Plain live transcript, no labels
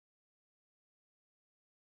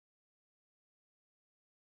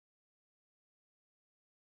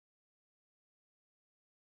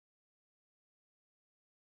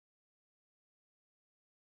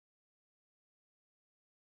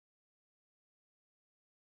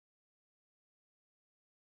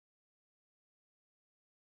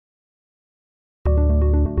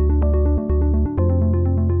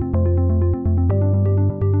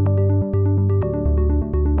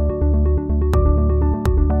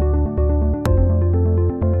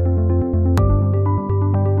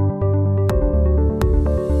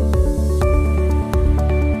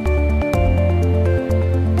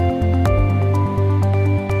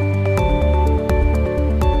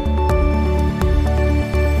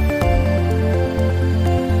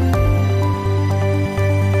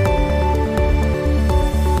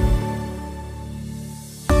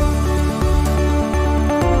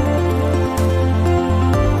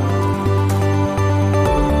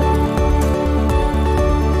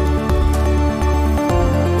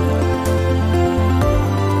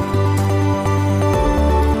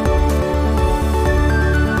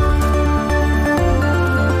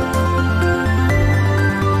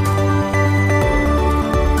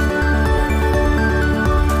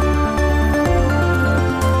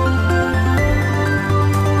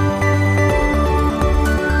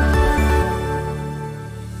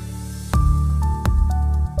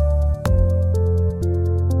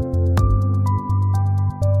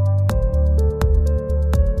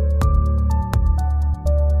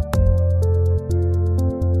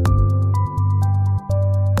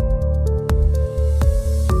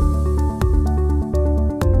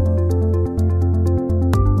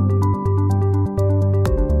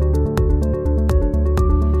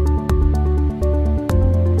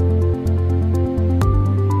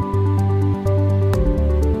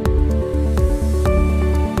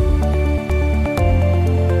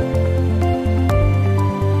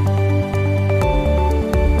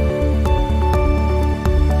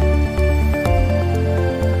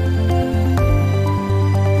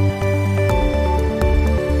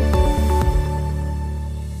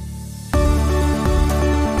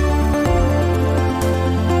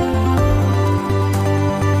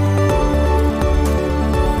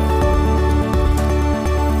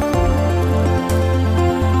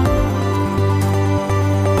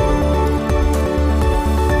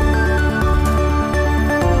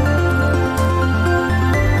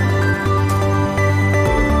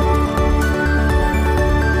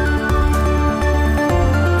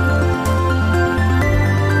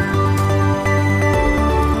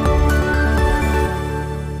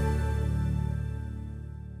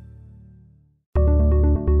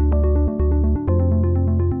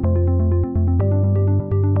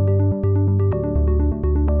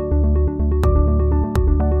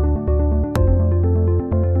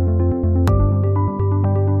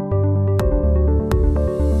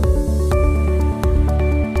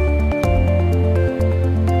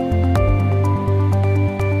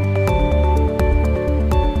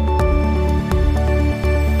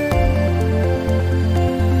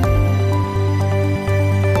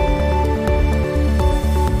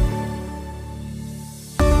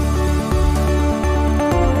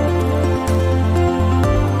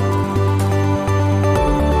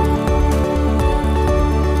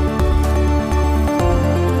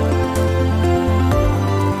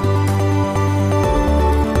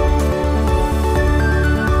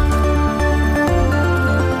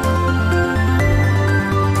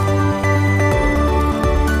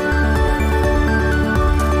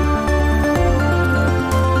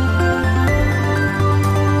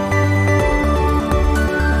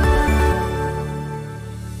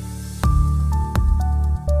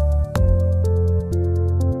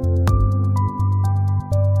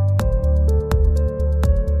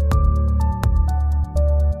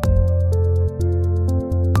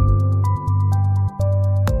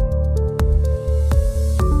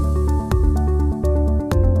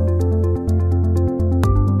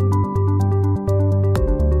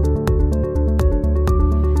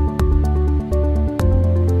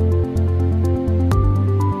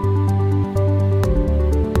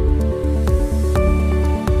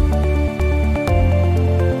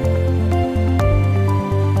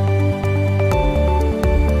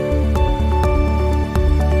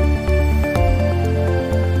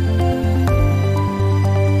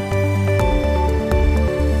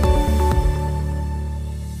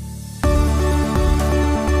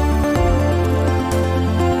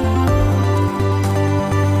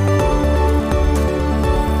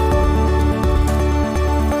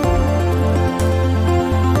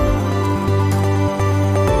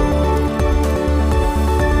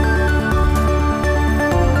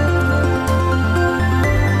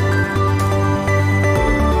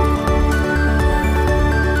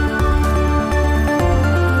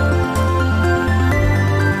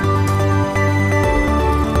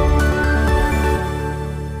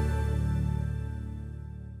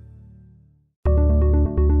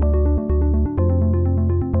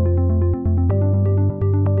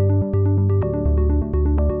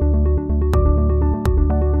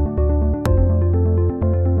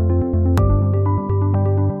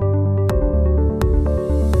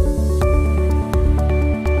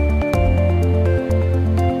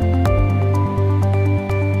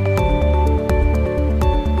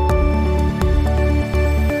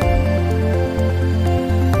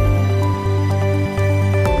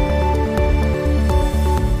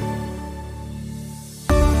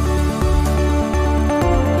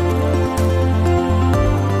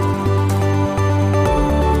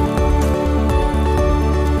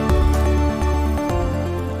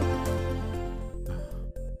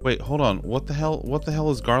Wait, hold on. What the hell? What the hell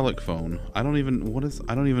is garlic phone? I don't even.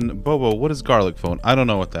 Bobo, what is garlic phone? I don't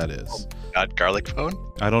know what that is. Not garlic phone?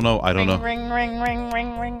 I don't know. I don't know. Ring, ring, ring,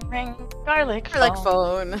 ring, ring, ring. Garlic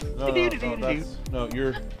phone. No,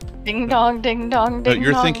 you're. Ding dong, ding dong, ding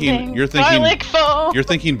You're dong, thinking. ding. You're thinking. Garlic phone. You're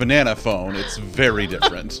thinking banana phone. It's very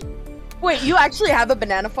different. Wait, you actually have a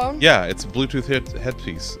banana phone? Yeah, it's a Bluetooth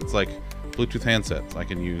headpiece. It's like Bluetooth handsets I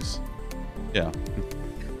can use. Yeah.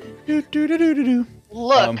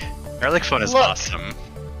 Look, Garlic phone is awesome.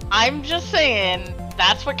 I'm just saying,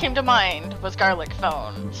 that's what came to mind was garlic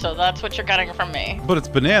phone. So that's what you're getting from me. But it's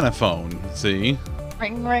banana phone. See.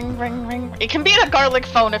 Ring, ring, ring, ring. It can be a garlic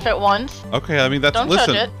phone if it wants. Okay, I mean that's Don't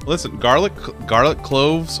listen. judge Listen, garlic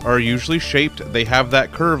cloves are usually shaped. They have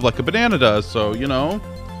that curve like a banana does. So you know,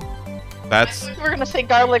 that's. We're gonna say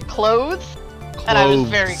garlic clothes, and I was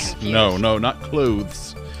very confused. No, not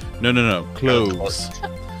clothes. No, cloves.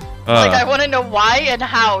 Like I want to know why and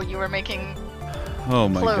how you were making oh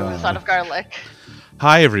my clothes God. out of garlic.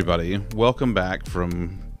 Hi everybody, welcome back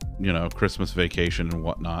from Christmas vacation and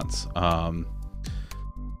whatnots.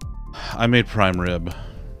 I made prime rib.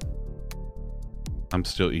 I'm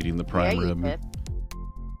still eating the prime rib. Did.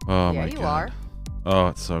 Oh my God. Oh,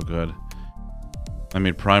 it's so good. I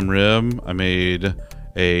made prime rib. I made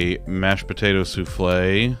a mashed potato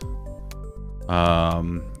souffle.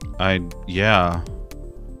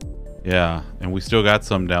 Yeah, and we still got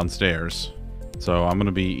some downstairs. So I'm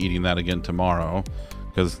gonna be eating that again tomorrow,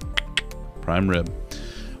 because prime rib.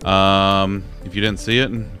 If you didn't see it,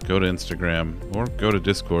 go to Instagram or go to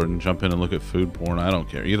Discord and jump in and look at food porn. I don't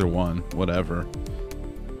care, either one, whatever.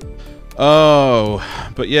 Oh,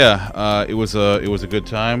 but yeah, it was a good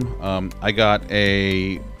time. I got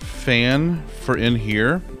a fan for in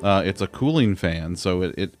here. It's a cooling fan, so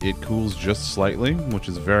it cools just slightly, which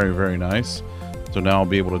is very, very nice. So now I'll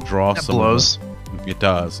be able to draw some. It blows. It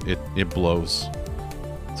does. It blows.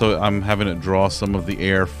 So I'm having it draw some of the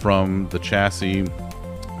air from the chassis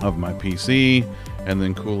of my PC and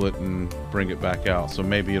then cool it and bring it back out. So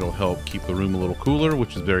maybe it'll help keep the room a little cooler,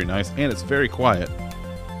 which is very nice. And it's very quiet.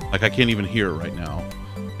 Like I can't even hear it right now.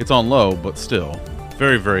 It's on low, but still.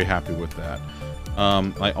 Very, very happy with that.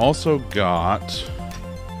 I also got... Did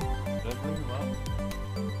I bring them up?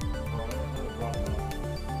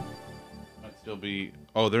 Might still be...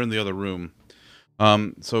 Oh, they're in the other room.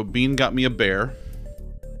 So Bean got me a bear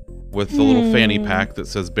with the little fanny pack that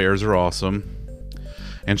says bears are awesome.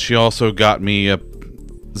 And she also got me a...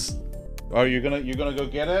 Oh, you're gonna go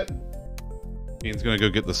get it? Bean's gonna go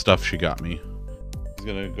get the stuff she got me. He's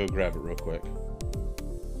gonna go grab it real quick.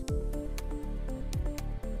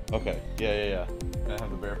 Okay, yeah. Can I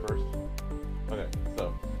have the bear first? Okay,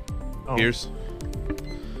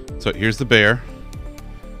 so here's the bear.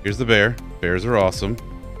 Here's the bear. Bears are awesome.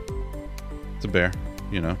 It's a bear,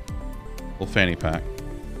 little fanny pack.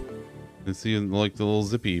 And see, like the little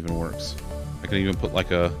zippy even works. I can even put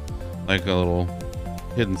like a little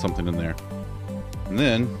hidden something in there. And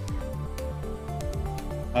then,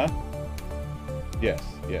 Yes.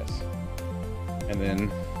 And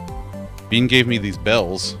then Bean gave me these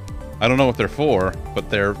bells. I don't know what they're for,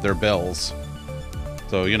 but they're bells.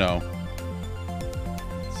 So it's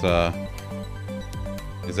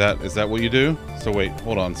is that what you do? So wait,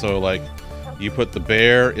 hold on. So like, you put the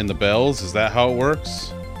bear in the bells. Is that how it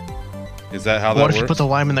works? Is that how that works? What if you put the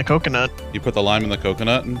lime in the coconut? You put the lime in the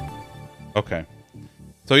coconut. Okay.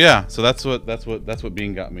 So yeah, so that's what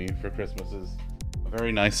Bean got me for Christmas is a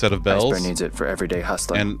very nice set of bells. Bear needs it for everyday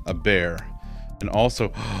hustling. And a bear. And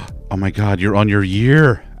also, oh my God, you're on your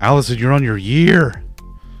year. Allison, you're on your year.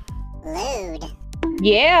 Lewd.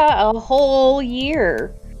 Yeah, a whole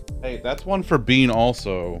year. Hey, that's one for Bean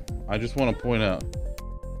also. I just want to point out.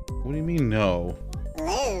 What do you mean no?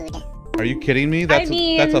 Lewd. Are you kidding me? That's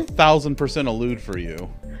 1,000% a lewd for you.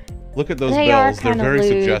 Look at those bells. They're very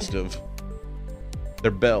suggestive. They're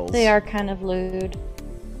bells. They are kind of lewd.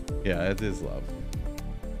 Yeah, it is love.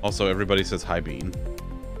 Also, everybody says hi, Bean.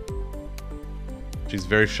 She's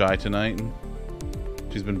very shy tonight.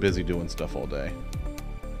 She's been busy doing stuff all day.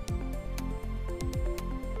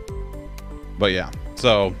 But yeah,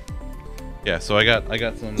 so I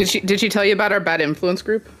got some. Did she tell you about our bad influence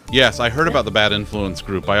group? Yes, I heard about the bad influence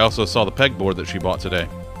group. I also saw the pegboard that she bought today.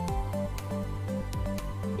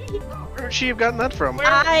 Where would she have gotten that from?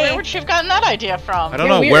 Where would she have gotten that idea from? I don't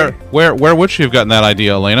know. Where would she have gotten that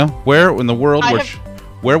idea, Elena? Where in the world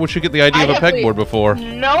where would she get the idea of a pegboard before?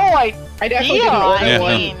 No idea. I definitely didn't order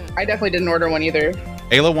one. I definitely didn't order one either.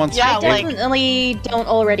 Ayla wants. I definitely don't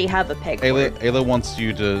already have a pegboard. Ayla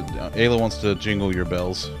wants to jingle your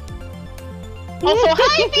bells. Also,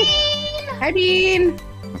 hi Bean. Hi Bean.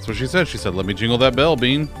 That's what she said. She said, "Let me jingle that bell,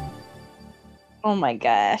 Bean." Oh my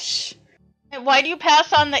gosh. Why do you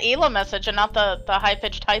pass on the Ayla message and not the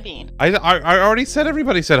high-pitched hi bean? I already said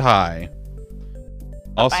everybody said hi.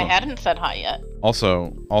 Also, I hadn't said hi yet.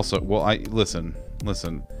 Also, well, listen.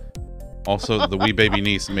 Also, the wee baby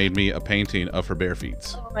niece made me a painting of her bare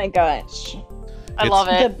feet. Oh my gosh. I love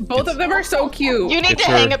it. Both of them are so cute. You need to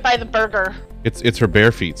hang it by the burger. It's her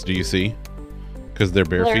bare feet. Do you see? Because they're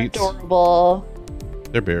bare They're feet. adorable.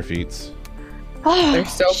 They're bare feet. They're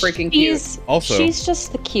so freaking cute. Also, she's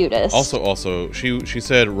just the cutest. Also, she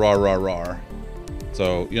said rah rah rah.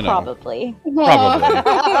 So you know. Probably.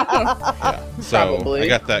 Yeah. So Probably. I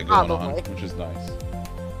got that going on, which is nice.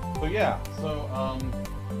 So yeah. So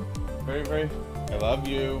very very. I love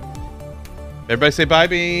you. Everybody say bye,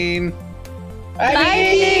 Bean. Bye.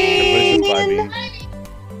 Everybody says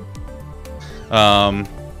bye,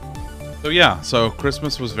 Bean. So yeah, so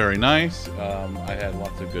Christmas was very nice. I had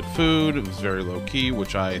lots of good food. It was very low key,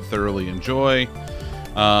 which I thoroughly enjoy.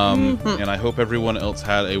 And I hope everyone else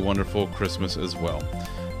had a wonderful Christmas as well.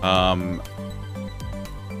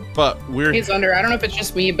 But we're... Hey, Zunder, I don't know if it's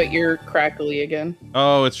just me, but you're crackly again.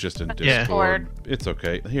 Oh, it's just in Discord. Yeah. It's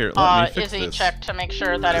okay. Here, let me fix Izzy this. checked to make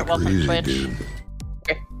sure that it wasn't Twitch.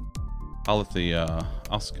 Okay. I'll let the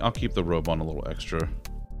I'll keep the robe on a little extra.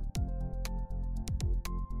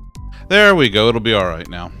 There we go. It'll be all right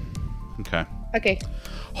now. Okay. Okay.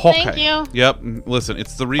 Thank you. Yep. Listen,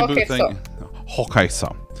 it's the reboot Okay, thing. Okay,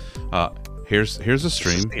 so here's a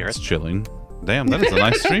stream. It's chilling. Damn, that is a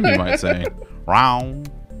nice stream, you might say.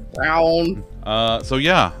 Round. So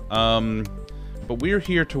yeah. But we're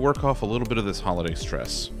here to work off a little bit of this holiday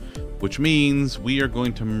stress, which means we are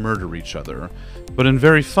going to murder each other, but in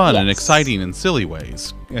very fun and exciting and silly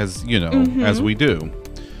ways, as you know, as we do.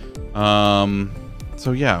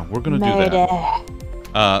 So yeah, we're gonna do that.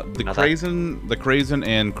 The Craisin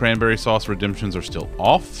and cranberry sauce redemptions are still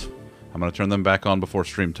off. I'm gonna turn them back on before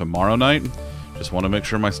stream tomorrow night. Just want to make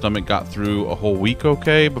sure my stomach got through a whole week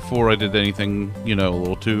okay before I did anything, you know, a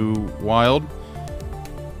little too wild.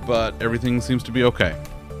 But everything seems to be okay.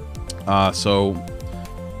 And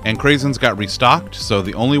Craisin's got restocked, so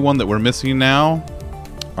the only one that we're missing now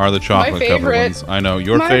are the chocolate covered ones. I know,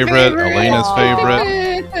 your favorite, Elena's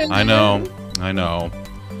favorite. I know.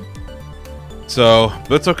 So,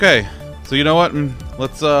 but it's okay. So you know what?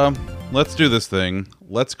 Let's do this thing.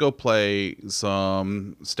 Let's go play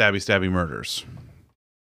some stabby murders.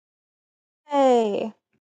 Hey.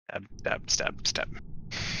 Stab.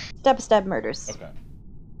 Murders. Okay.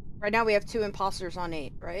 Right now we have 2 imposters on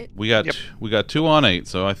 8, right? We got 2 on 8,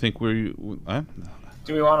 so I think we.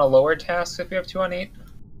 Do we want to lower tasks if we have 2 on 8?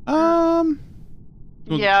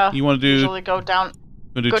 Yeah. You want to do? Usually go down.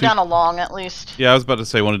 Go down a long at least. Yeah, I was about to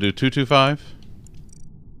say, want to do 225?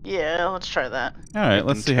 Yeah, let's try that. All right,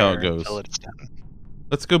 let's see how it goes.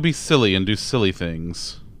 Let's go be silly and do silly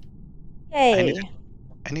things. Hey.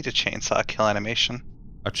 I need a chainsaw kill animation.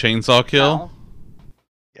 A chainsaw kill? No.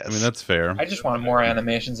 Yes. I mean, that's fair. I just want more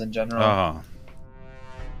animations in general.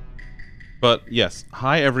 But yes,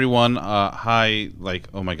 hi everyone. Hi, like,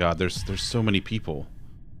 oh my god, there's so many people.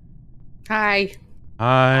 Hi.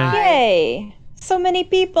 Hi. Yay. So many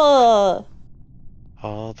people.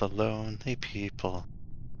 All the lonely people.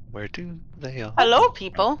 Where do they all? Hello,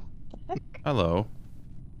 people. Hello.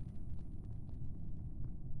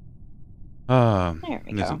 There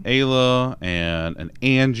we There's go. an Ayla and an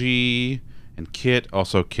Angie and Kit.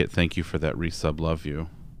 Also, Kit, thank you for that resub. Love you.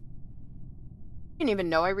 I didn't even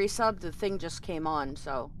know I resubbed. The thing just came on,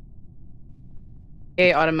 so.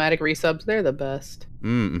 Hey, automatic resubs, they're the best.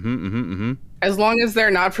 Mm-hmm. As long as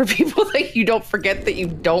they're not for people that you don't forget that you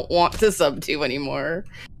don't want to sub to anymore.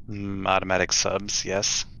 Automatic subs,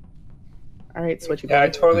 yes. Alright, switch Yeah, I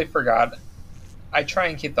totally forgot. I try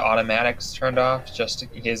and keep the automatics turned off just in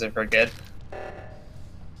case I forget.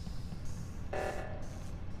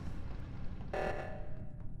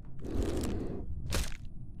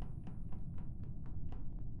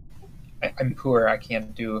 I'm poor. I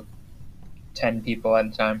can't do 10 people at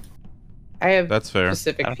a time. I have That's fair.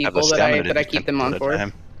 specific I don't have people the stamina that to I do keep 10 them on people at a for.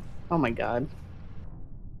 time. Oh my god.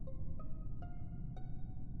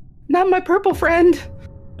 Not my purple friend!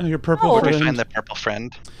 Oh, your purple Where do we friend. find the purple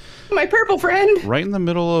friend? My purple friend! Right in the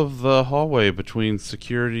middle of the hallway between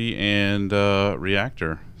security and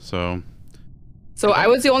reactor. So I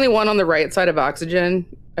was the only one on the right side of oxygen.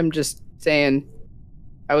 I'm just saying.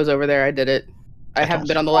 I was over there, I did it. I haven't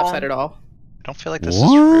been on the left side at all. I don't feel like this is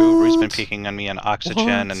true. Rue's been peeking on me on oxygen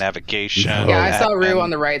and navigation. Yeah, I saw admin. Rue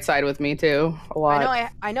on the right side with me too. A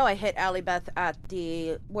lot. I know I hit Allie Beth at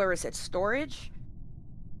the, where is it, storage?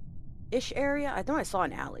 Ish area? I thought I saw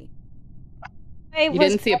an alley. I You was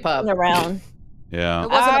didn't see a bouncing pup. around. Yeah. It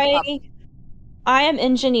wasn't a pup. I am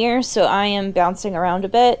engineer, so I am bouncing around a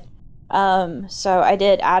bit. So I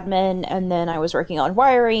did admin, and then I was working on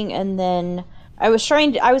wiring, and then I was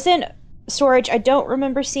in storage. I don't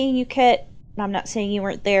remember seeing you, Kit. And I'm not saying you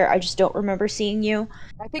weren't there. I just don't remember seeing you.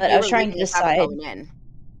 I think But you I was were trying to leaving without decide. going in.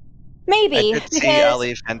 Maybe I did see because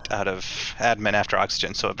Ali vent out of admin after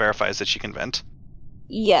oxygen, so it verifies that she can vent.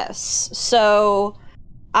 yes. So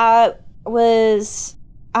I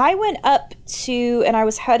went up to, and I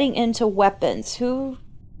was heading into weapons. Who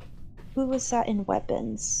was that in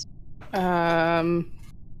weapons? I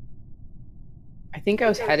think I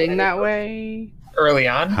was heading that way. Early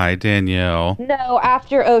on. Hi, Danielle. No,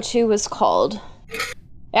 after O2 was called.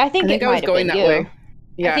 I think it I was might have going been that you. way.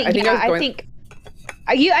 Yeah, I think I was going.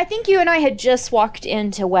 I think you and I had just walked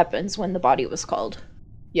into weapons when the body was called.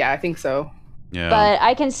 Yeah, I think so. Yeah. But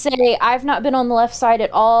I can say I've not been on the left side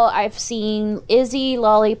at all. I've seen Izzy,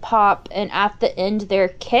 Lollipop, and at the end there,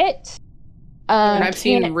 Kit. And I've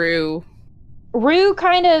seen Rue. Rue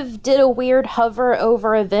kind of did a weird hover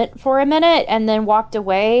over a vent for a minute and then walked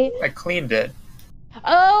away. I cleaned it.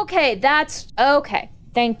 Okay, that's okay.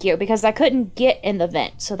 Thank you, because I couldn't get in the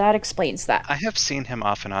vent, so that explains that. I have seen him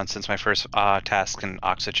off and on since my first task in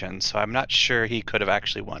oxygen, so I'm not sure he could have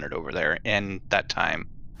actually wandered over there in that time.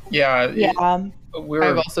 Yeah. Yeah.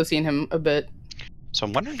 I've also seen him a bit. So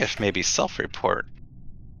I'm wondering if maybe self-report.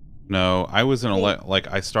 No, I was in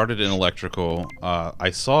I started in electrical.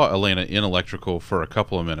 I saw Elena in electrical for a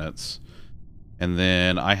couple of minutes, and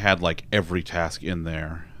then I had like every task in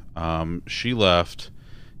there. She left.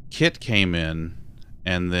 Kit came in,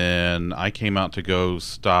 and then I came out to go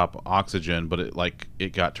stop oxygen, but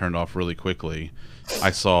it got turned off really quickly.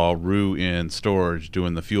 I saw Rue in storage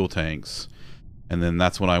doing the fuel tanks, and then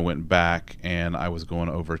that's when I went back and I was going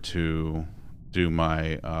over to do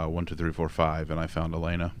my 1, 2, 3, 4, 5, and I found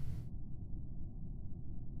Elena.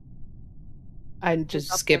 I'm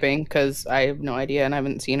just skipping because I have no idea and I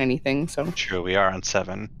haven't seen anything. So True, we are on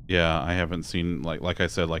 7. Yeah, I haven't seen like I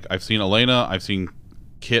said, I've seen Elena, I've seen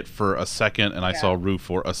Kit for a second, and I saw Rue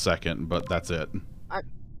for a second, but that's it.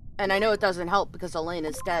 And I know it doesn't help because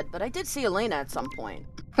Elena's dead, but I did see Elena at some point.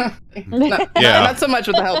 not so much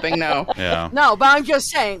with the helping, no. Yeah. No, but I'm just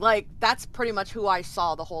saying, that's pretty much who I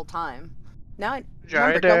saw the whole time. Now,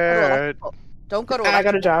 remember, don't go to I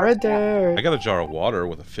got a jar of dirt. I got a jar of water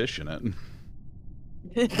with a fish in it.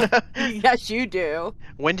 Yes, you do.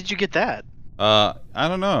 When did you get that? I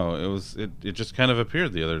don't know. It just kind of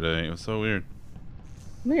appeared the other day. It was so weird.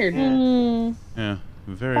 Weird. Yeah,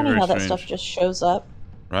 very, Funny very how strange. that stuff just shows up.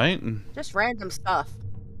 Right? Just random stuff.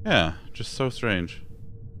 Yeah, just so strange.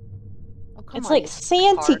 Oh, come It's on, like you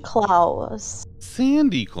Santa retard. Claus.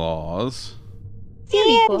 Sandy Claus?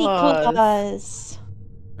 Santa Claus. Claus.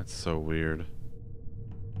 That's so weird.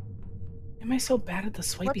 Am I so bad at the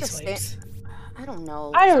swipey swipes? I don't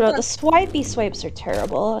know. I don't know. The swipey swipes are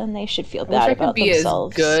terrible, and they should feel I wish bad I about could be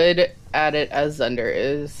themselves. as good at it as Zunder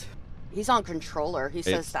is. He's on controller. He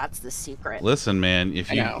says It's- that's the secret. Listen, man, if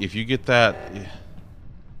I know. you get that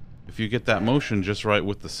motion just right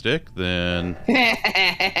with the stick, then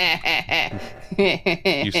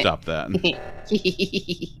you stop that.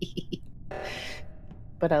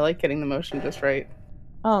 But I like getting the motion just right.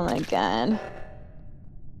 Oh my god.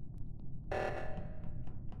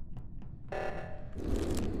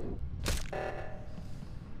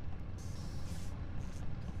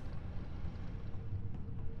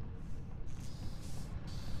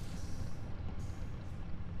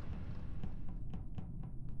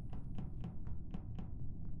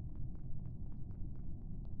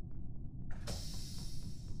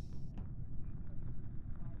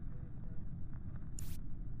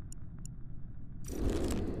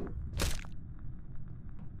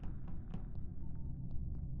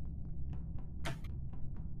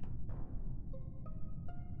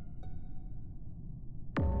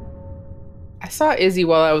 I saw Izzy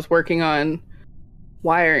while I was working on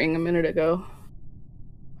wiring a minute ago.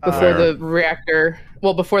 Before Where? the reactor.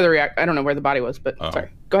 Well, before the reactor. I don't know where the body was, but Oh. sorry.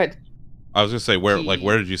 Go ahead. I was gonna say where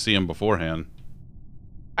did you see him beforehand?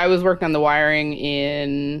 I was working on the wiring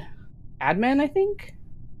in admin, I think.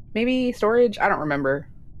 Maybe storage. I don't remember.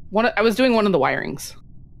 I was doing one of the wirings,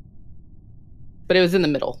 but it was in the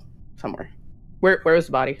middle somewhere. Where was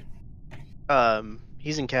the body?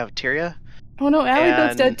 He's in cafeteria. Oh no,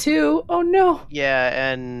 Allie dead too. Oh no.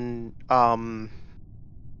 Yeah, and I'm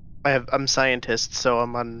scientist, so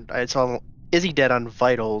I saw Izzy dead on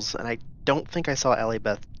vitals, and I don't think I saw Allie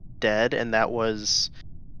Beth dead, and that was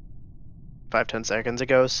 5-10 seconds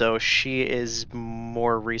ago, so she is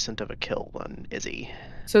more recent of a kill than Izzy.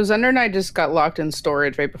 So Zunder and I just got locked in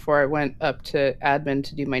storage right before I went up to admin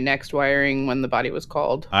to do my next wiring when the body was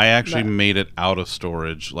called. I actually But- made it out of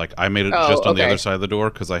storage. Like, I made it Oh, just on the okay. other side of the door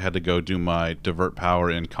because I had to go do my divert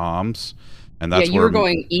power in comms. And that's yeah, you where were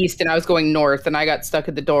going east and I was going north, and I got stuck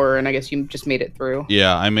at the door, and I guess you just made it through.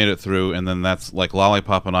 Yeah, I made it through, and then that's like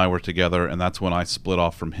Lollipop and I were together, and that's when I split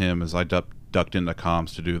off from him as I ducked into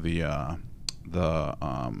comms to do the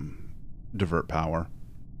divert power.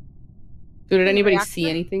 So did anybody Reactor? see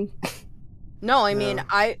anything? No, I mean, No.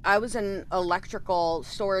 I was in electrical.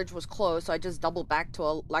 Storage was closed, so I just doubled back to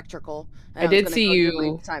electrical. And I was did gonna see go do my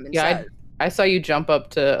you. Simon Yeah, Says. I saw you jump up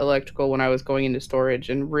to electrical when I was going into storage,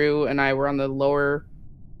 and Rue and I were on the lower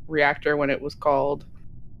reactor when it was called.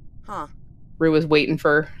 Huh. Rue was waiting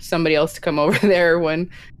for somebody else to come over there when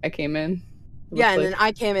I came in. It Yeah, looked and like- then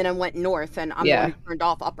I came in and went north, and I'm Yeah. the one who turned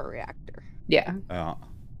off upper reactor. yeah.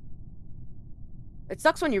 It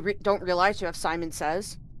sucks when you don't realize you have Simon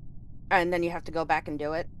Says, and then you have to go back and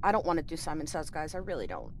do it. I don't want to do Simon Says, guys. I really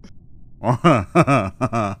don't.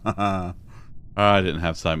 I didn't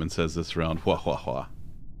have Simon Says this round. Wah, wah, wah.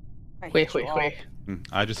 I hate Wait, you wait, all. wait.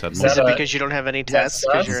 I just had Is Is that it a- because you don't have any that tests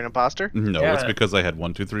because sus? you're an imposter? No, Yeah. it's because I had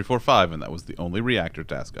 1, 2, 3, 4, 5, and that was the only reactor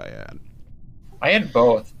task I had. I had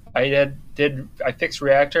both. I fixed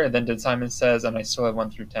reactor and then did Simon Says, and I still had 1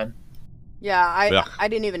 through 10. Yeah, Ugh. I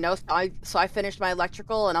didn't even know. So I finished my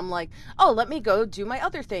electrical, and I'm like, oh, let me go do my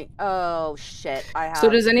other thing. Oh shit, I have. So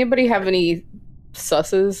does anybody have any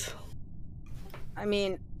susses? I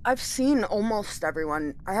mean, I've seen almost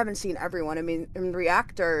everyone. I haven't seen everyone. I mean, in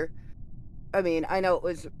reactor, I mean, I know it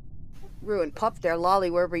was Rue and Pup there. Lolly,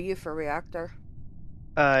 where were you for reactor?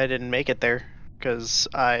 I didn't make it there because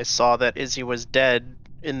I saw that Izzy was dead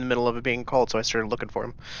in the middle of it being called, so I started looking for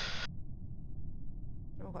him.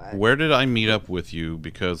 Okay. Where did I meet up with you?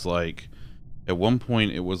 Because, like, at one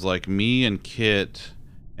point it was like me and Kit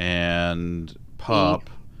and Pup.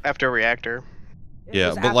 After reactor. It Yeah,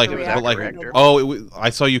 was but after like, reactor. but like, Reactor. oh, I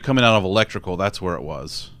saw you coming out of electrical. That's where it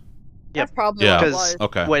was. That's probably Yeah. what it Because was.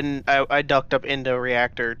 Okay. when I ducked up into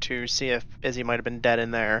reactor to see if Izzy might have been dead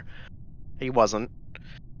in there, he wasn't.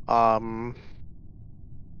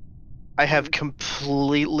 I have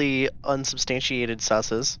completely unsubstantiated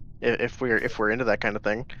susses. If we're into that kind of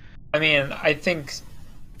thing. I mean, I think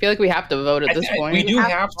I feel like we have to vote at this point. we do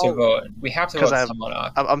have have to to vote. We have to 'Cause vote I've- someone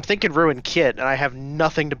off. I'm thinking Ruin Kit, and I have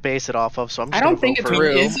nothing to base it off of, so I'm I just don't gonna think vote it's for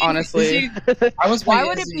Rue, Izzy- honestly. Izzy- I was Why playing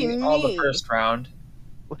would it be Izzy all the me? first round.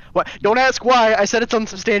 What? Don't ask why. I said it's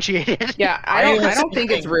unsubstantiated. Yeah, I I don't. was I don't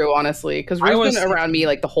think it's thinking- Rue, honestly, because I Rue's was been around me thinking-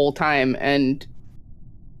 like the whole time, and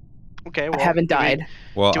Okay. Well, I haven't do we- died.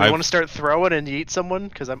 Well, Do we want to start throwing and eat someone?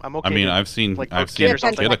 Because I'm okay. I mean, to- I've seen like, I've Kit seen or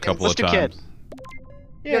something. Kit a couple Let's of do Kit. times.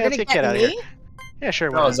 Yeah, You're let's gonna get Kit out of me? here. Yeah, sure.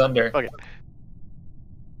 No, why it's not? under. Okay.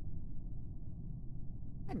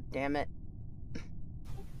 God damn it.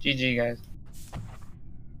 GG, guys.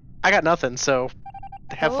 I got nothing, so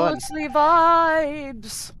have fun. Ghostly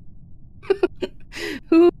vibes.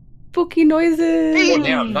 Who spooky noises? Oh,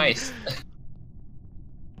 damn, nice.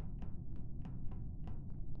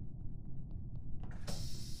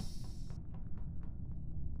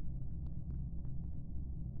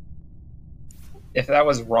 If that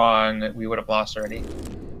was wrong, we would have lost already.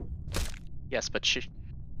 Yes, but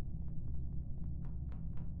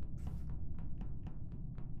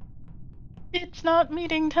It's not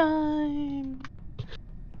meeting time.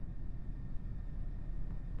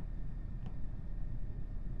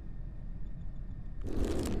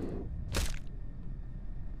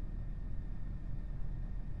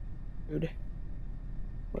 Rude.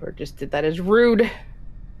 Whoever just did that is rude.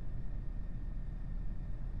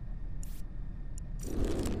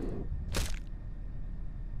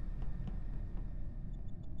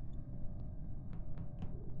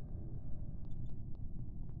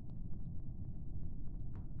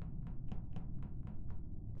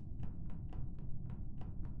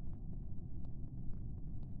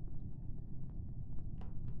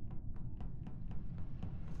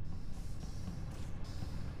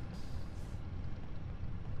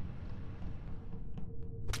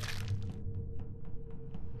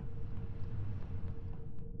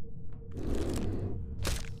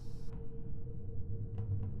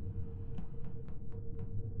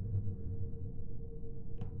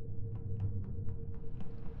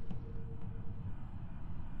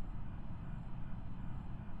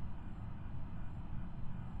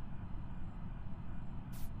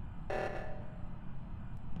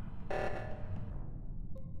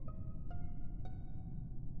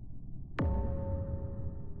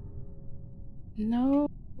 No.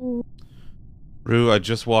 Rue, I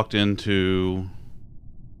just walked into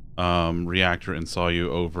reactor and saw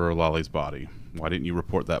you over Lolly's body. Why didn't you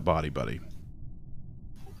report that body, buddy?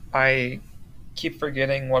 I keep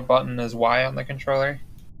forgetting what button is Y on the controller.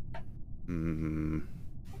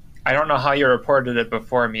 I don't know how you reported it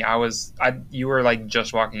before me. You were like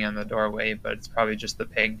just walking in the doorway, but it's probably just the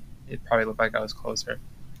pig. It probably looked like I was closer.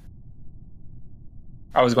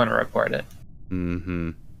 I was going to report it.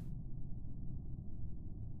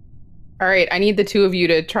 All right, I need the two of you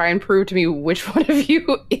to try and prove to me which one of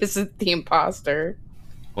you isn't the imposter.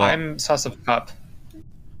 Well, I'm sus of Pup.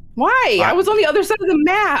 Why? I was on the other side of the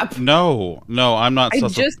map. No, I'm not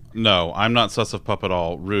I'm not sus of Pup at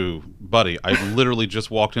all. Rue, buddy, I literally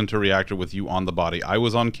just walked into reactor with you on the body. I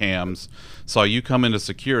was on cams, saw you come into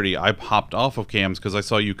security. I popped off of cams because I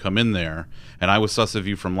saw you come in there, and I was sus of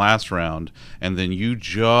you from last round. And then you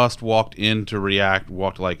just walked into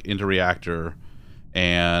reactor,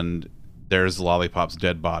 and there's Lollipop's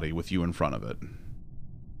dead body with you in front of it.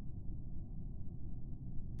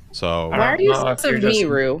 So why are you sus of me,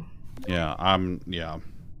 Rue? Yeah,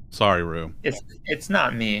 sorry, Rue. It's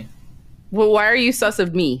not me. Well, why are you sus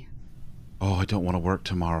of me? Oh, I don't want to work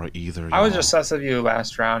tomorrow either. I was just sus of you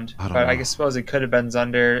last round, but I suppose it could have been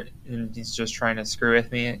Zunder, and he's just trying to screw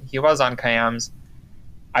with me. He was on cams.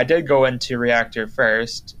 I did go into reactor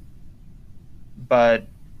first, but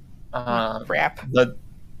crap.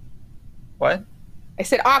 What? I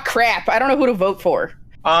said, crap. I don't know who to vote for.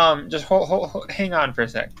 Just hang on for a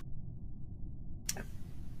sec.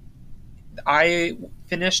 I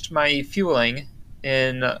finished my fueling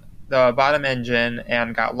in the bottom engine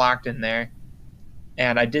and got locked in there.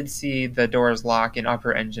 And I did see the doors lock in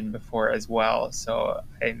upper engine before as well. So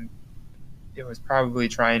it was probably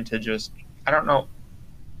trying to just, I don't know.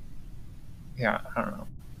 Yeah, I don't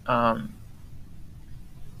know.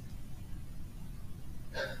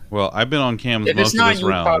 Well, I've been on cams most of this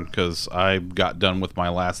round because I got done with my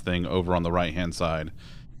last thing over on the right-hand side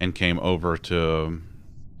and came over to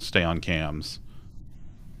stay on cams.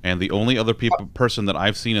 And the only other person that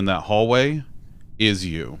I've seen in that hallway is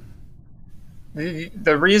you.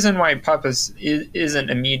 The reason why Pup isn't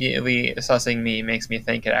immediately sussing me makes me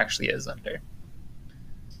think it actually is Under.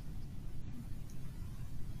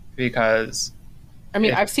 Because I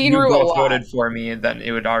mean, I've seen Rue a lot. If you voted for me, then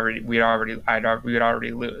it would we would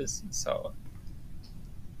already lose. So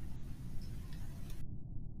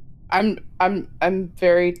I'm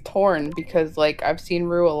very torn because like I've seen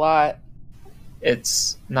Rue a lot.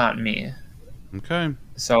 It's not me. Okay.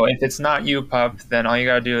 So if it's not you, Pup, then all you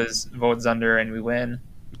gotta do is vote Zunder and we win.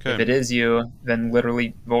 Okay. If it is you, then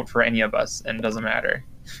literally vote for any of us and it doesn't matter.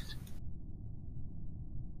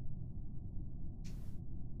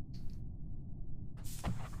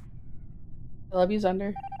 I love you,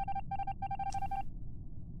 Zunder.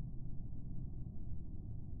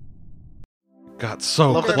 Got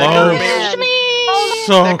so close.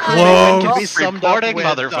 So close. Can be summed up with,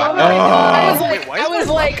 motherfucker. I was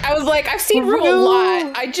like, I've seen Rue a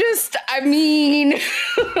lot. I mean,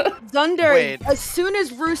 Zunder. As soon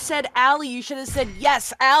as Rue said Allie, you should have said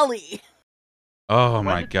yes, Allie. Oh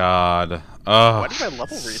my god. Oh, why did my level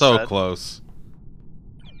reset? So close.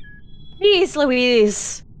 Jeez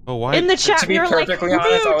Louise. Oh, why? In the chat, to be perfectly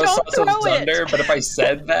honest, I was sus of Zunder, but if I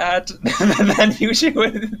said that, then usually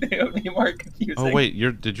it would be more confusing. Oh wait,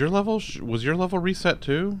 was your level reset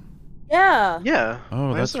too? Yeah. Yeah. Oh,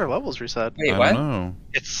 why that's is our levels reset. Wait, I what? don't know.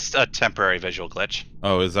 It's a temporary visual glitch.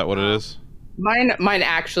 Oh, is that what it is? Mine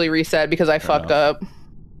actually reset because I fucked up.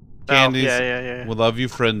 Candies, yeah. We love you,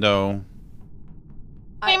 friendo.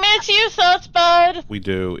 We miss you, sus bud. We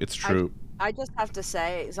do. It's true. I just have to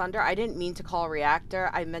say, Zunder, I didn't mean to call reactor.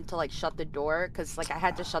 I meant to like shut the door because like I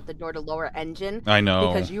had to shut the door to lower engine. I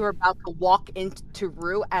know. Because you were about to walk into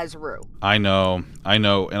Rue as Rue. I know,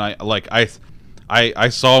 and I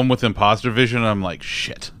saw him with imposter vision, and I'm like,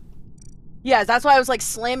 shit. Yeah, that's why I was like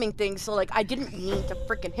slamming things. So like I didn't mean to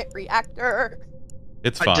freaking hit reactor.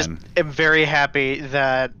 It's fine. I just am very happy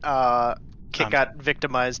that Kit got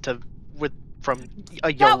victimized from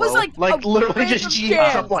a YOLO. That was like literally just cheating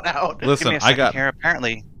someone out. Listen, I got here.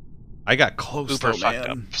 Apparently, I got close. Uber though, fucked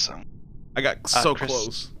man. up. So I got so Chris,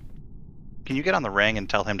 close. Can you get on the ring and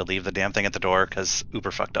tell him to leave the damn thing at the door? Because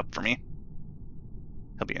Uber fucked up for me.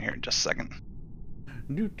 He'll be in here in just a second.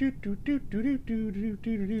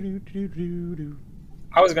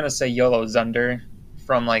 I was gonna say YOLO Zunder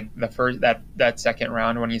from like the first that second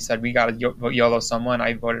round when you said we gotta YOLO someone.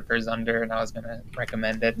 I voted for Zunder and I was gonna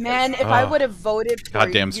recommend it. Man, if I would have voted for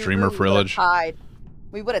goddamn streamer privilege.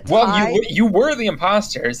 We would have tied. Well, you were the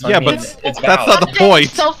imposter. So yeah, I mean, but it's that's not the point.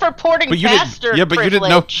 Self-reporting bastard but you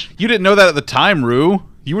didn't know that at the time, Rue.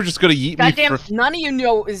 You were just gonna yeet Goddamn. me for... None of you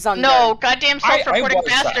know is under. No, goddamn I self-reporting was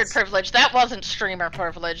bastard sus. privilege. That wasn't streamer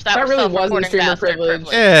privilege. That was really wasn't self-reporting streamer bastard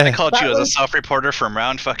privilege. I called That you as a was- self-reporter from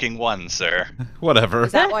round fucking 1, sir. Whatever.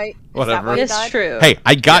 Is that why? Is that Whatever. why you It's died? true. Hey,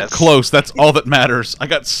 I got Yes. close. That's all that matters. I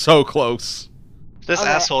got so close. This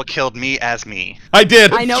Okay. asshole killed me as me. I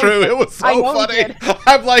did. I It's know true. he did. It was I so know he funny. did.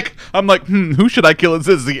 I'm like, who should I kill as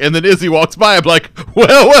Izzy? And then Izzy walks by. I'm like,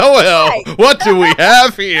 well. Hey. What do we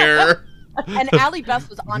have here? And Allie Beth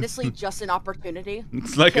was honestly just an opportunity.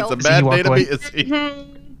 It's like it's a Kill. bad walk day to away. be Izzy.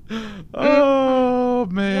 Oh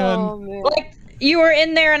man. Oh, man. Like, you were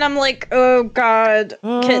in there, and I'm like, oh god,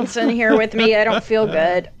 Kit's in here with me. I don't feel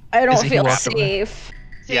good. I don't Izzy, he feel walked away. safe.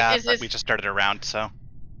 See, Yeah, is but this- we just started a round, so.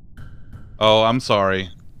 Oh, I'm sorry.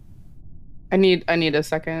 I need a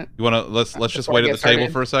second. You wanna let's just Before wait we at the get table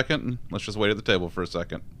started. for a second? Let's just wait at the table for a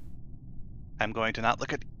second. I'm going to not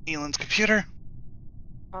look at Elon's computer.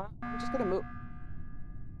 I'm just gonna move.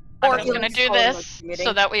 I'm Or just gonna Elon's do calling this us meeting.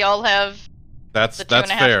 so that we all have That's the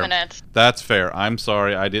 2.5 fair. minutes. That's fair. I'm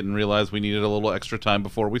sorry. I didn't realize we needed a little extra time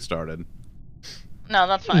before we started. No,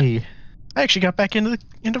 that's fine. Hey, I actually got back into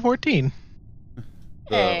 14.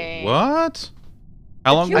 Hey. What?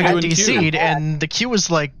 How long queue were I you got in queue? DC'd, and the queue was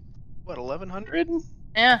like, what, 1100?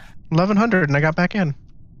 Yeah, 1100, and I got back in.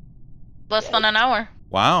 less than an hour.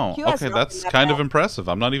 Wow. Queue has Okay, not that's been that kind of bad. impressive.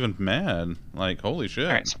 I'm not even mad. Like, holy shit.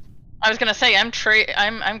 All right, so I was gonna say I'm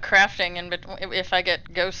crafting in if I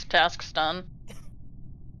get ghost tasks done,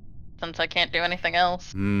 since I can't do anything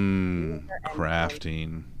else.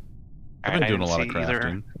 Crafting. I've Alright, been I doing a didn't lot of see either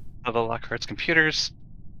crafting. of the Lockhart's computers.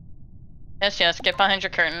 Yes, get behind your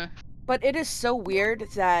curtain. But it is so weird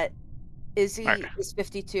that Izzy Alright. is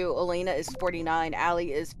 52, Elena is 49,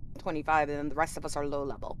 Allie is 25, and then the rest of us are low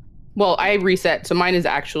level. Well, I reset, so mine is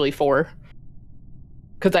actually 4.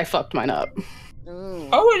 Because I fucked mine up. Ooh.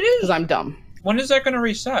 Oh, it Because is. I'm dumb. When is that going to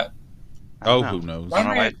reset? I don't Oh, know. who knows? Why am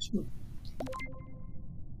know I why- at 2?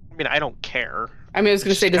 I mean, I don't care. I mean, I was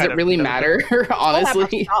going to Just say, does kind it of really know. matter? We still have our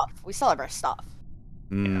Honestly. stuff. We still have our stuff.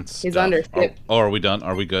 Stuff. under Oh, it. are we done?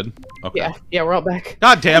 Are we good? Okay. Yeah, we're all back.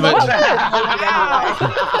 God damn it! Okay,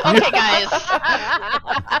 guys.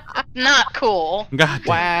 Not cool. God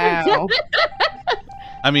damn. Wow.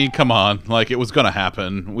 I mean, come on. Like, it was gonna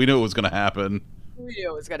happen. We knew it was gonna happen. We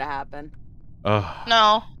knew it was gonna happen. Ugh.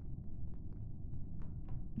 No.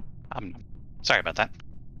 Sorry about that.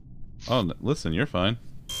 Oh, listen, you're fine.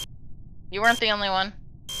 You weren't the only one.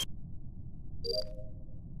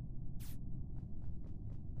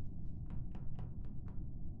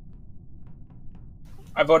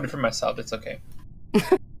 I voted for myself. It's okay.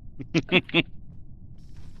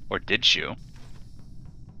 Or did you?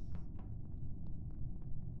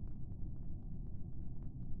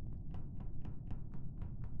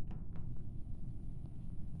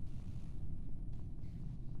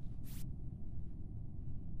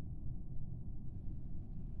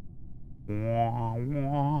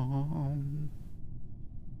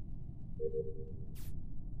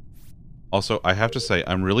 Also, I have to say,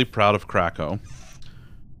 I'm really proud of Krakow.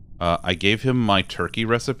 I gave him my turkey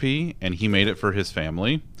recipe, and he made it for his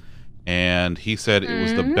family. And he said it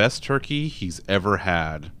was the best turkey he's ever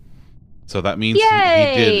had. So that means he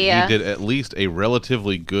Yay! did at least a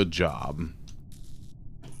relatively good job.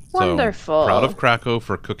 So, Wonderful. proud of Krakow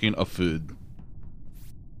for cooking a food.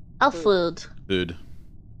 A food. Food.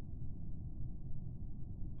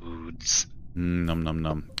 Foods. Num num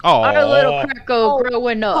num. Oh, Our little Krakow Oh,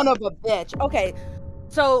 growing Son up. of a bitch. Okay,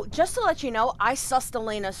 so just to let you know, I sussed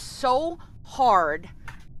Elena so hard,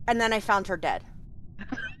 and then I found her dead.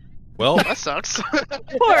 well, That sucks.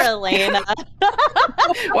 Poor Elena.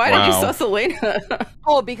 Why did you Wow. sus Elena?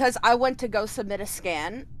 Oh, because I went to go submit a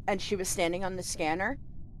scan, and she was standing on the scanner,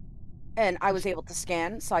 and I was able to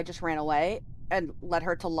scan, so I just ran away and led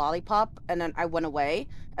her to Lollipop, and then I went away,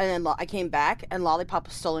 and then I came back, and Lollipop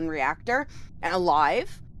was still in reactor and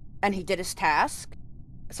alive, and he did his task.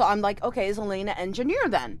 So I'm like, okay, is Elena engineer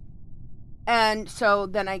then? And so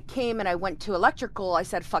then I came and I went to electrical. I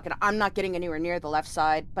said, fuck it, I'm not getting anywhere near the left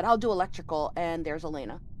side, but I'll do electrical, and there's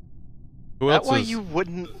Elena. who That else why is? you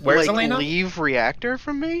wouldn't Where's like Elena? leave reactor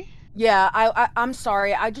from me? Yeah, I'm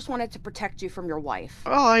sorry. I just wanted to protect you from your wife.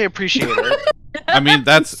 Oh, I appreciate it. I mean,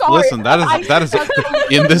 that's Sorry, listen. That is I-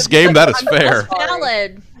 in this game. That is I'm fair. sorry.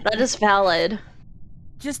 Valid. That is valid.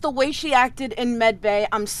 Just the way she acted in medbay,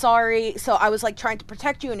 I'm sorry. So I was like trying to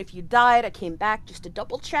protect you, and if you died, I came back just to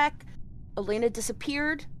double check. Elena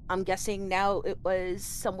disappeared. I'm guessing now it was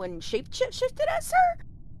someone shifted as her.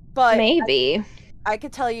 But Maybe. I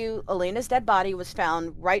could tell you, Elena's dead body was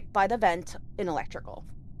found right by the vent in electrical.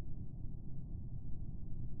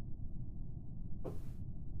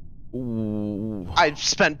 Ooh. I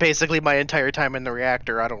spent basically my entire time in the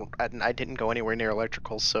reactor. I didn't go anywhere near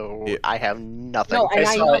electrical, so I have nothing. No, and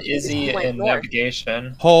I I saw know Izzy you went in north.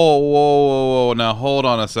 navigation. Whoa, whoa, whoa, whoa! Now hold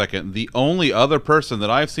on a second. The only other person that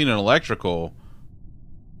I've seen in electrical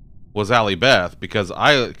was Allie Beth, because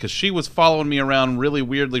she was following me around really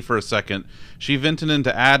weirdly for a second. She vented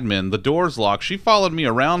into admin. The door's locked. She followed me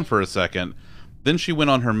around for a second. Then she went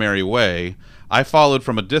on her merry way. I followed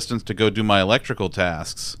from a distance to go do my electrical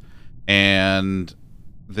tasks. And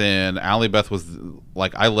then Allie Beth was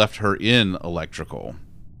like, I left her in electrical.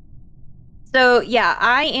 So yeah,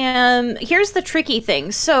 I am. Here's the tricky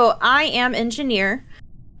thing. So I am engineer.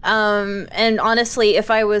 And honestly, if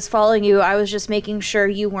I was following you, I was just making sure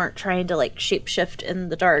you weren't trying to like shapeshift in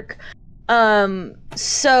the dark.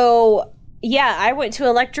 So yeah, I went to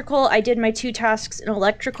electrical. I did my 2 tasks in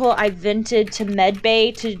electrical. I vented to med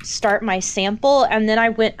bay to start my sample, and then I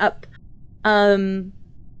went up.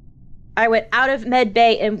 I went out of med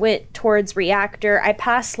bay and went towards reactor. I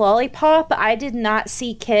passed Lollipop. I did not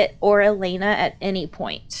see Kit or Elena at any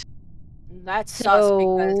point. That's sus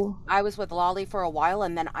because I was with Lolly for a while,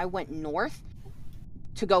 and then I went north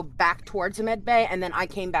to go back towards the med bay, and then I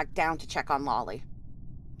came back down to check on Lolly.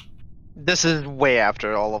 This is way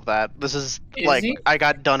after all of that. This is like I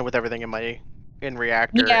got done with everything in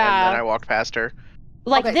reactor, and then I walked past her.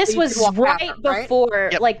 Like Okay, this so you was did walk past right her, right? before.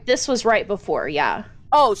 Yep. Like this was right before. Yeah.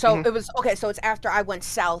 Oh, so it was okay. So it's after I went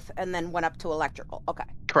south and then went up to electrical. Okay.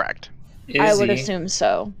 Correct. I would assume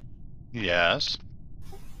so. Yes.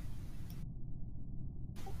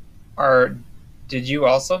 Did you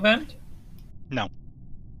also vent? No.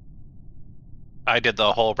 I did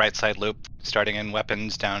the whole right side loop, starting in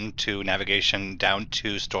weapons, down to navigation, down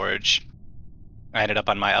to storage. I ended up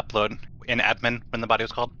on my upload in admin when the body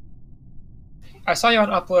was called. I saw you on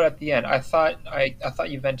upload at the end. I thought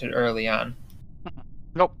you vented early on.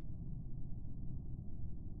 Nope.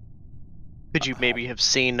 Could you maybe have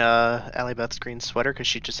seen Allie Beth's green sweater? Because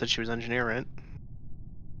she just said she was engineer, right?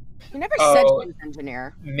 You never said she was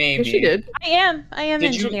engineer. Maybe. She did. I am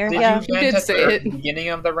engineer. Did Yeah. you vent at say the it. beginning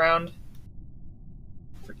of the round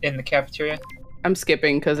in the cafeteria? I'm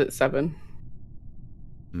skipping because it's 7.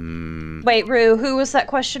 Wait, Rue, who was that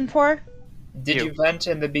question for? Did you vent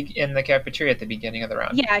in the cafeteria at the beginning of the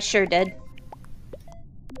round? Yeah, I sure did.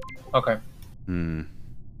 Okay.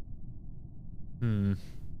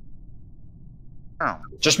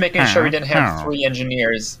 Just making sure we didn't have 3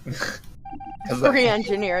 engineers. 3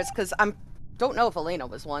 engineers, because I don't know if Elena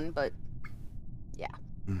was one, but yeah.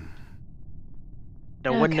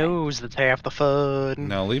 No one knows that's half the fun.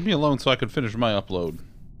 Now leave me alone so I can finish my upload.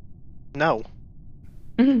 No.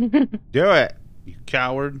 Do it, you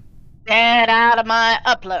coward. Get out of my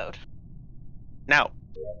upload. No.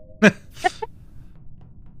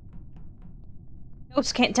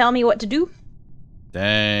 Ghosts can't tell me what to do.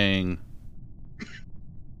 Dang.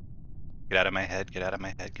 Get out of my head, get out of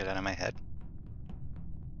my head, get out of my head.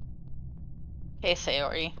 Okay,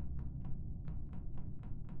 Sayori.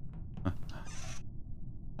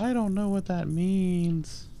 I don't know what that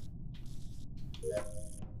means.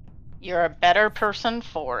 You're a better person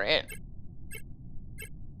for it.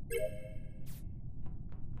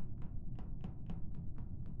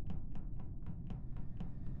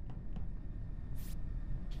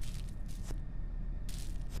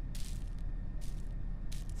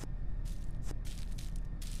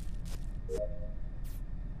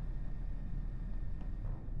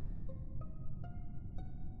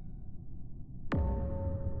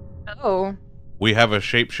 Oh. We have a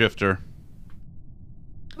shapeshifter.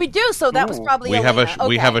 We do, so that was probably we have Elena. a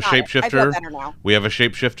we have a got it. I feel shapeshifter. better now. We have a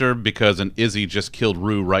shapeshifter because an Izzy just killed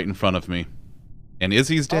Rue right in front of me, and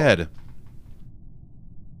Izzy's dead.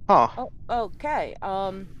 Huh. Oh, okay.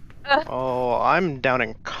 Oh, I'm down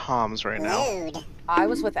in comms right now. I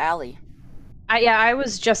was with Allie. I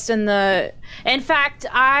was just in the... In fact,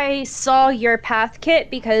 I saw your path kit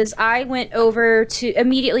because I went over to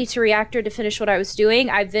immediately to reactor to finish what I was doing.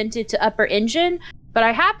 I vented to upper engine, but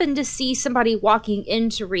I happened to see somebody walking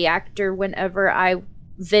into reactor whenever I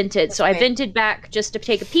vented. So I vented back just to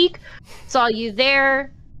take a peek, saw you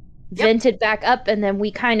there, vented back up, and then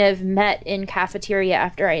we kind of met in cafeteria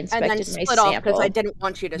after I inspected my sample. And then split off because I didn't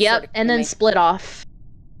want you to Yep, sort of and then split off.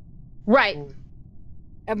 Right.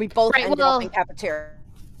 And we both Right, ended well- up in cafeteria.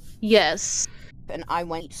 Yes. And I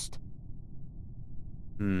went east.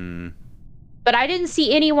 But I didn't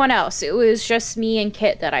see anyone else. It was just me and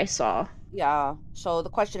Kit that I saw. Yeah. So the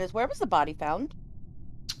question is, where was the body found?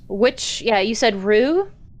 Which, yeah, you said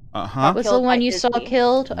Rue? Uh-huh. Was the one you saw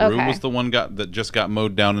killed? Rue Okay. was the one that just got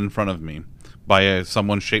mowed down in front of me by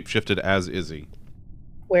someone shapeshifted as Izzy.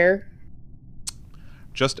 Where?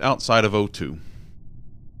 just outside of O2.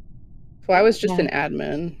 So I was just an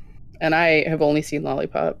admin, and I have only seen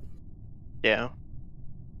Lollipop. Yeah.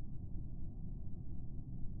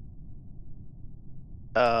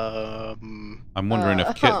 I'm wondering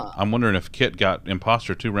if Kit. I'm wondering if Kit got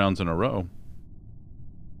imposter 2 rounds in a row.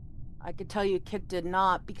 I could tell you Kit did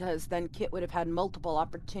not, because then Kit would have had multiple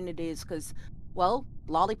opportunities, because, well,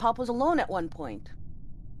 Lollipop was alone at one point.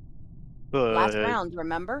 Last round,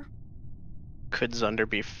 remember? Could Zunder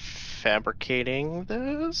be fabricating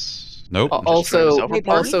this? Nope. Also, it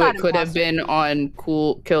could have been on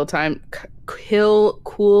cool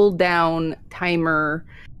down timer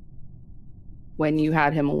when you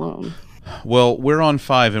had him alone. Well, we're on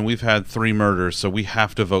 5 and we've had 3 murders, so we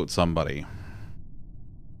have to vote somebody.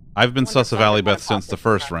 I've been sus of Alibeth since the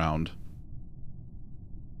first round.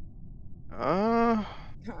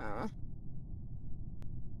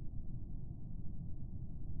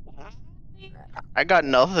 I got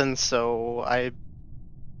nothing, so I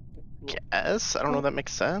guess. I don't know if that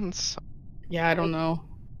makes sense. Yeah, I don't know.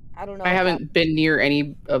 I don't know. I haven't been near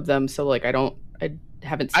any of them, so like I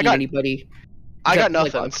haven't seen anybody. I got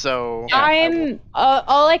nothing, so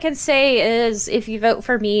all I can say is if you vote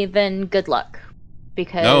for me, then good luck,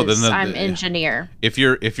 because I'm engineer. If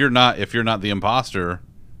you're not the imposter,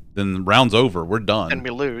 then the round's over. We're done. And we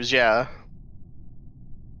lose, yeah.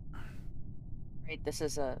 Right, this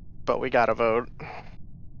is a. But we gotta vote.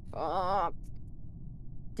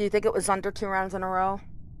 Do you think it was under 2 rounds in a row?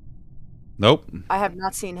 Nope. I have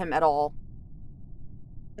not seen him at all.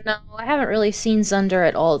 No, I haven't really seen Zunder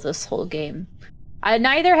at all this whole game.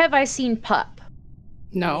 Neither have I seen Pup.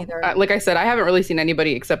 No, like I said, I haven't really seen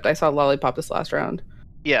anybody except I saw Lollipop this last round.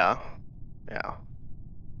 Yeah.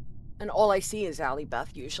 And all I see is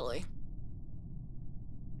Alibeth usually.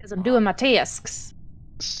 Because I'm doing my tasks.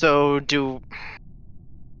 So do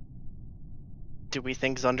we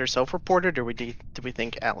think Zunder self-reported, or do we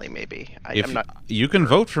think Allie maybe? I'm not. You can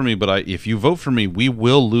vote for me, but if you vote for me, we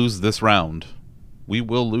will lose this round. We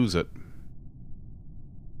will lose it.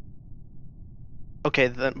 Okay,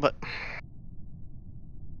 then, but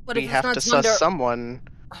we if have to suss someone.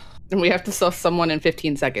 And we have to suss someone in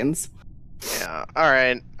 15 seconds. Yeah. All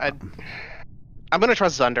right. I'm gonna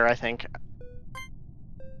trust Zunder. I think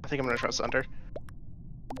I'm gonna trust Zunder.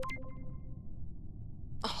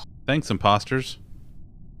 Thanks, imposters.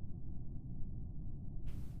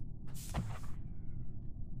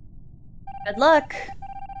 Good luck.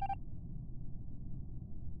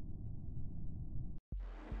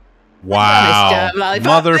 Wow. Nice job,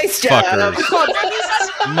 motherfuckers. Nice job.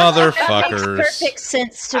 Motherfuckers. That makes perfect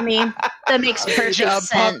sense to me. That makes perfect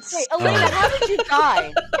sense. Wait, Elena, how did you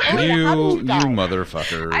die? You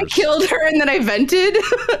motherfuckers. I killed her and then I vented.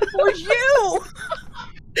 For you.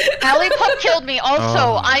 Allie Pup killed me.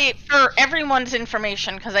 Also, for everyone's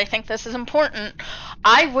information, because I think this is important,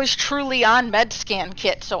 I was truly on MedScan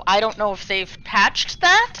Kit, so I don't know if they've patched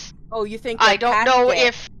that. Oh, you think I don't know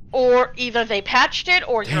if, or either they patched it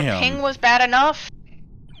or your ping was bad enough,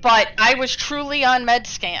 but I was truly on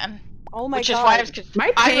MedScan. Oh my god. Which is why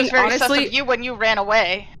I was very sus honestly, of you when you ran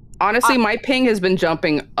away. Honestly, my ping has been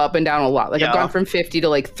jumping up and down a lot. Like, Yeah. I've gone from 50 to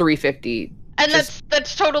like 350. And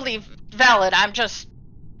that's totally valid.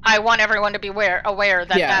 I want everyone to be aware that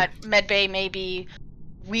that medbay may be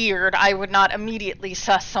weird. I would not immediately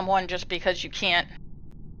sus someone just because you can't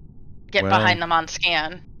get behind them on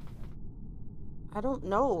scan. I don't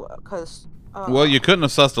know, because... well, you couldn't have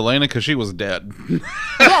sussed Elena because she was dead.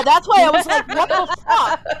 Yeah, that's why I was like, what the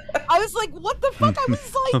fuck? I was like, what the fuck? I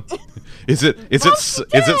was like... Is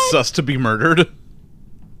it sus to be murdered?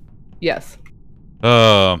 Yes.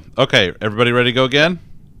 Okay, everybody ready to go again?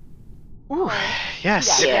 Ooh,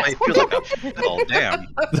 yes. Yeah. I feel like a fiddle, damn.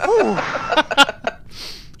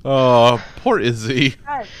 Oh, poor Izzy.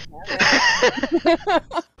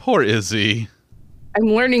 Poor Izzy. I'm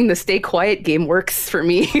learning the stay quiet game works for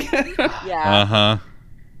me. Yeah. Uh-huh.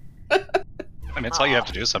 I mean, it's all you have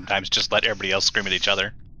to do sometimes. Just let everybody else scream at each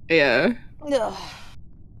other. Yeah. Ugh.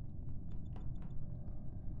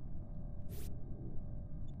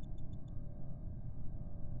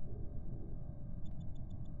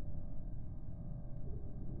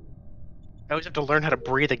 I always have to learn how to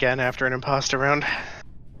breathe again after an imposter round.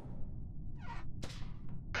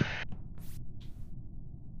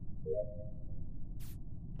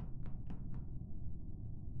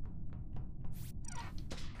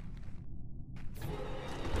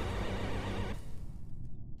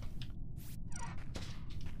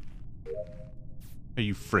 Are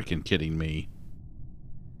you freaking kidding me?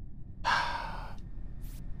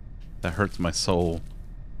 That hurts my soul.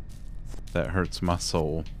 That hurts my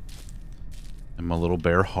soul. And my little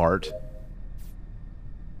bare heart.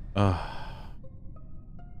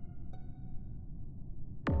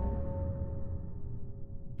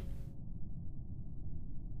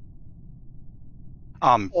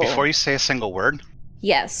 Before you say a single word,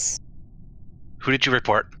 Yes. who did you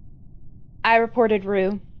report? I reported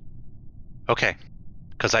Rue. Okay.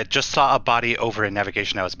 Because I just saw a body over in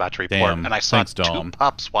navigation I was about to report, Damn. and I saw Thanks, two Dom.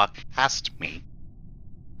 pups walk past me.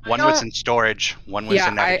 One was in storage, one was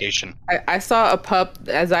in navigation. I saw a pup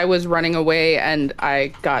as I was running away, and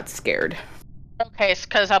I got scared. Okay,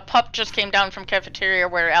 because a pup just came down from cafeteria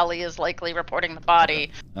where Ellie is likely reporting the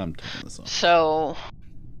body. Okay. I'm taking this off. So...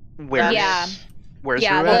 Where's Rue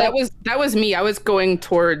at? That was me. I was going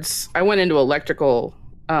towards... I went into electrical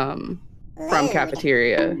from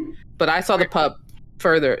cafeteria, but I saw the pup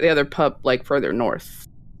further, the other pup, like, further north.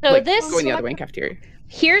 So like, this... going the other way in cafeteria.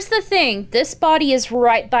 Here's the thing. This body is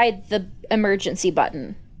right by the emergency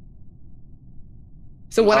button.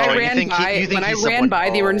 So when I ran by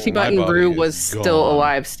the emergency button, Rue was still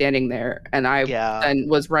alive, standing there, and I then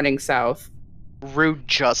was running south. Rue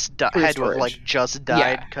just had to have like just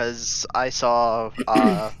died because I saw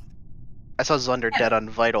Zunder dead on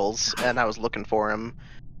vitals, and I was looking for him.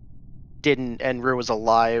 And Rue was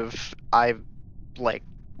alive.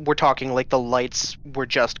 We're talking like the lights were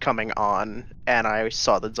just coming on, and I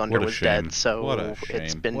saw that Zunder was dead. So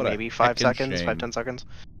it's been maybe 5 seconds, 10 seconds.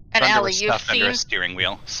 And Thunder Allie, was you've stuffed under seen a steering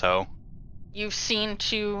wheel, so you've seen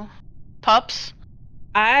 2 pups?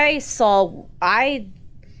 I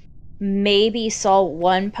maybe saw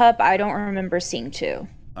 1 pup. I don't remember seeing 2.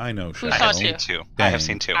 I know. Who saw 2? I have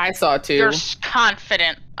seen 2. I saw 2. You're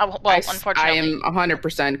confident. Unfortunately, I am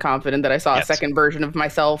 100% confident that I saw a second version of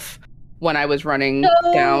myself when I was running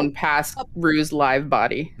down past Rue's live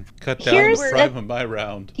body. Cut down the prime by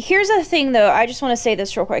round. Here's the thing, though. I just want to say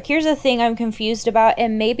this real quick. Here's the thing I'm confused about,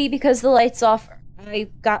 and maybe because the light's off, I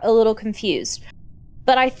got a little confused.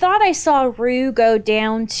 But I thought I saw Rue go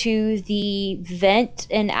down to the vent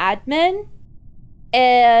in admin,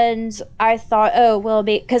 and I thought, oh, well,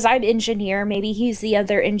 because I'm engineer, maybe he's the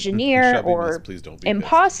other engineer or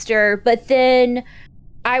imposter. But then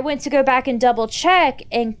I went to go back and double check,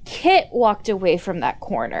 and Kit walked away from that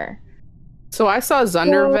corner. So I saw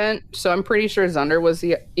Zunder vent, so I'm pretty sure Zunder was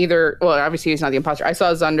well, obviously he's not the imposter. I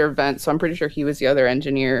saw Zunder vent, so I'm pretty sure he was the other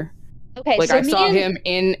engineer. Okay, like so I saw him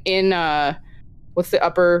in what's the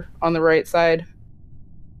upper on the right side?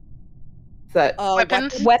 That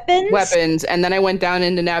weapons, and then I went down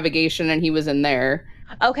into navigation, and he was in there.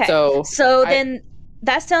 Okay, so then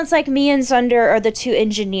that sounds like me and Zunder are the 2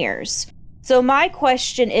 engineers. So my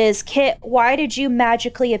question is, Kit, why did you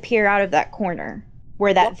magically appear out of that corner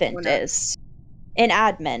where that vent is? In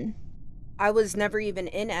admin. I was never even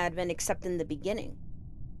in admin except in the beginning.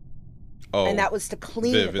 Oh. And that was to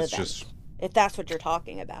clean Viv, the it's vent, just if that's what you're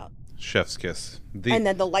talking about. Chef's kiss. And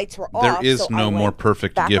then the lights were off. There is so no more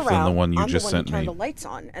perfect gift than the one you just sent me. I'm the one who turned the lights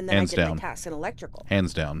on, and then I did my task in electrical.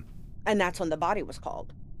 Hands down. And that's when the body was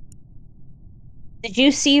called. Did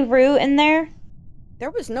you see Rue in there? There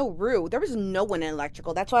was no Rue. There was no one in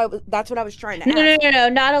electrical. That's why. That's what I was trying to ask. No,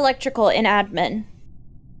 not electrical. In admin.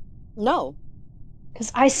 No.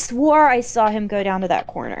 Because I swore I saw him go down to that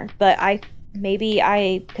corner, but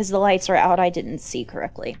because the lights are out, I didn't see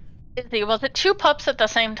correctly. Was it 2 pups at the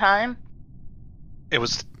same time? It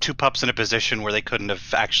was 2 pups in a position where they couldn't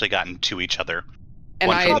have actually gotten to each other. And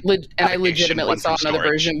I legitimately saw another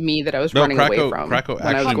version of me that I was running away from. Krako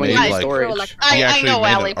when I was actually going made storage. I know,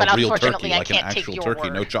 Allie, but a real unfortunately turkey, I like can't an take actual your turkey,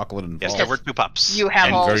 word. no chocolate involved. Yes, there were 2 pups. You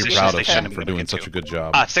have I'm very proud of him him for doing such a good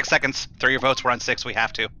job. 6 seconds. 3 your votes. We're on 6. We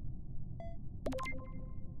have to.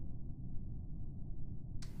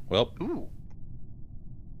 Well. Ooh.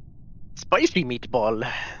 Spicy meatball.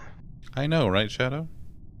 I know, right, Shadow?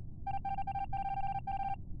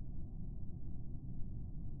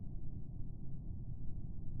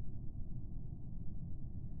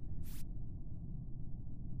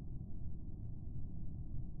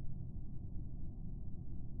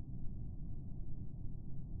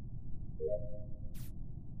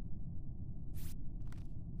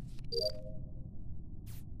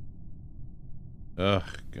 Ugh,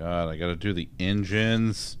 God, I gotta do the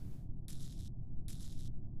engines.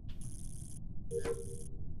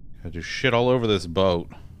 Gotta do shit all over this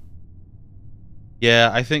boat.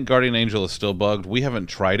 Yeah, I think Guardian Angel is still bugged. We haven't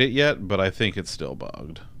tried it yet, but I think it's still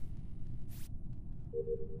bugged.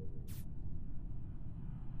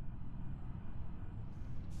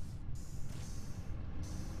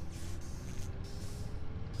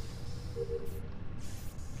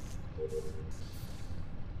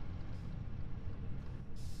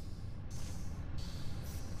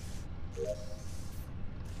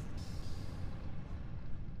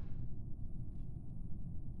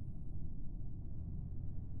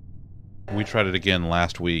 We tried it again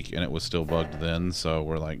last week, and it was still bugged then, so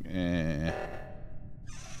we're like, eh.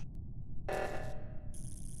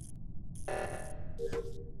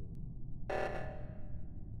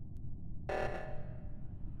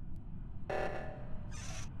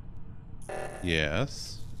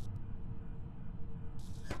 Yes.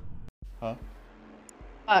 Huh?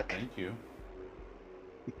 Fuck. Thank you.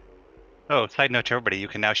 Oh, side note to everybody, you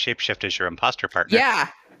can now shapeshift as your imposter partner. Yeah.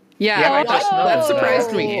 Yeah, I just that noticed surprised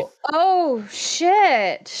that. me. Oh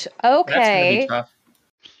shit. That's gonna be Okay. tough.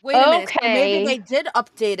 Wait a minute. So maybe Okay. they did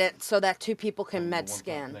update it so that 2 people can med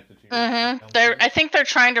scan. I think they're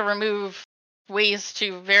trying to remove ways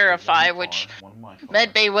to verify, which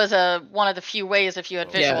medbay was one of the few ways if you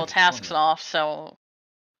had visual tasks off. So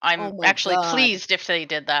I'm actually pleased if they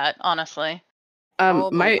did that. Honestly.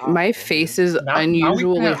 My face is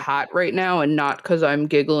unusually hot right now, and not because I'm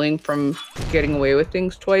giggling from getting away with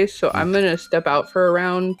things twice. So I'm gonna step out for a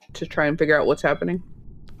round to try and figure out what's happening.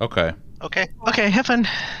 Okay. Okay, have fun.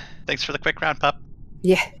 Thanks for the quick round, pup.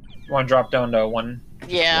 Yeah. You want to drop down to 1?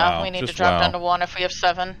 Yeah, wow, we need to just drop wow. down to 1 if we have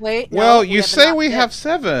 7. Wait. Well, no, you say we have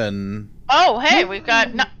 7. Oh, hey, we've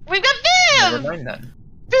got Never Viv. mind then.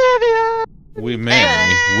 Vivian. We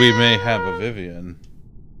may have a Vivian.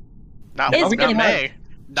 Not It's not gonna May.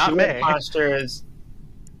 Not 2 May. imposters.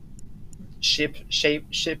 Ship.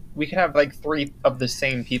 We could have like 3 of the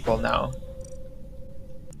same people now.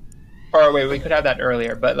 Or wait, we could have that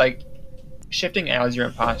earlier, but like shifting as your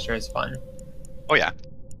imposter is fun. Oh yeah.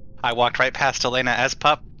 I walked right past Elena as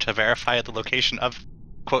pup to verify the location of,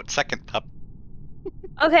 quote, second pup.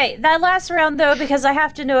 Okay, that last round though, because I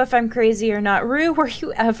have to know if I'm crazy or not. Rue, were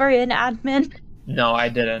you ever in admin? No, I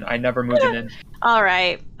didn't. I never moved it in.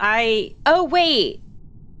 Alright. Oh wait.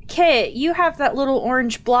 Kit, you have that little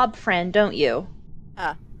orange blob friend, don't you?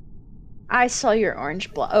 I saw your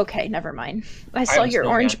orange blob. Okay, never mind. I saw your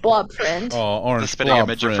orange blob friend. Oh, orange The spitting blob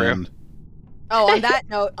image of friend. Oh,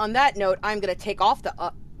 on that note, I'm gonna take off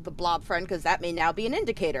the blob friend because that may now be an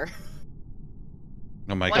indicator.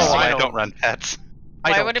 Oh my Why This is god. why I I don't- don't run pets.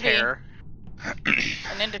 I Why don't would it be? care.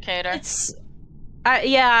 An indicator. It's The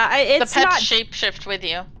it's pets not. shapeshift with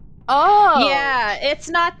you. Oh. Yeah, it's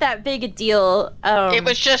not that big a deal. It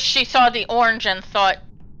was just she saw the orange and thought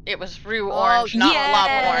it was Rue orange, not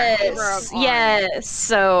blob orange. Yes, yes.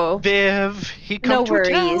 So Viv, he come no to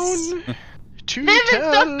worries. town. To Viv is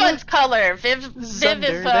tell the fun color. Viv Zunder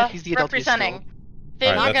is that he's the adult representing. Viv,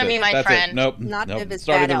 All right, you're that's gonna be it. my That's friend. It. Nope. Not nope. Viv is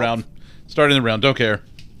Starting bad the round. elf. Starting the round. Don't care.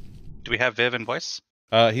 Do we have Viv in voice?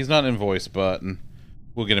 He's not in voice, but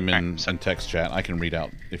we'll get him in, Alright, so- in text chat. I can read out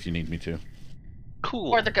if you need me to.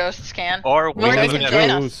 Cool. Or the ghosts can. Or we Or have they an can join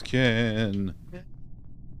us. Ghost can.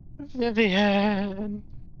 Vivian.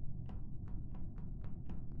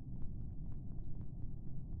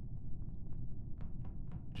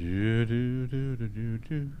 Do do do do do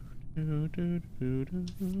do do do do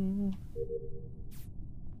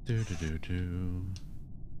do do do do.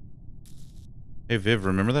 Hey Viv,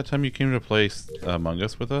 remember that time you came to play Among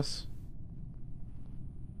Us with us?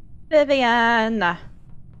 Vivian. I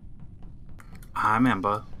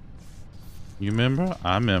remember. You remember?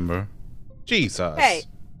 I remember. Jesus. Hey,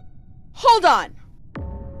 hold on.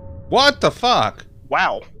 What the fuck?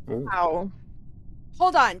 Wow. Wow.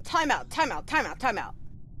 Hold on. Time out. Zunder,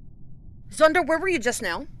 where were you just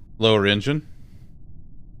now? Lower engine.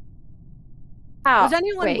 How? Was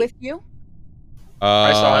anyone Wait. with you?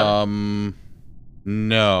 I saw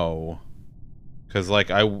No. Because, like,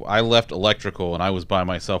 I left electrical and I was by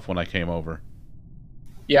myself when I came over.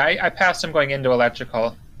 Yeah, I passed him going into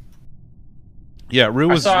electrical. Yeah, Rue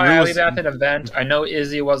was I saw Alibeth at an event. I know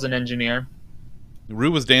Izzy was an engineer.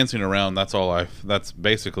 Rue was dancing around. That's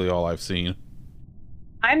basically all I've seen.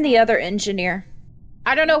 I'm the other engineer.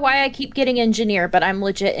 I don't know why I keep getting engineer, but I'm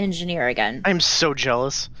legit engineer again. I'm so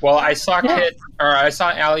jealous. Well, I saw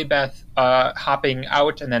Alibeth hopping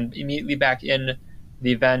out and then immediately back in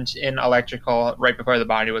the event in electrical right before the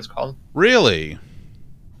body was called. Really?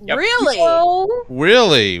 Yep. Really? Oh,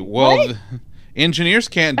 Really? Well, engineers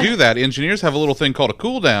can't do that. Engineers have a little thing called a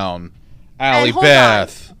cooldown. Allie hold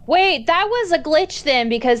Beth. wait, that was a glitch then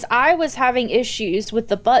because I was having issues with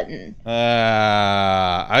the button.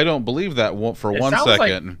 I don't believe that for It 1 sounds like-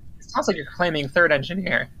 second. It sounds like you're claiming third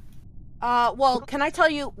engineer. Well, can I tell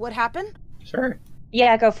you what happened? Sure.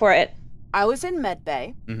 Yeah, go for it. I was in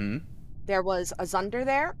medbay. Mm-hmm. There was a Zunder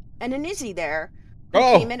there and an Izzy there who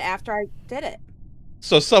Oh. came in after I did it.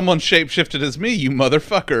 So someone shapeshifted as me, you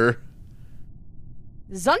motherfucker.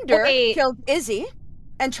 Zunder Wait. killed Izzy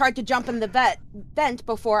and tried to jump in the vent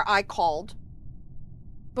before I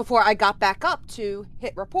got back up to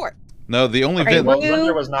hit report. No, the only Okay, vent. Well,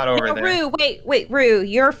 Zunder was not over there. Rue, wait, Rue.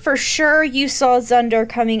 You're for sure you saw Zunder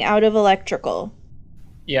coming out of electrical.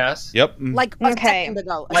 Yes. Yep. Like a second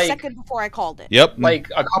ago. A Like- second before I called it. Yep. Like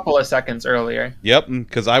a couple of seconds earlier. Yep.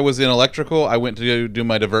 Because I was in electrical, I went to do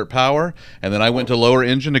my divert power, and then I went to lower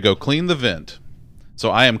engine to go clean the vent. So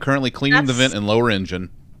I am currently cleaning the vent in lower engine.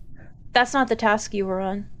 That's not the task you were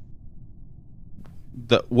on.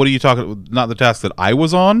 What are you talking? Not the task that I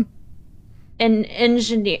was on. In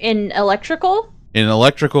electrical. In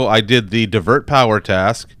electrical, I did the divert power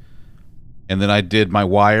task, and then I did my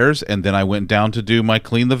wires, and then I went down to do my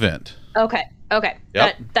clean the vent. Okay.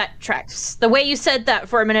 Yep. That tracks. The way you said that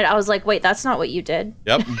for a minute, I was like, wait, that's not what you did.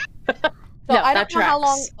 Yep. So No, I that don't know how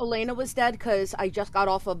long tracks. Elena was dead because I just got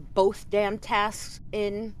off of both damn tasks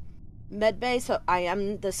in medbay. So I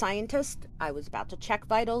am the scientist. I was about to check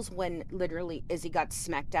vitals when literally Izzy got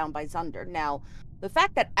smacked down by Zunder. Now, the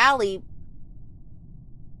fact that Allie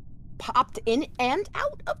popped in and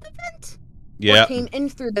out of the vent, Yeah. or came in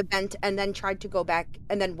through the vent and then tried to go back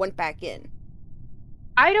and then went back in.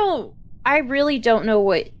 I really don't know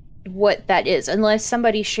what that is, unless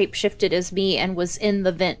somebody shapeshifted as me and was in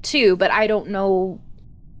the vent too, but I don't know.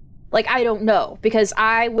 Like, I don't know, because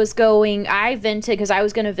I vented because I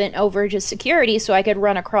was going to vent over to security so I could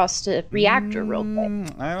run across to reactor real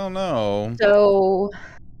quick. I don't know. So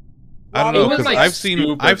I don't know It was, because like,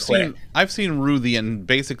 I've seen Rue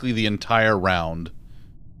basically the entire round.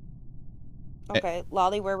 Okay,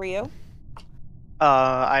 Lolly, where were you?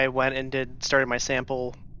 I went and started my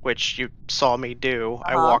sample, which you saw me do.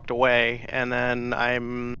 I walked away, and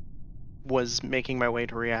then was making my way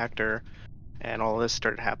to reactor, and all this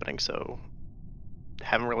started happening. So,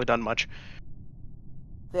 haven't really done much.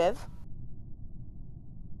 Viv?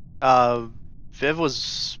 Viv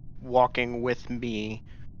was walking with me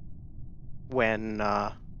when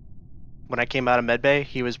I came out of medbay.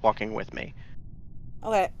 He was walking with me.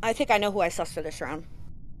 Okay, I think I know who I sussed for this round.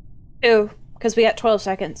 Who? Because we got 12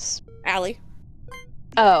 seconds. Allie.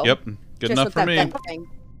 Oh. Yep. Good Just enough with for that me. vent thing.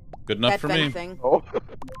 Good enough That for vent me. thing. Oh.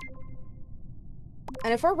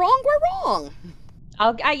 And if we're wrong, we're wrong.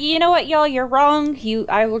 You know what, y'all? You're wrong.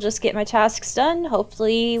 I will just get my tasks done.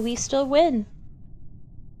 Hopefully, we still win.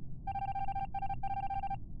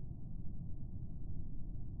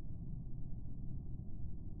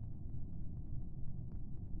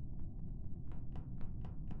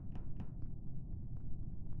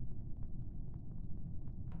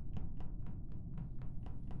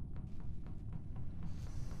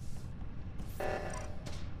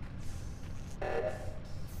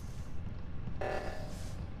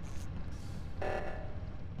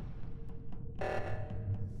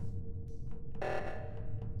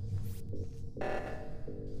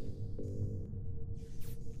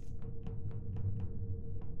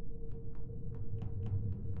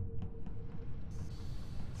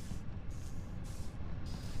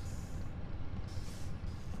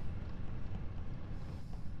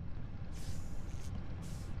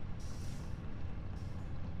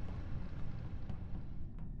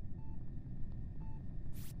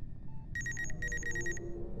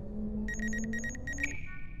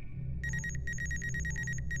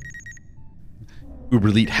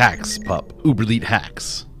 Uberleet hacks, pup. Uberleet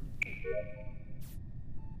hacks.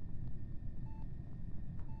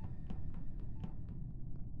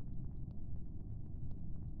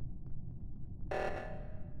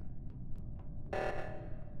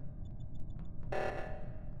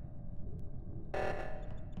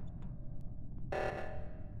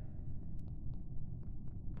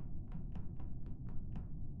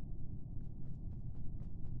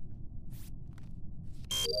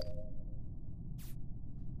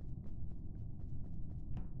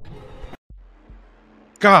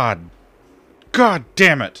 God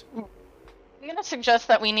damn it. I'm gonna suggest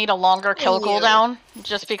that we need a longer kill cooldown,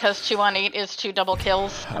 just because 2 on 8 is 2 double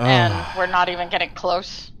kills, and we're not even getting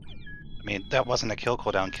close. I mean, that wasn't a kill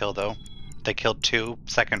cooldown kill, though. They killed 2,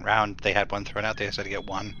 second round, they had 1 thrown out, they decided to get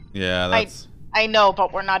 1. Yeah, that's... I know,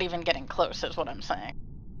 but we're not even getting close, is what I'm saying.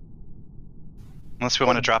 Unless we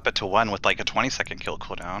want to drop it to 1 with like a 20-second kill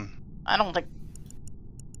cooldown. I don't think...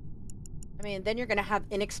 I mean, then you're gonna have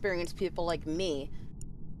inexperienced people like me.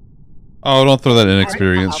 Oh, don't throw that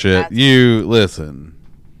inexperienced shit. You, listen.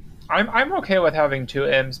 I'm okay with having 2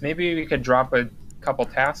 M's. Maybe we could drop a couple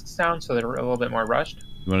tasks down so they're a little bit more rushed.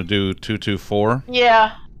 You want to do 2-2-4?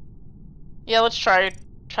 Yeah. Yeah, let's try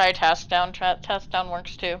task down. Task down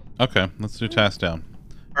works too. Okay, let's do task down.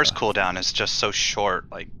 First cooldown is just so short,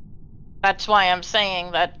 like... That's why I'm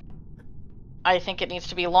saying that I think it needs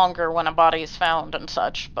to be longer when a body is found and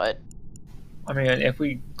such, but... I mean, if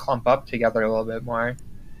we clump up together a little bit more.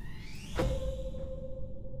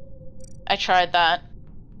 I tried that.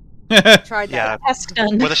 Tried that. Yeah. Task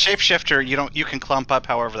done. With a shapeshifter, you can clump up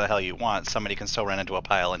however the hell you want. Somebody can still run into a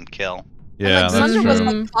pile and kill. Yeah, and, like, that's Zunder was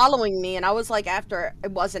true. like following me, and I was like, after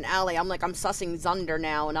it wasn't Allie, I'm like, I'm sussing Zunder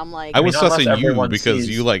now, and I'm like, I was unless sussing you everyone because sees-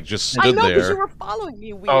 you like just I stood know because there. you were following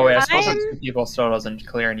me. Weird. Oh, yeah, I suppose I'm- two people still doesn't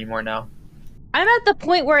clear anymore now. I'm at the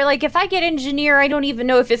point where, like, if I get engineer, I don't even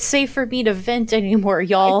know if it's safe for me to vent anymore,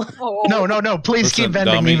 y'all. Oh. No. Please Listen, keep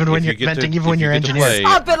venting Dami, even when if you're you get to- venting, even if when you you're get to engineer. play-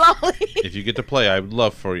 Stop it, Ollie. If you get to play, I would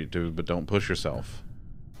love for you to, but don't push yourself.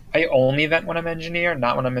 I only vent when I'm engineer,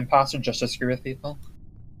 not when I'm imposter, just to screw with people.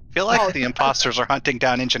 I feel like the imposters are hunting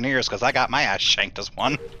down engineers because I got my ass shanked as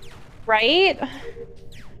one. Right?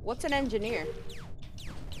 What's an engineer?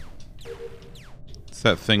 It's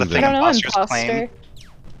that thing The I thing don't know, imposters imposter.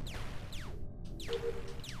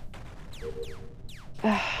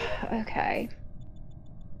 Okay.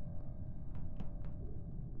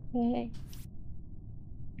 Okay.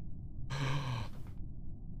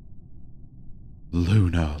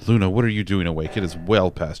 Luna, what are you doing awake? It is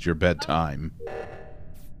well past your bedtime.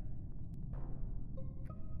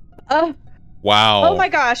 Wow. Oh my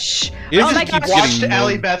gosh. Izzy Oh my keeps gosh. getting Watched moon-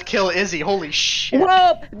 Allie Beth kill Izzy. Holy shit!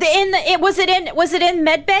 Whoa! Was it in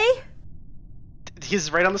Medbay?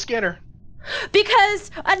 He's right on the scanner.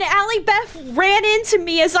 Because an Ally Beth ran into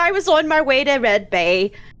me as I was on my way to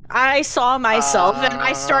Medbay. I saw myself and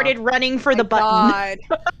I started running for the button.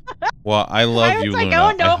 God. Well, I I love was you, like, Luna.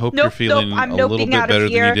 oh no, I hope nope, you're feeling I'm a little noping bit out better of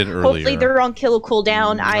here. than you did earlier. Hopefully they're on kill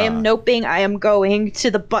cooldown. I am noping. I am going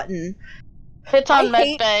to the button. If it's on I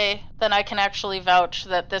hate- Medbay, then I can actually vouch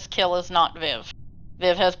that this kill is not Viv.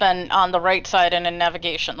 Viv has been on the right side and in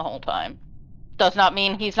navigation the whole time. Does not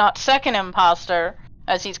mean he's not second imposter,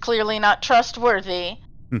 as he's clearly not trustworthy,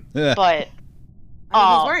 but I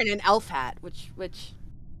mean, he's wearing an elf hat, which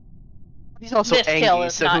He's also This kill angry,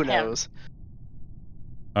 is so not who him. knows?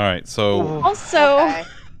 All right, so Also, okay.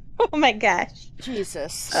 oh my gosh.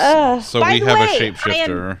 Jesus. so by we the have way, a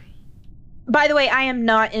shapeshifter. By the way, I am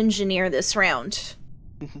not engineer this round.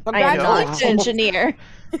 I am Congratulations. not engineer.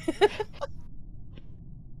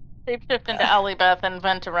 shapeshift into Ally Beth and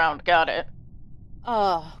vent around. Got it.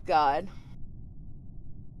 Oh God.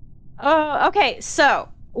 Oh, okay. So,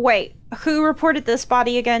 wait, who reported this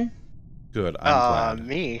body again? Good, I'm glad.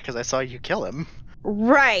 Me, because I saw you kill him.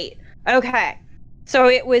 Right. Okay. So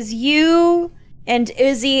it was you and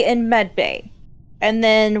Izzy in Medbay. And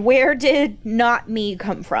then where did not me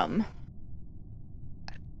come from?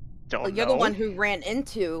 Don't Well, know. you're the one who ran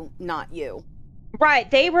into not you. Right,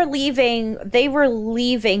 they were leaving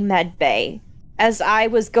Medbay as I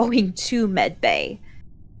was going to Medbay.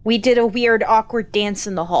 We did a weird awkward dance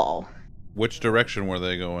in the hall. Which direction were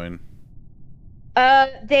they going?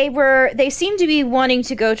 They seemed to be wanting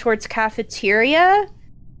to go towards cafeteria.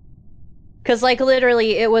 Cause like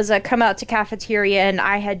literally it was a come out to cafeteria and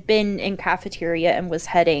I had been in cafeteria and was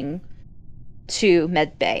heading to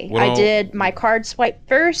Medbay. Well- I did my card swipe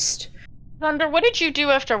first. Thunder, what did you do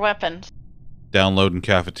after weapons? Downloading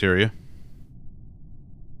cafeteria.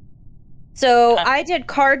 So Okay. I did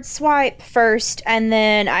card swipe first, and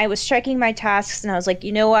then I was checking my tasks, and I was like,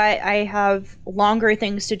 you know what? I have longer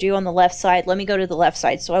things to do on the left side. Let me go to the left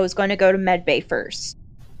side. So I was going to go to Medbay first.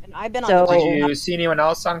 And I've been So- on Did the you see anyone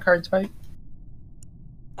else on card swipe?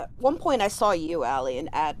 At one point I saw you, Allie, in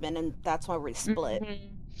admin, and that's why we split. Mhm.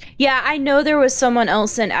 Yeah, I know there was someone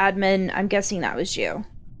else in admin. I'm guessing that was you.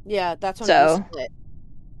 Yeah, that's when So- we split.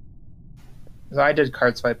 So I did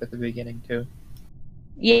card swipe at the beginning too.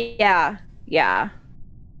 Yeah.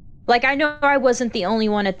 Like, I know I wasn't the only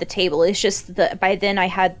one at the table. It's just that by then I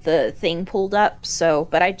had the thing pulled up, so,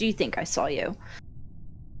 but I do think I saw you.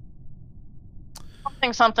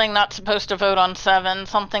 Something not supposed to vote on 7.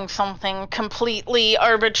 Something completely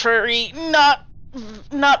arbitrary. Not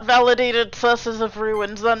validated suses of Rue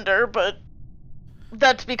and Zunder, but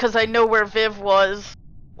that's because I know where Viv was.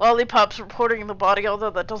 Lollipop's reporting the body, although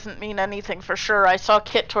that doesn't mean anything for sure. I saw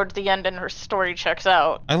Kit towards the end and her story checks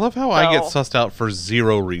out. I love how I get So- sussed out for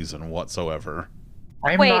zero reason whatsoever.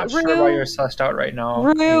 I'm Wait, not sure Rue- why you're sussed out right now.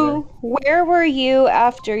 Rue, where were you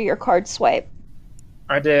after your card swipe?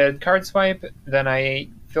 I did card swipe, then I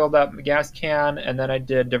filled up the gas can, and then I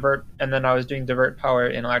did divert, and then I was doing divert power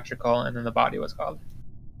in electrical, and then the body was called.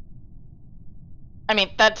 I mean,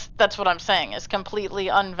 that's what I'm saying. Is completely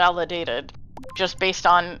unvalidated, just based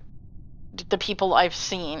on the people I've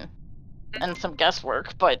seen and some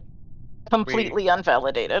guesswork, but completely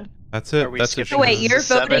unvalidated. That's it. Are we That's it. skipping Wait, this you're is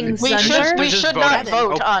 7? voting We Zunder? should just not voting.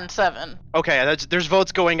 vote Oh, on 7. okay, there's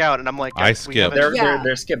votes going out, and I'm like, I we skipped. haven't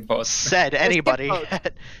They're skip votes. said anybody votes.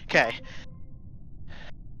 yet. Okay.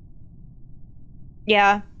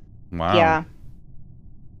 Yeah, Wow. yeah.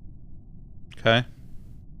 Okay.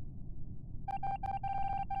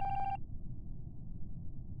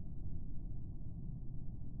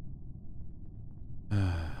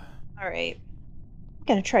 All right. I'm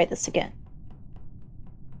gonna try this again.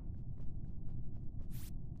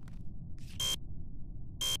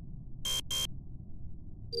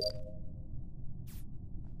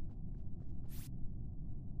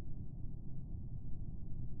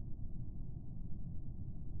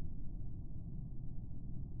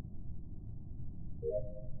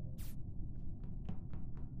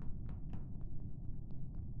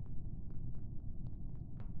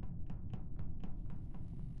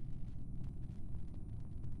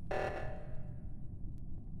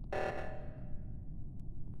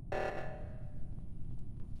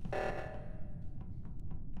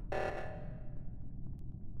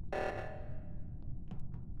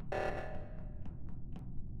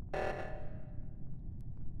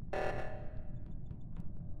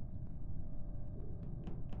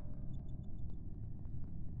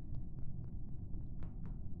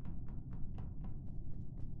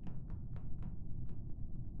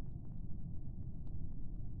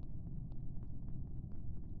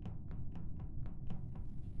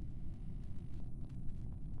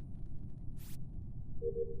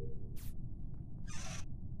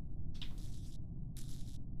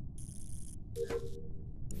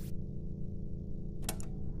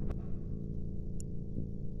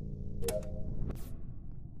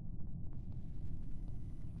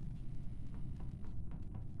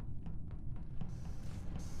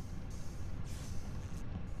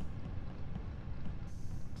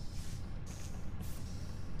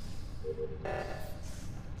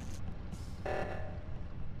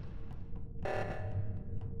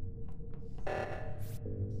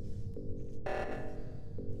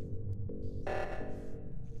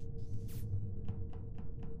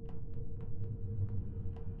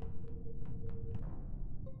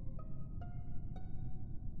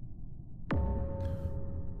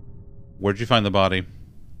 Where'd you find the body?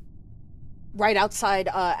 Right outside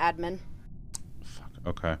admin. Fuck.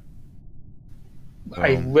 Okay.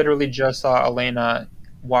 I literally just saw Elena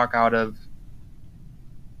walk out of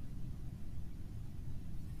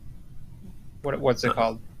what's it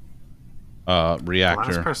called? Reactor.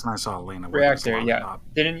 The last person I saw, Elena. Reactor. Yeah.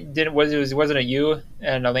 Wasn't it you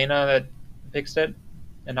and Elena that fixed it,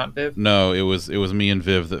 and not Viv? No, it was me and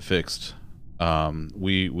Viv that fixed.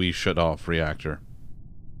 We shut off reactor.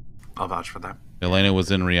 I'll vouch for that. Elena was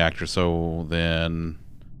in reactor, so then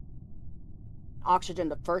Oxygen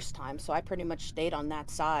the first time, so I pretty much stayed on that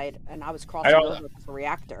side, and I was crossing over to the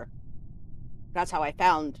reactor. That's how I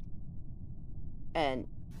found. And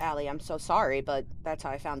Allie, I'm so sorry, but that's how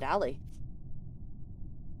I found Allie.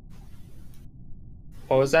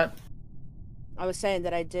 What was that? I was saying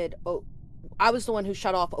that I was the one who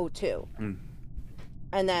shut off O2.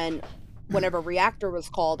 And then whenever reactor was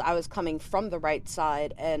called, I was coming from the right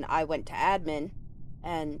side, and I went to admin,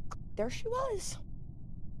 and there she was.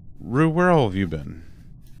 Rue, where all have you been?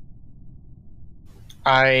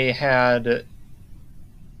 I had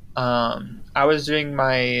I was doing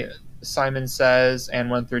my Simon Says and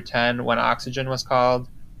 1 through 10 when Oxygen was called,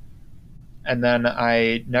 and then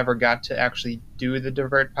I never got to actually do the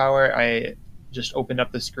divert power. I just opened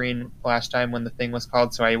up the screen last time when the thing was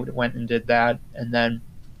called, so I went and did that, and then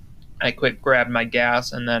I quick grabbed my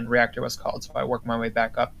gas, and then reactor was called, so I worked my way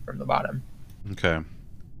back up from the bottom. Okay.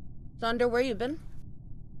 Thunder, where you been?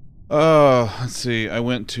 Let's see. I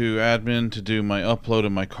went to admin to do my upload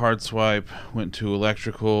and my card swipe. Went to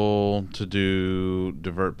electrical to do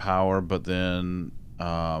divert power, but then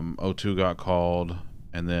O2 got called,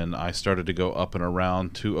 and then I started to go up and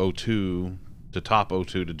around to O2, to top O2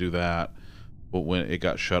 to do that, but when it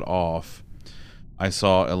got shut off, I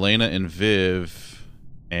saw Elena and Viv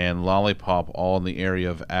and Lollipop all in the area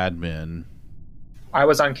of admin. I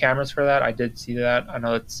was on cameras for that. I did see that. I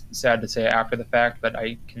know it's sad to say after the fact, but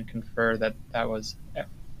I can confer that that was.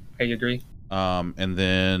 I agree. And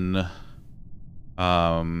then,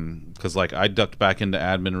 because like I ducked back into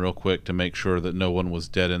admin real quick to make sure that no one was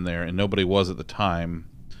dead in there, and nobody was at the time.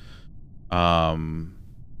 And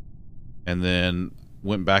then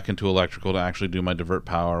went back into electrical to actually do my divert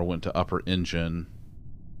power. Went to upper engine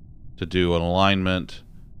to do an alignment.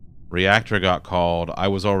 Reactor got called. I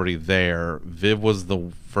was already there. Viv was the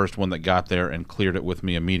first one that got there and cleared it with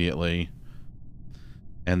me immediately.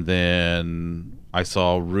 And then I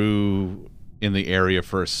saw Rue in the area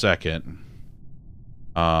for a second.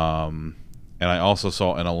 And I also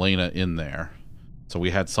saw an Elena in there. So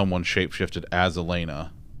we had someone shapeshifted as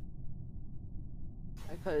Elena.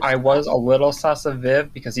 I was a little sus of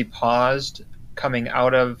Viv because he paused coming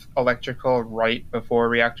out of electrical right before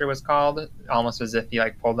reactor was called, almost as if he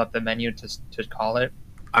like pulled up the menu to call it.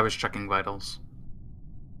 I was checking vitals.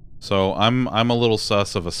 So I'm a little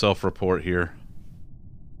sus of a self-report here.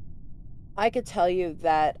 I could tell you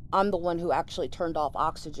that I'm the one who actually turned off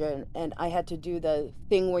oxygen, and I had to do the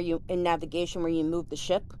thing where you, in navigation, where you move the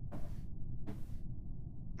ship.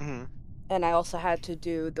 Mm-hmm. And I also had to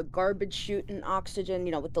do the garbage chute in oxygen,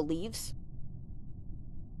 you know, with the leaves.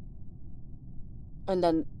 And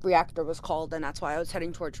then reactor was called, and that's why I was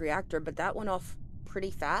heading towards reactor, but that went off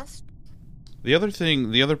pretty fast. The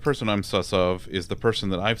other person I'm sus of is the person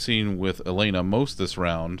that I've seen with Elena most this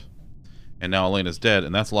round, and now Elena's dead,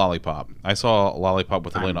 and that's Lollipop. I saw Lollipop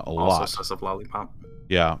with Elena a lot. Also sus of Lollipop.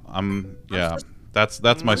 Yeah,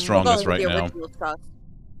 that's my strongest right now. Original sus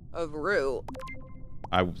of Rue.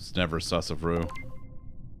 I was never sus of Rue.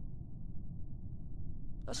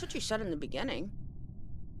 That's what you said in the beginning.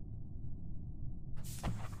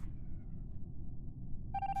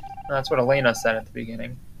 That's what Elena said at the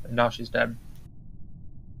beginning, and now she's dead.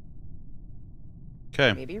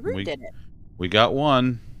 Okay, Maybe Rue did it. We got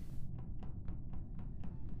one.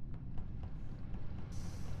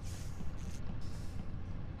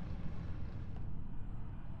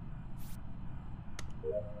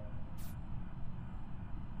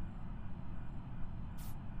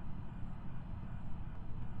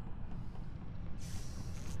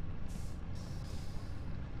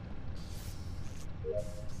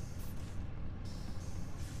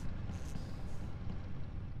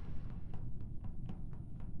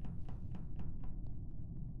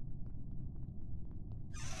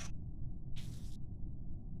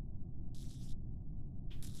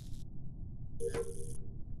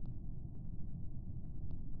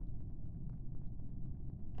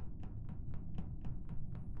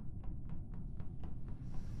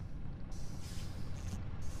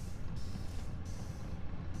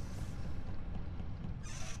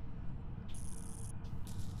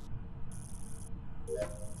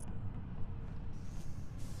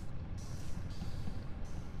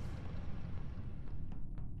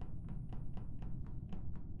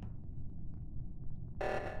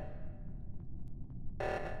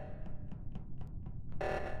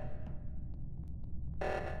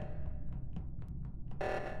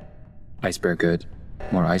 Ice bear good.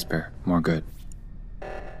 More ice bear, more good.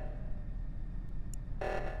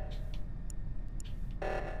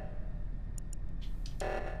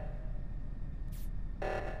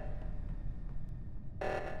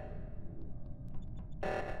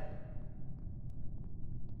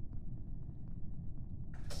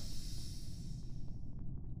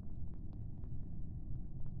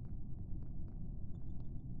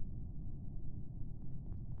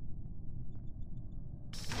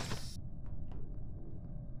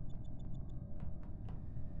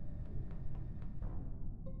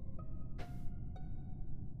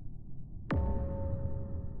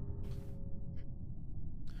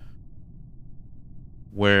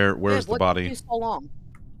 Where's the body? What took you so long?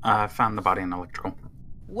 I found the body in electrical.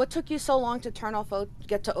 What took you so long to turn off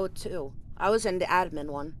get to O2? I was in the admin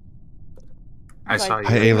one. I saw you.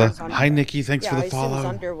 Hi, Ayla. Hi, Nikki. Thanks for the follow. I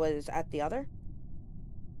assume Zunder was at the other?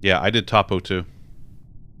 Yeah, I did top O2.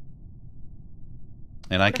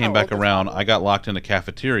 And I came back around. I got locked in a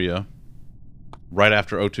cafeteria right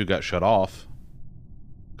after O2 got shut off.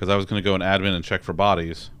 Because I was going to go in admin and check for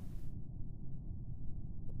bodies.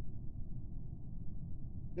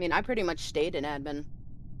 I mean, I pretty much stayed in admin.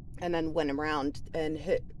 And then went around and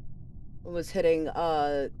was hitting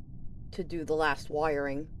to do the last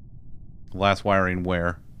wiring. Last wiring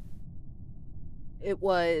where? It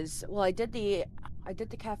was, well, I did the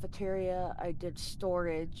cafeteria, I did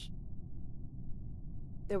storage.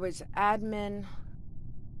 There was admin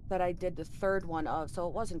that I did the third one of, so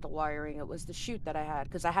it wasn't the wiring, it was the chute that I had,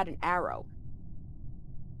 because I had an arrow.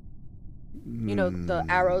 You know, the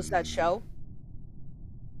arrows that show?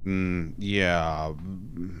 Yeah.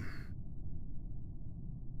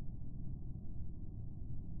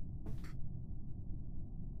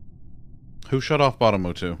 Who shut off bottom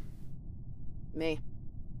O2? Me.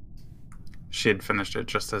 She had finished it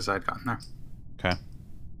just as I'd gotten there. Okay.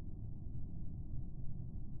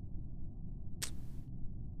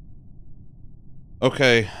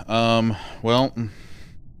 Okay. Well,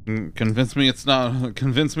 convince me it's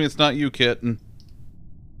not you, Kit.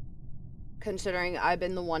 Considering I've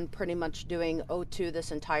been the one pretty much doing O2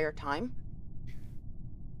 this entire time.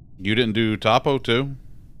 You didn't do top O2?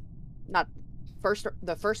 Not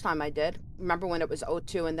the first time I did. Remember when it was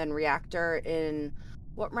O2 and then reactor in,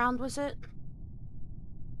 what round was it?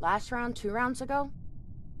 Last round, 2 rounds ago?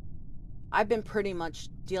 I've been pretty much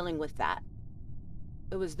dealing with that.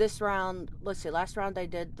 it was this round. Let's see, last round I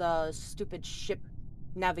did the stupid ship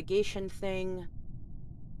navigation thing.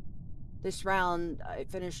 This round I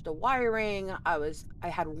finished the wiring. I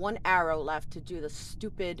had 1 arrow left to do the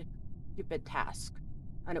stupid task.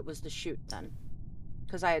 And it was the shoot then.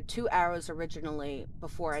 Because I had 2 arrows originally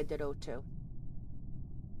before I did O2.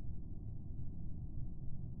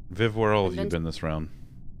 Viv, where all have you been this round?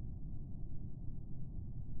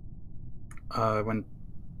 I went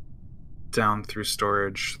down through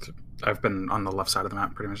storage. I've been on the left side of the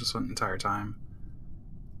map pretty much this entire time.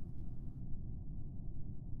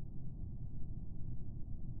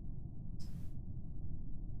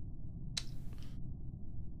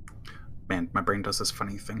 Man, my brain does this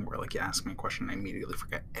funny thing where, like, you ask me a question and I immediately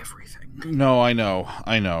forget everything. No, I know.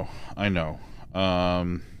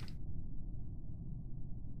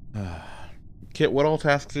 Kit, what all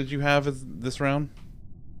tasks did you have this round?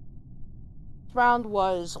 This round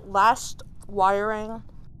was last wiring,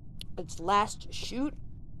 it's last shoot,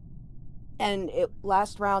 and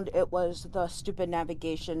last round it was the stupid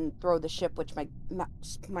navigation, throw the ship, which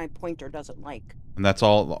my pointer doesn't like. And that's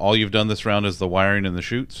all you've done this round is the wiring and the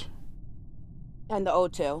shoots? And the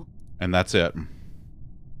O2. And that's it?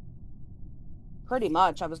 Pretty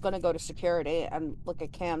much. I was going to go to security and look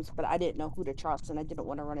at cams, but I didn't know who to trust, and I didn't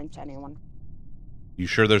want to run into anyone. You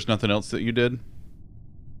sure there's nothing else that you did?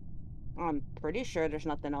 I'm pretty sure there's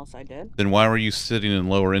nothing else I did. Then why were you sitting in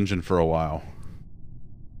lower engine for a while?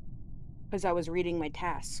 Because I was reading my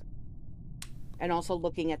tasks. And also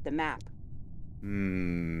looking at the map.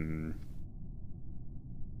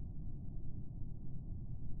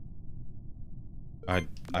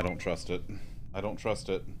 I don't trust it. I don't trust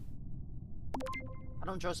it. I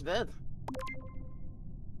don't trust Viv.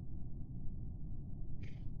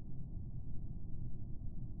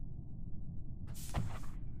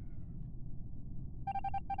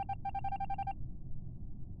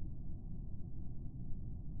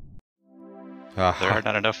 There are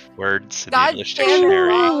not enough words in the God English damn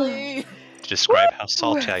dictionary to describe how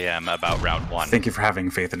salty I am about round 1. Thank you for having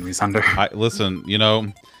faith in me, Zunder. Listen, you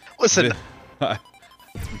know... Listen...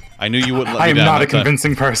 I knew you wouldn't let me I am down. not a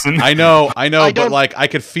convincing person. I know, but like I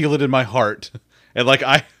could feel it in my heart, and like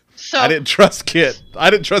I didn't trust Kit. I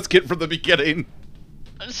didn't trust Kit from the beginning.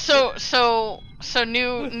 So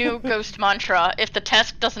new ghost mantra: if the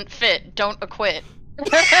task doesn't fit, don't acquit.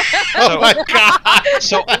 Oh my god!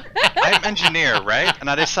 So I'm engineer, right? And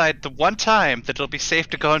I decide the one time that it'll be safe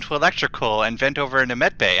to go into electrical and vent over into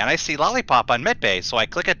medbay, and I see Lollipop on medbay, so I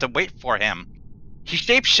click it to wait for him. He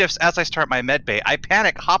shapeshifts as I start my medbay. I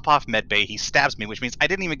panic, hop off medbay. He stabs me, which means I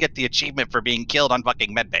didn't even get the achievement for being killed on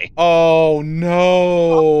fucking medbay. Oh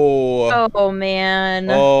no! Oh man!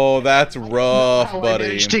 Oh, that's rough, buddy. I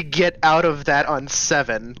managed to get out of that on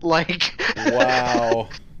 7. Like, wow.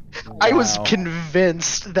 I was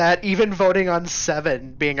convinced that even voting on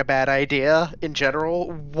 7 being a bad idea in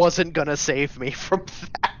general wasn't gonna save me from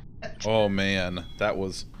that. Oh man, that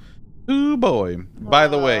was. Ooh boy. By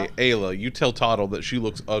the way, Ayla, you tell Toddle that she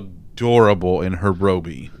looks adorable in her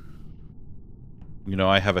roby. You know,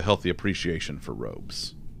 I have a healthy appreciation for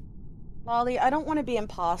robes. Molly, I don't want to be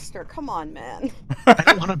imposter. Come on, man. I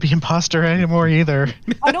don't want to be imposter anymore either.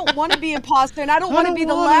 I don't want to be imposter, and I don't want to be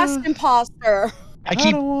the last imposter. I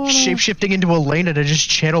keep shapeshifting into Elena to just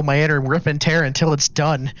channel my inner rip and tear until it's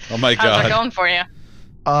done. Oh my god. How's it going for you?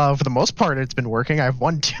 For the most part, it's been working. I've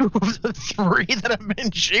won 2 of the 3 that have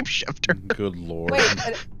been shapeshifter. Good lord.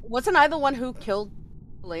 Wait, wasn't I the one who killed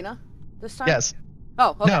Elena this time? Yes.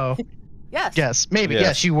 Oh, okay. No. Yes. Yes, maybe.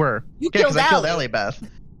 Yes, you were. You yeah, killed I killed Allie. Beth.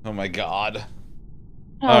 Oh my god.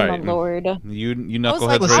 Oh All my right. lord. You I was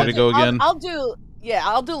knuckleheads ready to go again?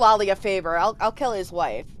 I'll do Lolly a favor. I'll kill his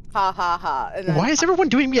wife. Ha ha ha. And then, Why is everyone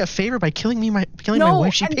doing me a favor by killing my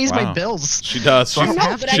wife? She pays my bills. She does. I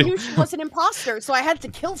know, but I knew she was an imposter, so I had to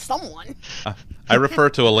kill someone. I refer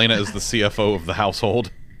to Elena as the CFO of the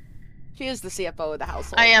household. She is the CFO of the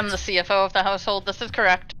household. I am the CFO of the household. This is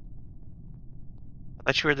correct. I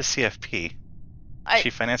thought you were the CFP.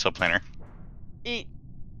 Chief Financial Planner.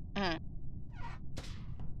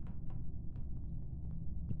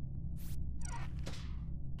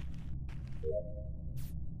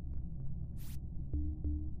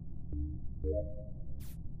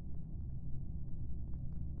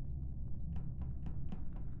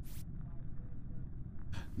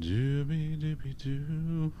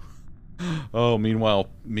 Doobie-doobie-doo. Oh, meanwhile,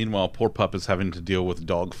 poor Pup is having to deal with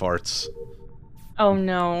dog farts. Oh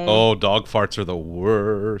no. Oh, dog farts are the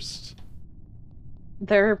worst.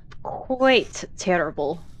 They're quite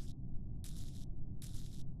terrible.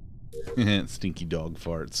 Stinky dog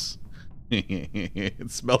farts. It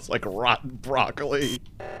smells like rotten broccoli.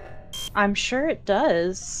 I'm sure it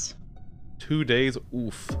does. 2 days?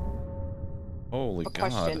 Oof. Holy God.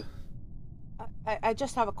 Question. I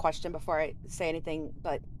just have a question before I say anything,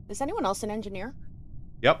 but is anyone else an engineer?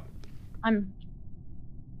 Yep.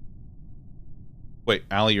 Wait,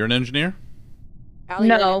 Allie, you're an engineer? Allie,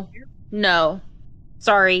 No. No.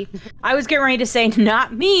 Sorry. I was getting ready to say,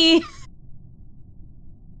 not me.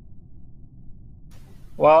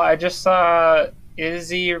 Well, I just saw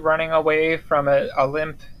Izzy running away from a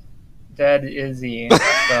limp, dead Izzy.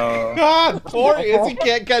 So God, poor Izzy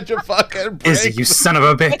can't catch a fucking break. Izzy, you son of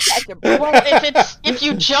a bitch. Well, if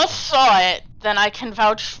you just saw it, then I can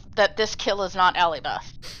vouch that this kill is not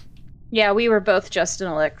Alibeth. Yeah, we were both just in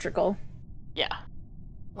electrical. Yeah.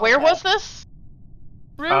 Where was this?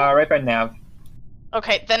 right by Nav.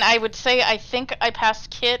 Okay, then I would say I think I passed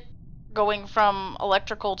Kit going from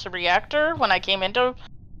electrical to reactor when I came into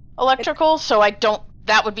electrical, so I don't.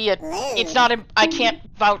 That would be a. It's not a. I can't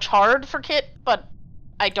vouch hard for Kit, but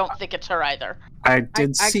I don't think it's her either. I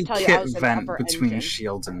did I see can tell you I Kit was in the vent upper between engine.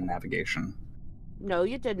 shields and navigation. No,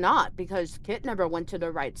 you did not, because Kit never went to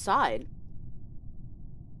the right side.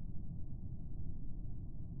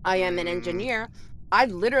 I am an engineer. I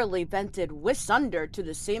literally vented with Zunder to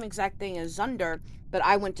the same exact thing as Zunder, but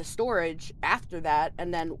I went to storage after that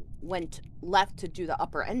and then went left to do the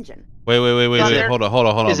upper engine. Wait. Hold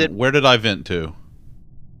on. Where did I vent to?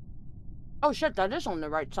 Oh shit, that is on the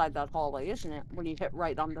right side of that hallway, isn't it? When you hit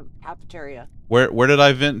right on the cafeteria. Where did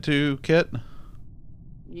I vent to, Kit?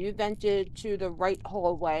 You vented to the right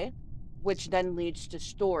hallway, which then leads to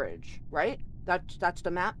storage, right? That's the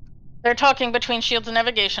map? They're talking between shields and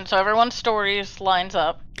navigation, so everyone's stories lines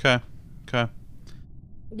up. Okay.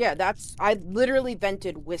 Yeah, I literally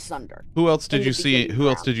vented with Zunder. Who else did you see? Who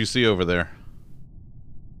else did you see over there?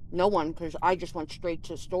 No one, because I just went straight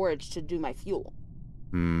to storage to do my fuel.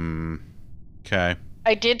 Okay.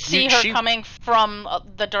 I did see her coming from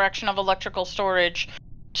the direction of electrical storage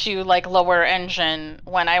to like lower engine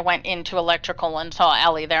when I went into electrical and saw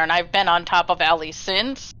Allie there, and I've been on top of Allie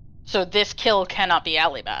since. So this kill cannot be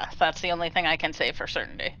Alibeth. That's the only thing I can say for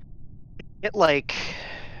certainty.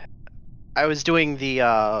 I was doing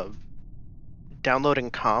the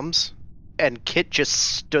downloading comms, and Kit just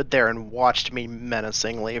stood there and watched me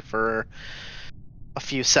menacingly for a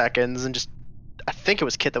few seconds, and I think it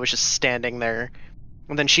was Kit that was just standing there.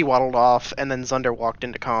 And then she waddled off, and then Zunder walked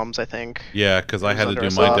into comms, I think. Yeah, because I had to do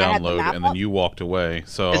my download, and then you walked away,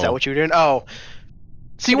 so... Is that what you were doing? Oh.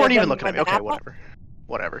 So you weren't even looking at me. Okay,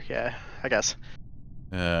 whatever, yeah, I guess.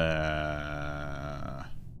 But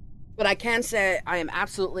I can say I am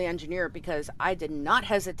absolutely engineer because I did not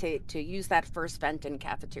hesitate to use that first vent in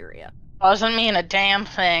cafeteria. Doesn't mean a damn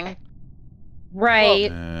thing.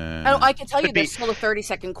 Right. I can tell you there's still a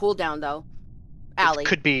 30-second cooldown, though. Allie.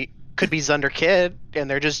 Could be Zunder Kid, and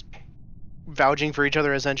they're just vouching for each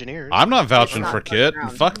other as engineers. I'm not vouching for Kid.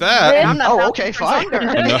 Fuck that. Okay, fine.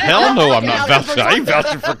 No, hell no, I'm not vouching. I ain't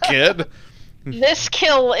vouching for Kid. This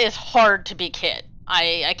kill is hard to be Kid.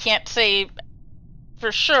 I can't say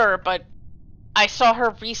for sure, but I saw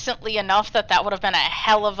her recently enough that would have been a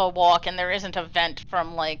hell of a walk, and there isn't a vent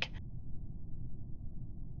from like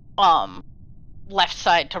left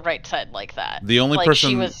side to right side like that. The only like,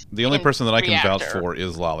 person that I can vouch reactor. for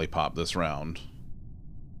is Lollipop this round.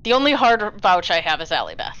 The only hard vouch I have is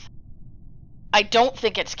Alibeth. I don't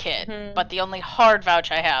think it's Kid, but the only hard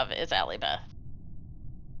vouch I have is Alibeth.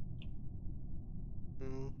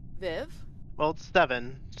 Viv? Well, it's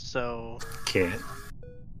 7, so... Kit.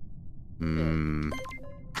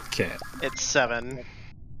 Kit. It's 7.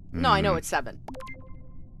 No, I know it's 7.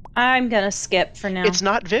 I'm gonna skip for now. It's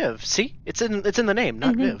not Viv. See? It's in the name,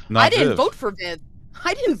 not Viv. I didn't vote for Viv.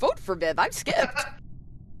 I've skipped.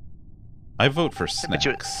 I vote for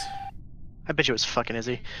Snacks. I bet you it was fucking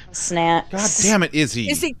Izzy. Snacks. God damn it, Izzy.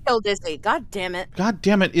 Izzy killed Izzy. God damn it. God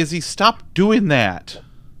damn it, Izzy. Stop doing that.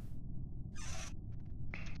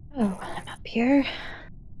 Oh, I'm up here.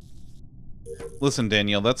 Listen,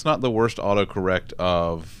 Danielle, that's not the worst autocorrect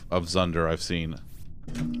of Zunder I've seen.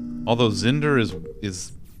 Although Zinder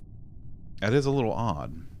is that is a little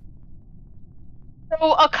odd.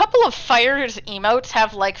 So a couple of Fire's emotes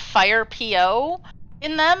have like Fire PO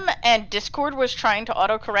in them, and Discord was trying to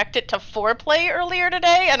autocorrect it to foreplay earlier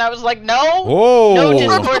today, and I was like, no. Oh. No,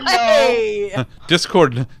 Discord, no.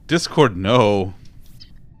 Discord, no.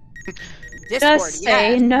 Discord, just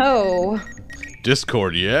say no.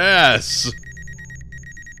 Discord, yes.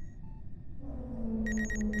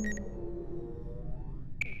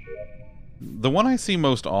 The one I see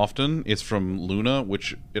most often is from Luna,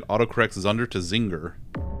 which it autocorrects Zunder to Zinger.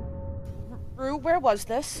 Rue, where was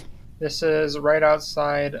this? This is right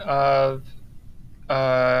outside of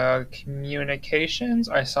Communications.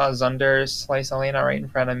 I saw Zunder slice Elena right in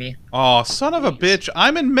front of me. Oh, son of a bitch.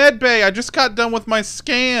 I'm in medbay. I just got done with my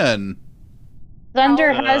scan.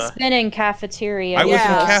 Thunder has been in cafeteria. I was in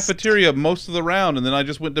cafeteria most of the round, and then I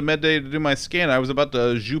just went to medbay to do my scan. I was about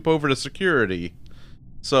to zoop over to security.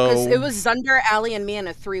 So it was Zunder, Allie, and me in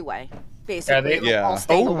a three-way. Basically, all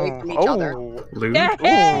staying away from each other.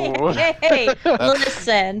 Hey,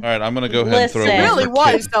 listen. All right, I'm gonna go ahead and throw. It really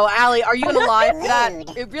was, though, Allie. Are you gonna lie for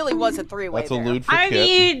that? It really was a three-way. That's a lewd for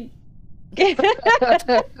Kit.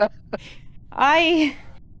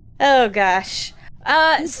 Oh gosh.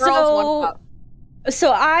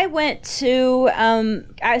 So I went to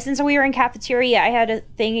since we were in cafeteria, I had a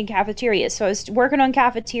thing in cafeteria. So I was working on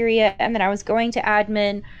cafeteria, and then I was going to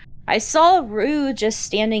admin. I saw Rue just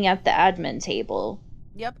standing at the admin table.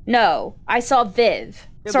 Yep. No, I saw Viv.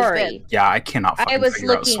 Sorry. Yeah, I cannot fucking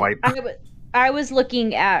figure out swipe. I was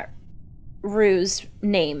looking at Rue's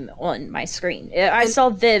name on my screen. I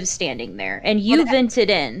saw Viv standing there, and you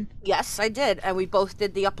vented in. Yes, I did, and we both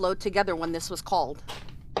did the upload together when this was called.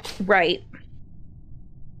 Right.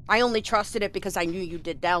 I only trusted it because I knew you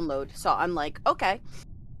did download, so I'm like, okay.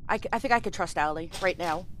 I think I could trust Allie right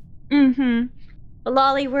now. Mm-hmm.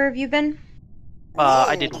 Lolly, where have you been?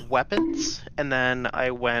 I did weapons, and then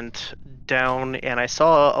I went down and I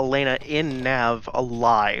saw Elena in Nav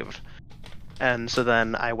alive. And so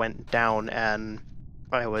then I went down and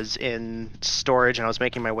I was in storage and I was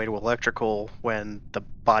making my way to electrical when the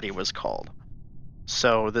body was called.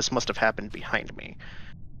 So this must have happened behind me.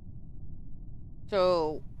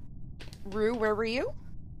 So, Rue, where were you?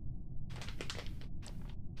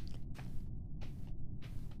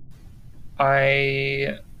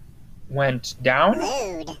 I went down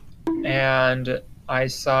and I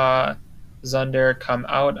saw Zunder come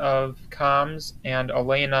out of comms, and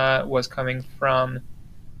Elena was coming from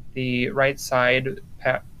the right side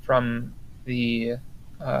from the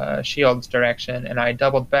shield's direction, and I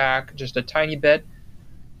doubled back just a tiny bit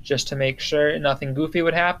just to make sure nothing goofy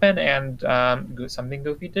would happen, and something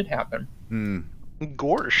goofy did happen.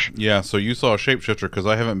 Gorsh. Yeah, so you saw a shapeshifter because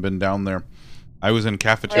I haven't been down there. I was in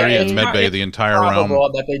cafeteria and medbay the entire round.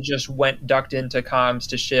 That they just ducked into comms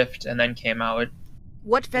to shift and then came out.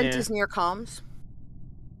 What vent is near comms?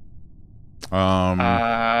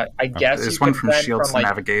 I guess there's one from shields to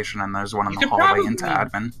navigation, and there's one in the hallway into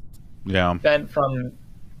admin. Yeah. Vent from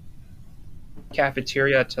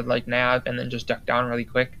cafeteria to nav, and then just duck down really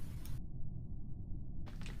quick.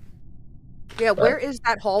 Yeah, where is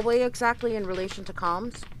that hallway exactly in relation to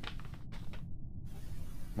comms?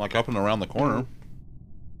 Like up and around the corner.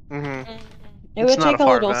 Mm-hmm. It would take a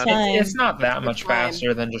little time. It's not that much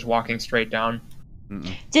faster than just walking straight down.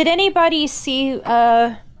 Did anybody see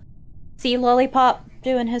Lollipop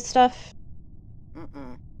doing his stuff?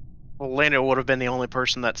 Well, Lena would have been the only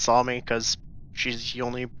person that saw me because she's the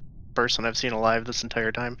only person I've seen alive this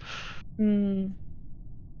entire time.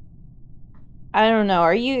 I don't know.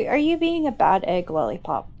 Are you being a bad egg,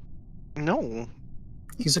 Lollipop? No.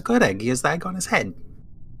 He's a good egg. He has the egg on his head.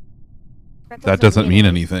 That doesn't mean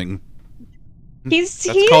anything. That's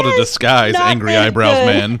called a disguise, angry eyebrows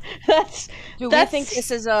man. Do we think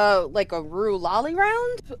this is a Rue Lolly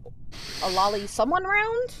round? A Lolly someone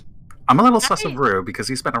round? I'm a little sus of Rue because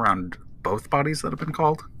he's been around both bodies that have been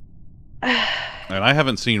called. And I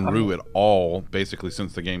haven't seen Rue at all, basically,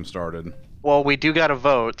 since the game started. Well, we do got a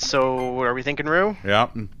vote, so are we thinking Rue? Yeah.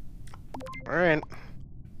 Alright.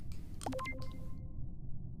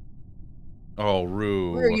 Oh,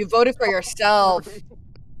 Rue. Rue, you voted for yourself.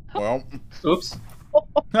 Well. Oops.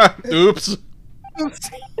 Oops.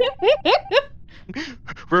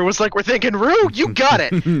 Rue was like, we're thinking Rue, you got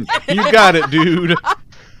it. You got it, dude. You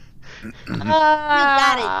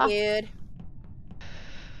got it, dude.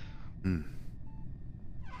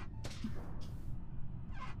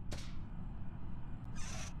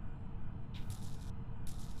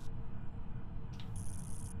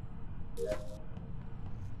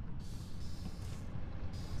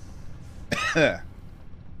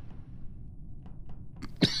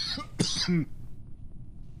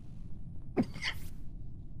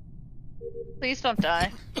 Please don't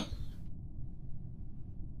die.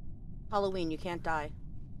 Halloween, you can't die.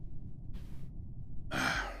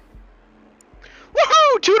 Woohoo!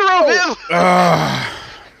 2 in a row, Viv!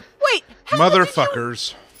 Wait!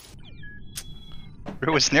 Motherfuckers.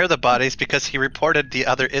 Rue was near the bodies because he reported the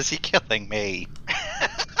other Izzy killing me.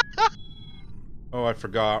 Oh, I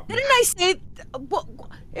forgot. Didn't I say it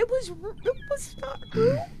was not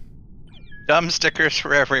Rue? Dumb stickers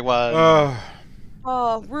for everyone.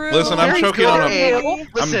 Oh, Rue. Listen, I'm choking on a...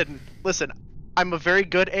 Listen. I'm a very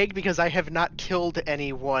good egg because I have not killed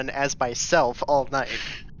anyone as myself all night.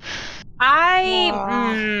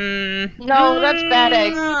 No, that's bad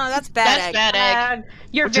egg. No, that's bad egg. Bad egg.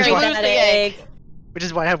 You're Which is very why- bad lose at the egg. Which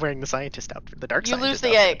is why I'm wearing the scientist outfit, the dark You lose scientist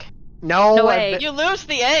the outfit. egg. No, No I've egg. been- You lose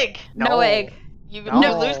the egg. No egg. You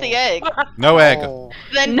No. lose the egg. No egg. Oh.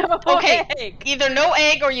 Then No okay, egg. either no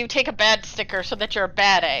egg or you take a bad sticker so that you're a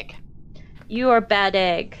bad egg. You are bad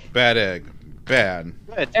egg. Bad egg. Bad.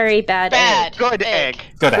 Good. Very bad, Bad. egg. Good egg.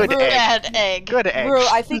 Good egg. Good egg. Bad egg. Good egg. Rue,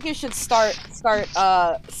 I think you should start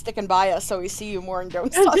sticking by us so we see you more and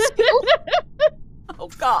don't sus you. Oh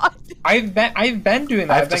God. I've been doing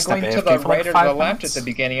I that. have I've to been step going to AFK the for right like or the 5 left minutes. at the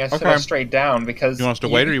beginning instead Okay. of straight down because You want us to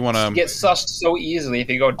wait, or you want to? get sussed so easily if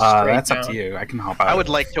you go straight That's down. up to you. I can help out. I would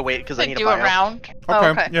like to wait because I Like need do a a bio. round. Okay. Oh,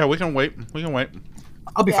 okay. Yeah, we can wait. We can wait.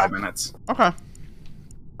 I'll be Yeah. 5 minutes. Okay.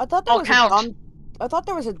 I thought there I'll was count. a Dom. I thought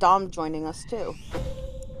there was a Dom joining us too.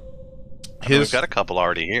 We've got a couple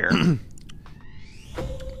already here.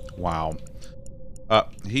 Wow.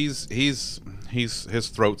 His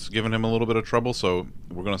throat's giving him a little bit of trouble, so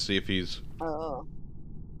we're gonna see if he's Oh.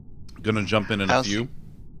 gonna jump in a How's- few.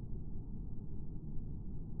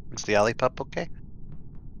 Is the alley pup okay?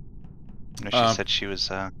 I know she said she was.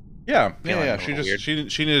 Yeah. Feeling a She little just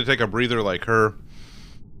she needed to take a breather. Like her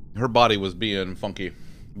body was being funky,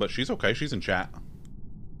 but she's okay. She's in chat.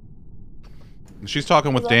 She's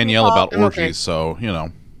talking with Love you, Danielle Pop. about I'm orgies, okay. so you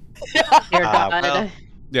know. Dear God. well,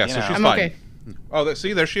 Yeah, You so know. she's I'm fine. okay. Oh,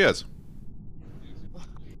 see, there she is.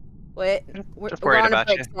 Wait, we're Just worried on a about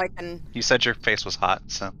break you. so I can. You said your face was hot,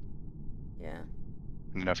 so Yeah.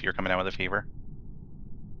 I don't know if you're coming down with a fever.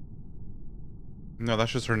 No,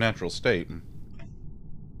 that's just her natural state.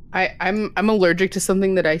 I'm allergic to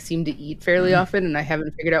something that I seem to eat fairly often, and I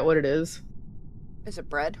haven't figured out what it is. Is it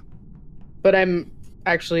bread? But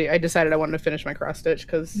I decided I wanted to finish my cross stitch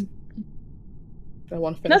because I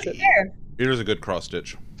want to finish That's it. fair. Here's a good cross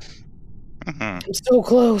stitch. Mhm. I'm so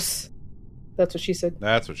close. That's what she said.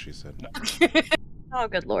 That's what she said. Oh,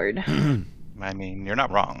 good lord. I mean, you're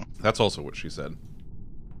not wrong. That's also what she said.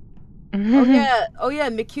 Oh yeah. Oh yeah.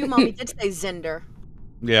 McHugh mommy did say Zinder.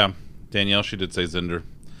 Yeah, Danielle, she did say Zinder.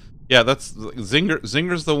 Yeah, that's Zinger.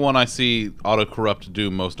 Zinger's the one I see autocorrupt do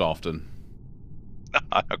most often.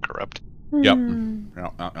 Autocorrupt. Yep. Hmm.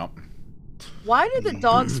 Yep. Why do the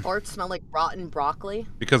dog's farts smell like rotten broccoli?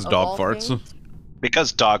 Because Of dog all farts. things?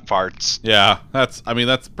 Because dog farts. Yeah, that's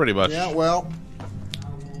pretty much. Yeah, well,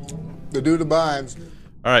 the dude abides.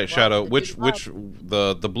 All right, Shadow. Which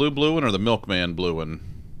the blue one or the milkman blue one?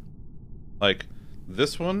 Like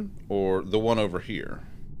this one or the one over here?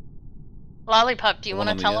 Lollipop, do you One want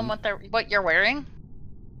on to the tell them end. what you're wearing?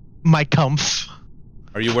 My comf.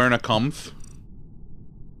 Are you wearing a comf?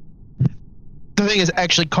 The thing is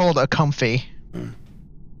actually called a comfy.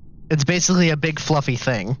 It's basically a big fluffy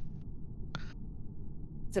thing.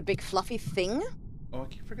 It's a big fluffy thing. Oh, I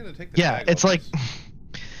keep forgetting to take the Yeah, tag it's off like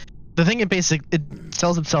this. the thing. It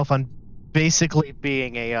sells itself on Basically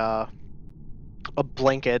being a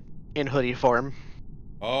blanket in hoodie form.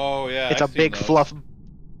 Oh yeah, It's I've a seen big those. fluff.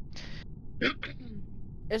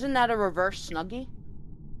 Isn't that a reverse snuggie?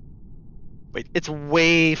 Wait, it's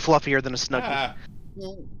way fluffier than a snuggie. Ah,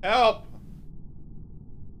 Mm. help!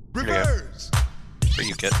 Reverse! For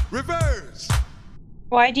you, kid. Reverse!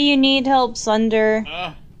 Why do you need help, Sunder?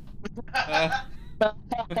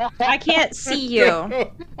 I can't see you.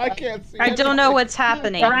 I can't see. I don't know what's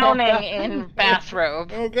happening. Drowning in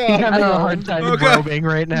bathrobe. Oh I'm god. having a hard time Oh, God. probing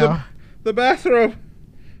right now. The bathroom.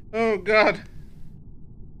 Oh god.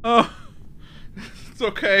 Oh. It's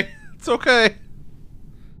okay. It's okay.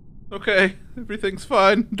 Okay. Everything's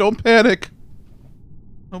fine. Don't panic.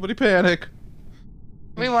 Nobody panic.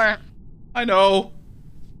 We weren't. I know.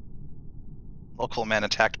 Local man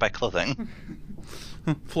attacked by clothing.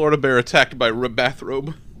 Florida bear attacked by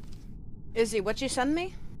bathrobe. Izzy, what you send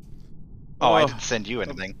me? Oh, I Oh. didn't send you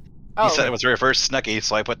anything. Oh. You said it was reverse snuggie,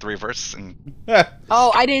 so I put the reverse and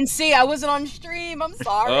Oh, I didn't see. I wasn't on stream. I'm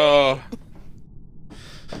sorry. Oh.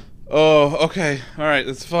 Oh, okay. All right,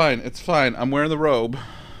 it's fine. It's fine. I'm wearing the robe.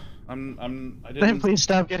 I Then didn't. please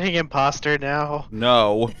stop getting imposter now.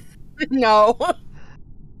 No. No.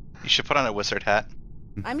 you should put on a wizard hat.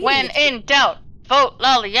 I'm When eating in doubt, vote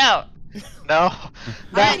Lolly out. No. I'm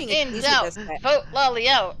When eating a in cheesy doubt, biscuit. vote Lolly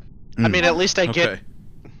out. I mean, at least I get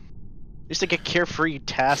Okay. carefree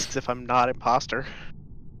tasks if I'm not imposter.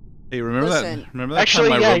 Hey, remember Listen. that? Remember that Actually,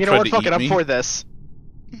 time my yeah, robe you know tried what? to Fuck it, eat I'm me? for this.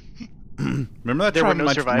 Remember that There were time no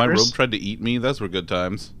my survivors? robe tried to eat me? Those were good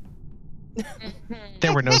times.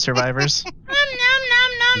 There were no survivors. Nom nom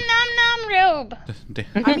nom nom nom nom robe.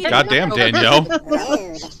 I'm eating Goddamn, a robe. Danielle.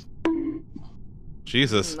 Rude.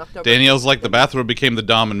 Jesus. Leftover. Danielle's like the bathrobe became the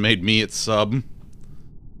dom and made me its sub. Ooh.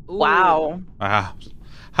 Wow. Ah.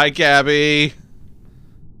 Hi, Gabby.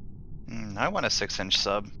 I want a 6-inch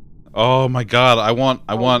sub. Oh my god, I want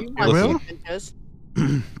You listen. 6 inches.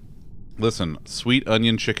 Listen, sweet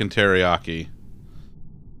onion chicken teriyaki.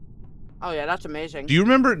 Oh yeah, that's amazing. Do you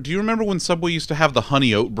remember when Subway used to have the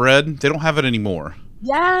honey oat bread? They don't have it anymore.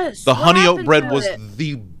 Yes. The what honey oat happened bread to was it?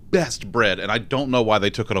 the best bread, and I don't know why they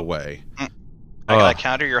took it away. I gotta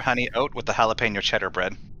counter your honey oat with the jalapeno cheddar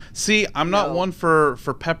bread. See, I'm not No. one for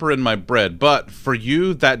pepper in my bread, but for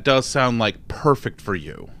you, that does sound like perfect for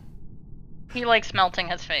you. He likes melting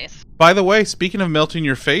his face. By the way, speaking of melting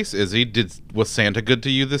your face, Izzy, was Santa good to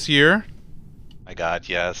you this year? My God,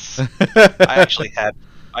 yes. I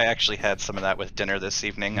actually had some of that with dinner this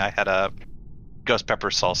evening. I had a ghost pepper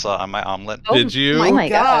salsa on my omelet. Did you? Oh my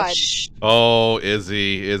God. gosh. Oh,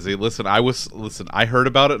 Izzy, listen, I heard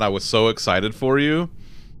about it and I was so excited for you.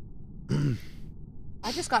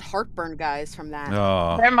 I just got heartburn, guys, from that.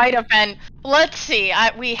 Oh. There might have been. Let's see.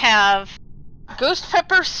 We have ghost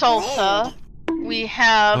pepper salsa. We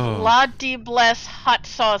have Oh. La Di Bless hot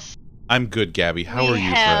sauce, I'm good, Gabby. How We are you,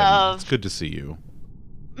 friend? have- It's good to see you.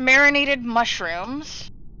 marinated mushrooms.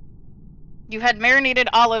 You had marinated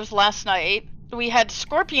olives last night. We had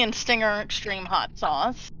scorpion stinger extreme hot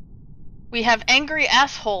sauce. We have angry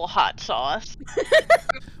asshole hot sauce.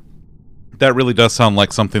 That really does sound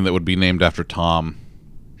like something that would be named after Tom.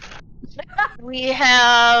 We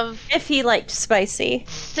have If he liked spicy.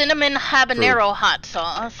 cinnamon habanero hot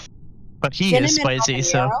sauce. But he Cinnamon is spicy,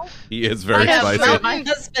 so habanero? He is very I have spicy. mountain- My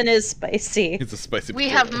husband is spicy. He's a spicy We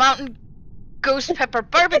potato. have mountain ghost pepper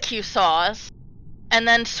barbecue sauce, and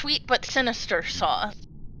then sweet but sinister sauce.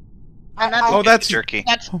 And that's Oh, that's jerky.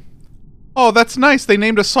 that's Oh, that's nice. They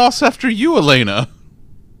named a sauce after you, Elena.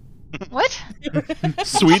 what?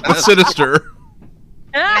 Sweet but sinister.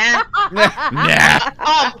 Nah.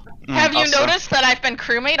 Nah. Have you Also- noticed that I've been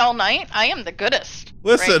crewmate all night? I am the goodest.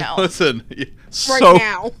 Listen, right now. listen. Right So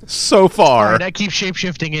now. so far. Alright, I keep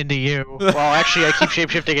shapeshifting into you. Well, actually, I keep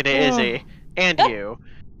shapeshifting into Izzy and you.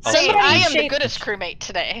 See, I am the shape- goodest crewmate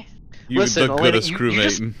today. You're Listen, the Elena, goodest you crewmate.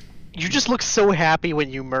 just- You just look so happy when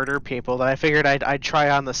you murder people that I figured I'd try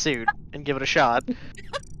on the suit and give it a shot.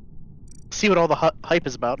 See what all the hype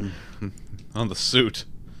is about. On the suit.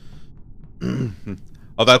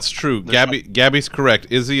 Oh, that's true. Gabby's correct.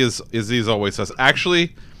 Izzy's always says.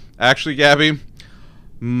 Actually, Gabby,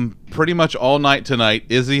 pretty much all night tonight,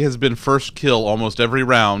 Izzy has been first kill almost every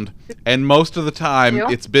round, and most of the time, You?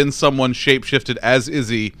 it's been someone shapeshifted as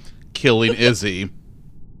Izzy killing Izzy.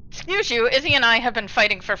 Excuse you, Izzy and I have been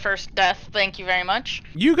fighting for first death. Thank you very much.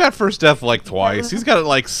 You got first death like twice. He's got it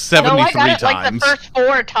like No, 73 I got it like times. the first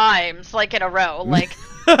 4 times, like in a row. Like,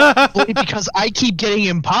 Only because I keep getting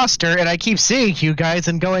imposter and I keep seeing you guys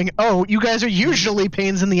and going, oh, you guys are usually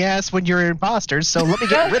pains in the ass when you're imposters, so let me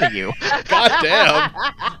get rid of you. God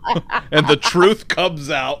damn. And the truth comes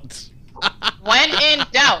out. when in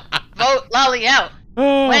doubt, vote Lolly out.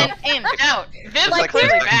 When in doubt, Viv's Like,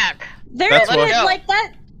 clearly back. There That's is what- like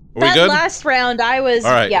that. Are we That good? last round, I was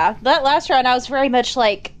All right. that last round, I was very much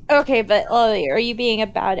like, okay, but Lolly, are you being a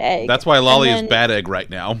bad egg? That's why Lolly And is then- bad egg right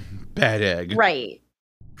now. Bad egg. Right.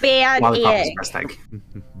 Bad Lollipop is egg. best egg.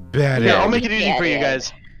 Bad Here, I'll egg. make it easy Yeah, for you yeah.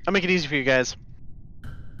 guys. I'll make it easy for you guys.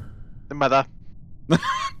 The mother.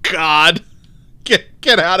 God.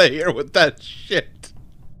 Get out of here with that shit.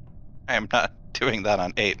 I am not doing that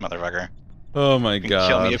on 8, motherfucker. Oh my You can god.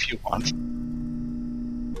 kill me if you want.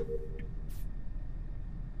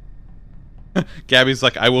 Gabby's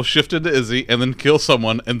like, I will shift into Izzy and then kill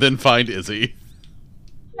someone and then find Izzy.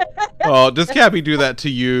 Oh, does Gabby do that to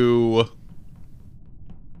you?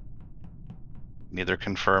 Neither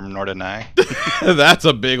confirm nor deny. That's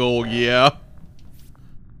a big old yeah.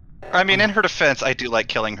 I mean, in her defense, I do like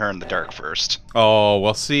killing her in the dark first. Oh,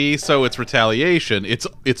 well see, so it's retaliation.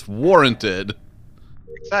 It's warranted.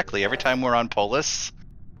 Exactly. Every time we're on Polis,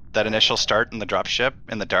 that initial start in the dropship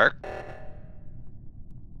in the dark,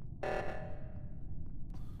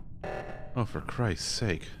 Oh, for Christ's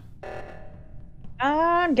sake.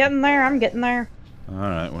 I'm getting there. I'm getting there.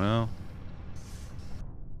 Alright, well.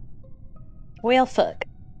 Whale fuck.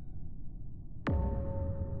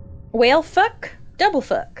 Whale fuck. Double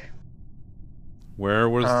fuck. Where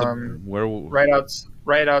was the where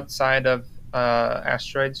Right outside of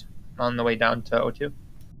asteroids on the way down to O2.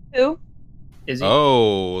 Who? Izzy.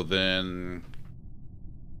 Oh, then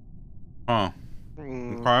Huh.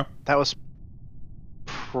 Okay. That was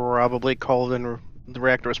probably called in. The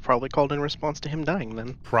reactor was probably called in response to him dying.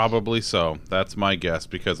 Then Probably so. That's my guess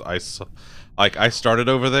because I started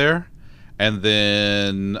over there, And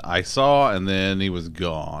then I saw, and then he was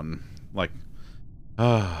gone. Like,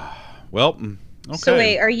 well, okay. So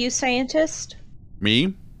wait, are you scientist?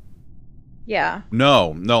 Me? Yeah.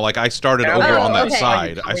 No, like I started over on that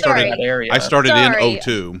side. I started in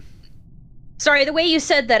O2. Sorry, the way you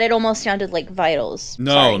said that, it almost sounded like vitals.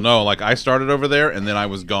 No, like I started over there, and then I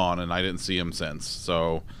was gone, and I didn't see him since.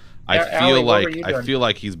 So I feel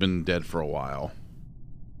like he's been dead for a while.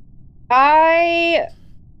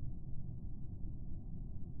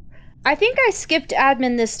 I think I skipped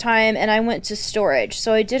admin this time, and I went to storage.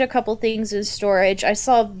 So I did a couple things in storage. I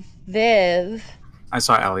saw Viv. I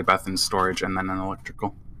saw Allie Beth in storage and then in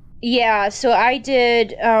electrical. Yeah, so I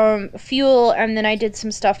did fuel, and then I did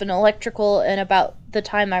some stuff in electrical, and about the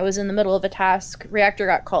time I was in the middle of a task, reactor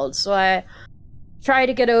got called. So I tried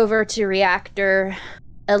to get over to reactor.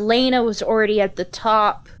 Elena was already at the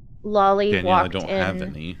top. Lolly Danielle, walked in. I don't have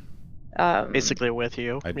any. Basically with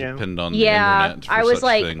you. I depend on the internet for I was such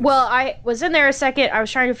like, things. well, I was in there a second. I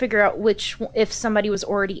was trying to figure out if somebody was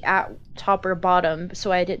already at top or bottom,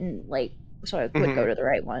 so I didn't so I would go to the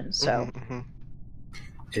right one. So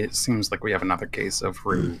it seems like we have another case of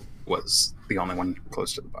Rue was the only one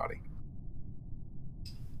close to the body.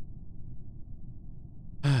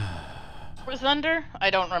 Was Zunder?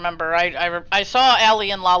 I don't remember. I saw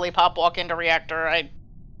Allie and Lollipop walk into reactor. I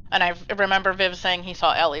remember Viv saying he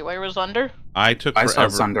saw Ellie. Where was Zunder? I saw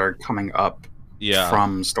Zunder coming up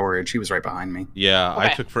from storage. He was right behind me. Yeah, okay. I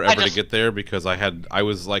took forever to get there because I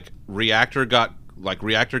was like reactor got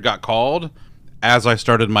called as I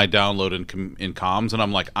started my download in comms, and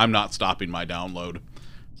I'm like, I'm not stopping my download.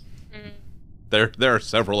 There are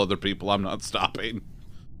several other people I'm not stopping.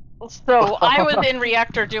 So I was in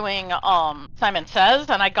reactor doing Simon Says,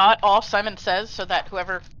 and I got off Simon Says so that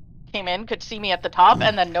whoever came in could see me at the top,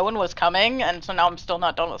 and then no one was coming, and so now I'm still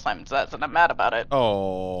not done with Simon Says, and I'm mad about it.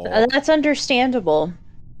 Oh, that's understandable.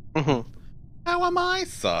 How am I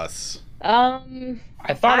sus?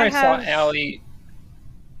 I thought I saw Allie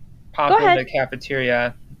pop in the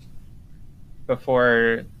cafeteria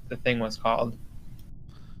before the thing was called.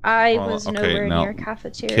 I was nowhere near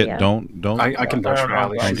cafeteria. Kit, don't. I can vouch for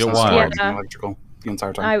Allie. Don't get wild. Electrical the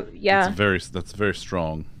entire time. That's very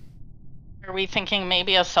strong. Are we thinking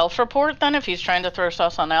maybe a self-report then, if he's trying to throw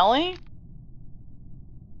sus on Ellie?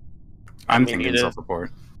 I'm thinking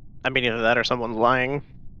self-report. I mean, either that or someone's lying.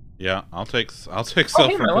 Yeah, I'll take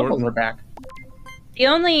self-report. My levels are back. The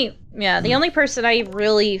only person I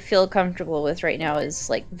really feel comfortable with right now is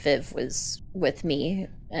like Viv was with me,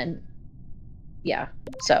 and yeah,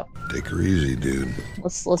 so take her easy, dude.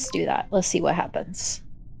 Let's do that. Let's see what happens.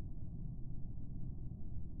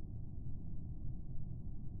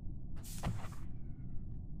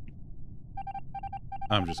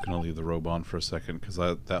 I'm just gonna leave the robe on for a second because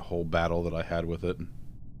that whole battle that I had with it.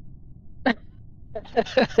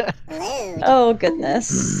 Oh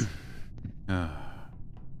goodness.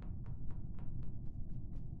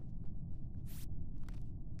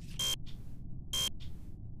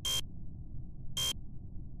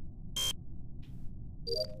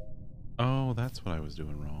 Oh, that's what I was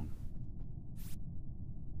doing wrong.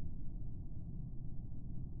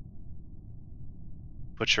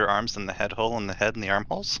 Put your arms in the head hole and the head in the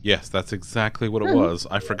armholes? Yes, that's exactly what it was.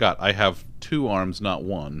 I forgot. I have 2 arms, not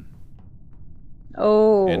 1.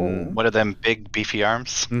 Oh. And what are them big, beefy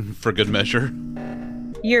arms? For good measure.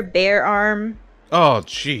 Your bare arm. Oh,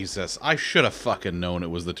 Jesus. I should have fucking known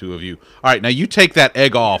it was the 2 of you. Alright, now you take that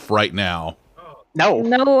egg off right now. No.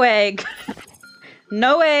 No egg.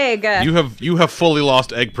 No egg. You have fully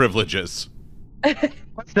lost egg privileges.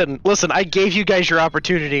 Listen, I gave you guys your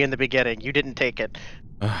opportunity in the beginning. You didn't take it.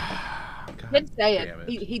 He did say it.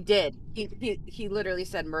 He did. He literally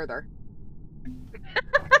said murder.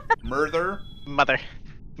 Murder? Mother,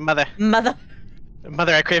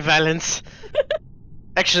 I crave violence.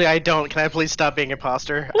 Actually, I don't. Can I please stop being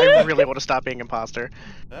imposter? I really want to stop being imposter.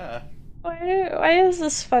 Why is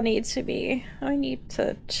this funny to me? I need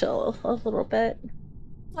to chill a little bit.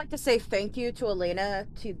 I'd like to say thank you to Elena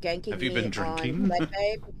to ganking me. Have you been drinking?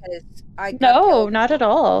 Medbay because I not at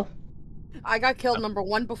all. I got killed number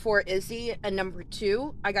 1 before Izzy, and number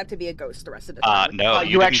 2, I got to be a ghost the rest of the time. No,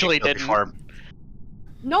 you actually didn't. Before.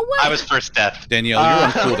 No way. I was first death. Danielle, you're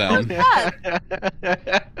on cooldown.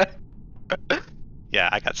 Yeah,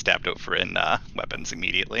 I got stabbed over in weapons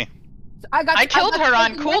immediately. I killed her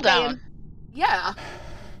on cooldown. Yeah.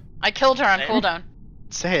 I killed her on cooldown.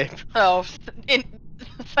 Same. So, in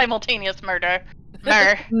simultaneous murder.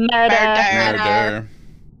 Murder.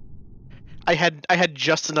 I had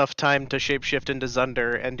just enough time to shapeshift into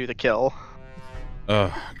Zunder and do the kill.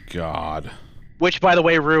 Oh God. Which, by the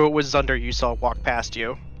way, Rue, it was Zunder you saw walk past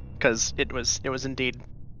you. because it was indeed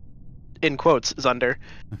in quotes Zunder.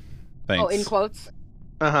 Thanks. Oh, in quotes.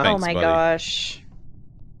 Uh-huh. Oh Thanks, my buddy. gosh.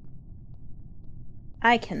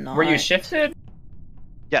 I cannot. Were you shifted?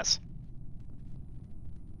 Yes.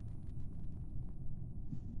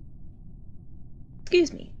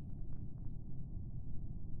 Excuse me.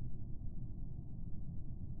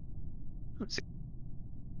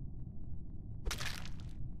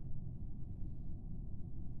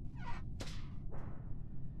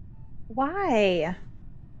 Why?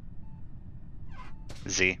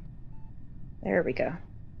 Z. There we go.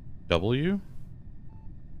 W?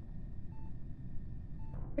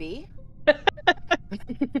 B.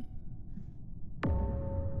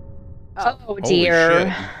 Oh Holy dear.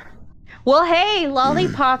 shit. Well, hey,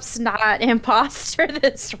 Lollipop's not imposter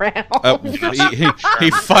this round.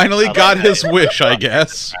 He finally got his wish, I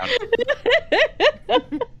guess.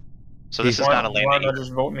 So this is not a You want to landing.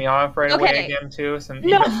 just vote me off right Okay. away again too? Since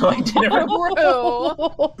No. even though I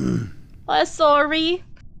didn't Sorry.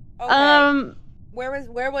 Okay.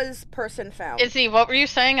 Where was person found? Izzy, what were you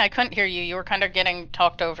saying? I couldn't hear you. You were kind of getting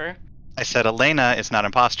talked over. I said Elena is not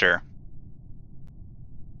imposter.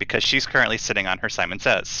 Because she's currently sitting on her Simon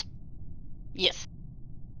Says. Yes.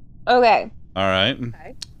 Okay. All right.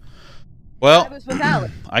 Okay. Well, I was with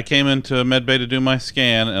Alex. I came into medbay to do my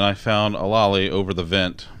scan, and I found a lolly over the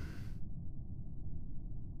vent.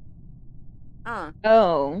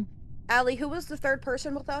 Oh. Allie, who was the third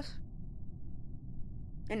person with us?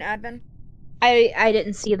 In admin? I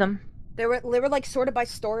didn't see them. They were like sorted by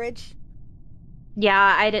storage.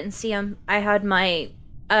 Yeah, I didn't see them. I had my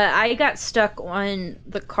I got stuck on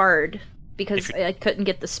the card because I couldn't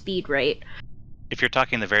get the speed right. If you're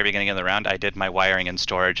talking the very beginning of the round, I did my wiring and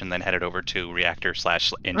storage and then headed over to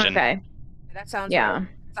reactor/engine. Okay. That sounds Yeah.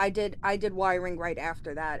 right. I did wiring right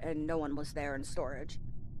after that, and no one was there in storage.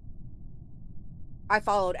 I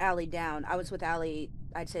followed Allie down. I was with Allie,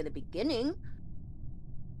 I'd say the beginning.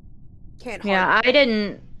 Yeah, I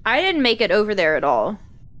didn't make it over there at all.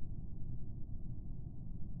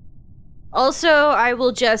 Also, I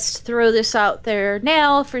will just throw this out there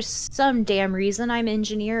now. For some damn reason, I'm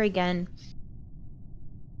engineer again.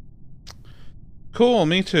 Cool,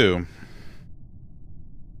 me too.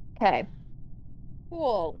 Okay.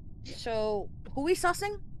 Cool. So, who we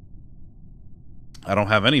sussing? I don't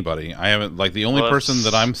have anybody. I haven't, like, the only person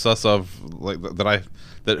that I'm sus of, like,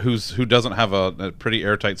 who doesn't have a pretty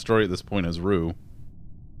airtight story at this point is Rue.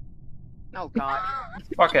 Oh God.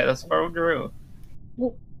 Fuck it, let's vote Drew.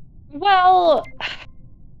 Well,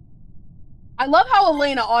 I love how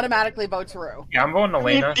Elena automatically votes Rue. Yeah, I'm voting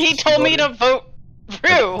Elena. He told me to vote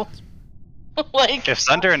Rue. Like, If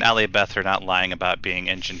Thunder and Allie Beth are not lying about being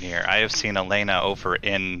engineer, I have seen Elena over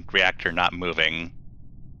in reactor not moving.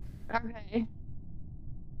 Okay.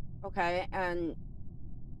 Okay, and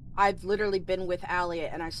I've literally been with Allie,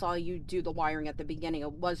 and I saw you do the wiring at the beginning.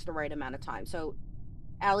 It was the right amount of time. So,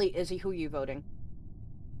 Allie, Izzy, who are you voting?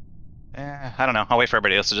 I don't know. I'll wait for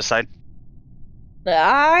everybody else to decide.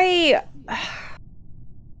 Where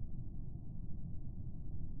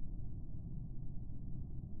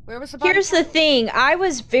was the body Here's the thing. I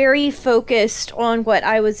was very focused on what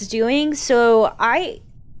I was doing, so I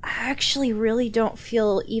actually really don't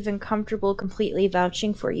feel even comfortable completely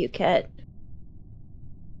vouching for you, Kit.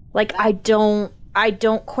 Like, I don't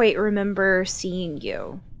quite remember seeing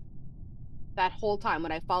you. that whole time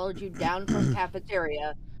when I followed you down from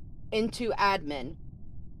cafeteria into admin?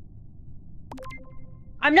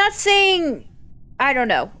 I'm not saying, I don't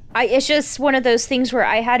know. It's just one of those things where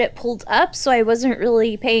I had it pulled up, so I wasn't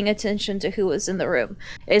really paying attention to who was in the room.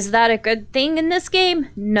 Is that a good thing in this game?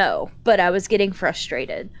 No, but I was getting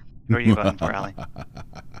frustrated. Who are you voting for, Allie?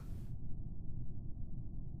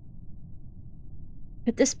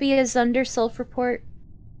 Could this be a Zunder self-report?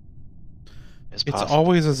 It's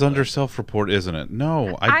always a Zunder self-report, isn't it?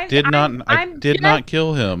 No, I did I'm not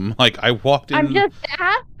kill him. Like, I walked in. I'm just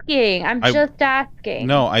asking. I'm just asking.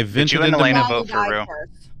 No, I vented Did you and into Elena vote for Rue?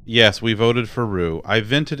 Yes, we voted for Rue. I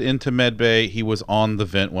vented into medbay. He was on the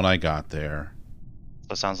vent when I got there.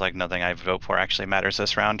 So it sounds like nothing I vote for actually matters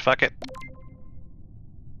this round. Fuck it.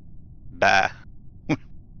 Bah.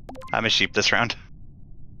 I'm a sheep this round.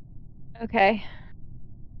 Okay.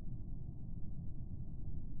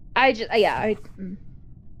 Mm.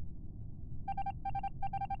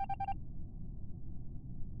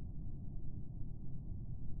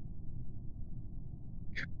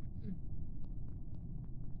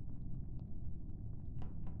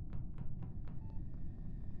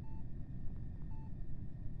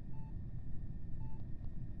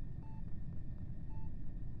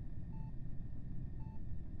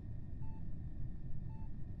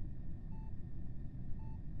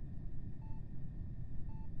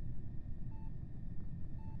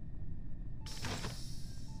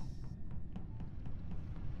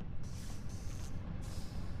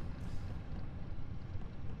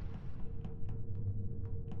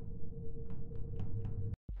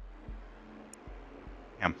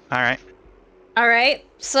 All right. All right.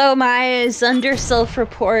 So my Zunder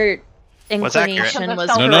self-report inclination was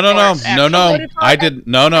No. I did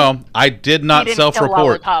I did not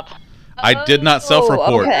self-report. I did not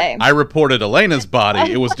self-report. Okay. I reported Elena's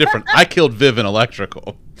body. It was different. I killed Viv in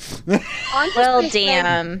electrical. Well,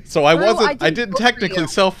 damn. So I wasn't. I didn't technically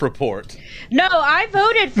self-report. No, I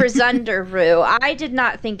voted for Zunder, Rue. I did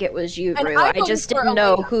not think it was you, Rue. I just didn't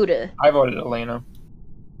know who to. I voted Elena.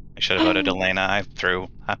 I should have voted Elena. I threw.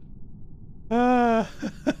 That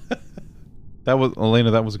was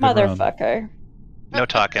Elena. That was a good motherfucker. round. No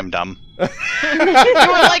talk, I'm dumb. You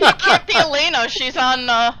were like, it can't be Elena. She's on.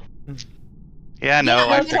 Yeah, no,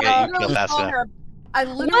 I forget you killed Asa. I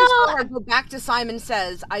literally saw her go back to Simon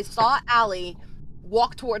Says. I saw Allie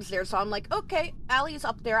walk towards there, so I'm like, okay, Allie's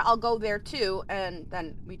up there. I'll go there too, and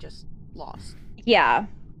then we just lost. Yeah.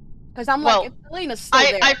 Because I'm like, if Elena's still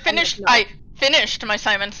there, I finished my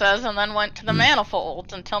Simon Says and then went to the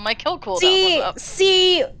manifold until my kill cooldown was up.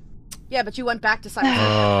 See. Yeah, but you went back to Simon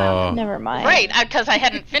Says. Never mind. Right, because I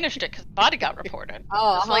hadn't finished it because the body got reported.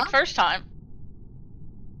 Oh, It's like first time.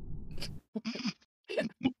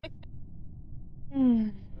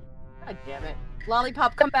 God damn it.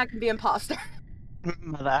 Lollipop, come back and be imposter.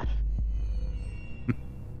 Mother.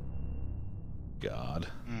 God.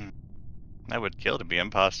 I would kill to be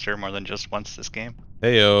imposter more than just once this game.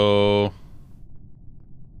 Heyo.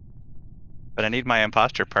 But I need my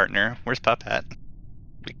imposter partner. Where's Pup at?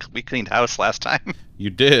 We cleaned house last time. You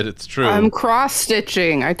did. It's true. I'm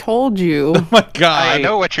cross-stitching. I told you. Oh my god. I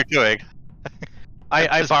know what you're doing.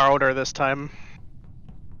 I borrowed her this time.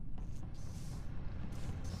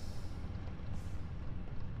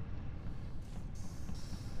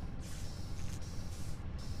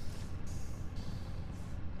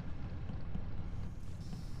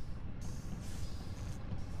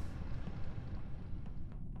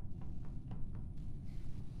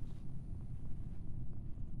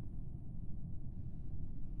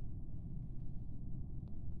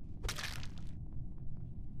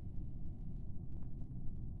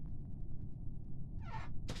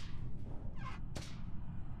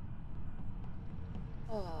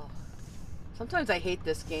 Sometimes I hate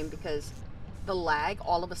this game because the lag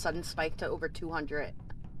all of a sudden spiked to over 200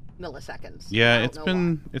 milliseconds. Yeah, it's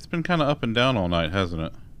been kind of up and down all night, hasn't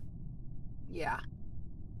it? Yeah.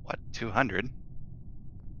 What, 200?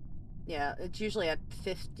 Yeah, it's usually at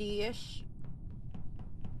 50-ish.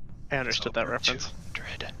 I understood that reference.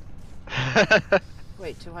 200.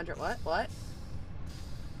 Wait, 200 what? What?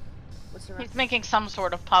 What's the reference? He's making some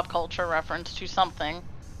sort of pop culture reference to something.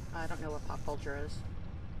 I don't know what pop culture is.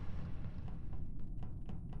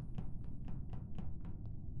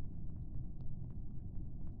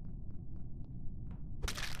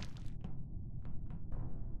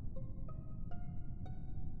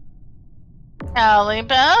 Allie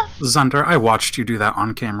Beth? Zunder, I watched you do that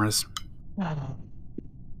on cameras.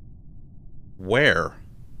 Where?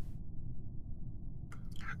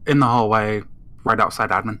 In the hallway, right outside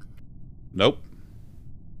admin. Nope.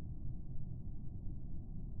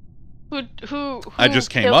 Who I just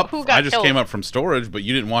came up. Who got I just killed? came up from storage, but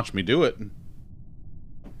you didn't watch me do it.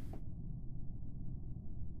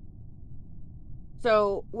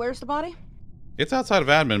 So, where's the body? It's outside of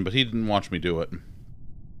admin, but he didn't watch me do it.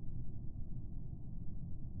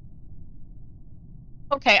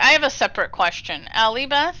 Okay, I have a separate question. Allie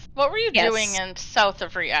Beth, what were you doing in south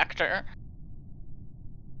of reactor?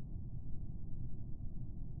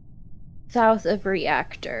 South of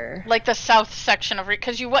reactor. Like the south section of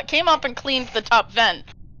because you came up and cleaned the top vent,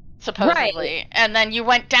 supposedly, and then you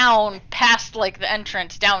went down past like the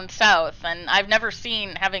entrance down south, and I've never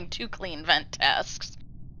seen having two clean vent tasks.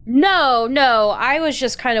 No, I was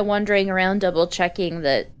just kind of wandering around, double checking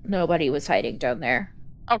that nobody was hiding down there.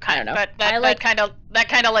 Okay, I don't know. but that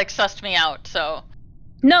kind of like sussed me out. So.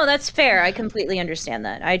 No, that's fair. I completely understand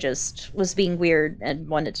that. I just was being weird and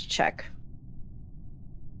wanted to check.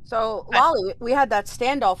 So, Lolly, we had that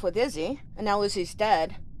standoff with Izzy, and now Izzy's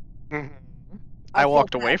dead. Mm-hmm. I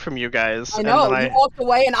walked away from you guys. I know, you walked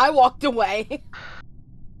away and I walked away.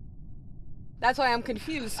 That's why I'm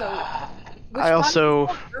confused, so... I also...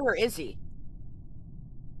 Or Izzy?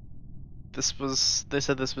 They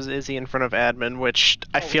said this was Izzy in front of admin, which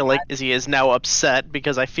I feel like Izzy is now upset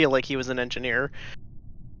because I feel like he was an engineer.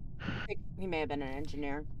 He may have been an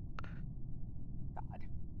engineer. God.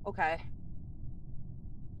 Okay.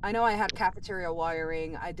 I know I had cafeteria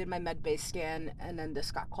wiring, I did my medbay scan, and then this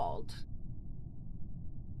got called.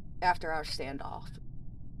 After our standoff.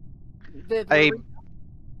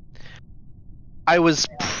 I was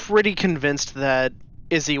pretty convinced that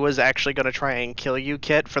Izzy was actually going to try and kill you,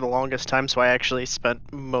 Kit, for the longest time, so I actually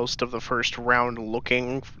spent most of the first round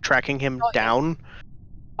tracking him down.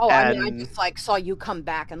 Oh, I mean, I just, like, saw you come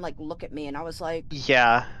back and, like, look at me, and I was like...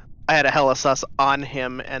 Yeah, I had a hella sus on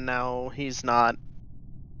him, and now he's not.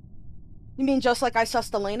 You mean just like I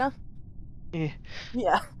sussed Elena?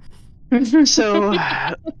 Yeah. So,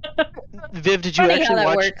 Viv, did you Funny how actually that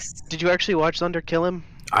watch? works. Did you actually watch Zunder kill him?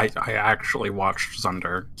 I actually watched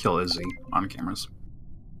Zunder kill Izzy on cameras.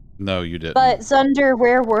 No, you didn't. But Zunder,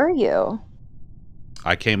 where were you?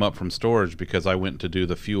 I came up from storage because I went to do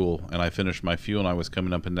the fuel, and I finished my fuel, and I was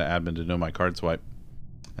coming up into admin to do my card swipe,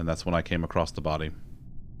 and that's when I came across the body.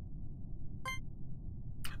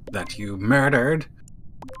 That you murdered.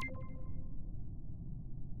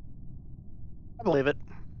 I believe it.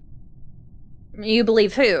 You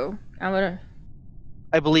believe who?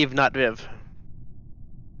 I believe not Viv.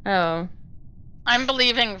 Oh. I'm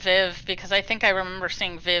believing Viv because I think I remember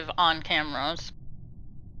seeing Viv on cameras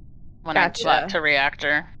when I got to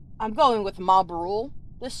reactor. I'm going with mob rule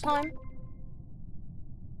this time.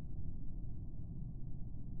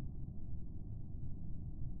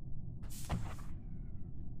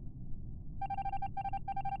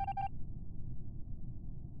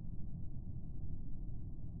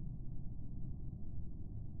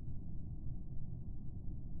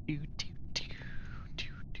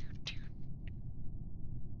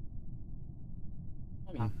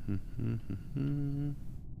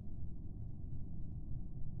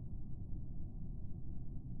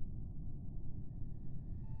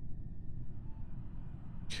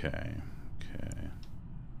 Okay.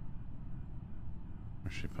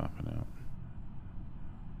 Where's she popping out?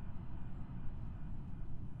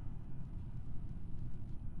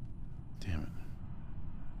 Damn it.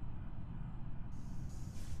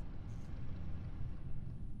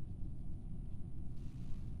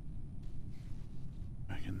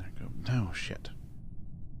 Back in there, go. No, shit.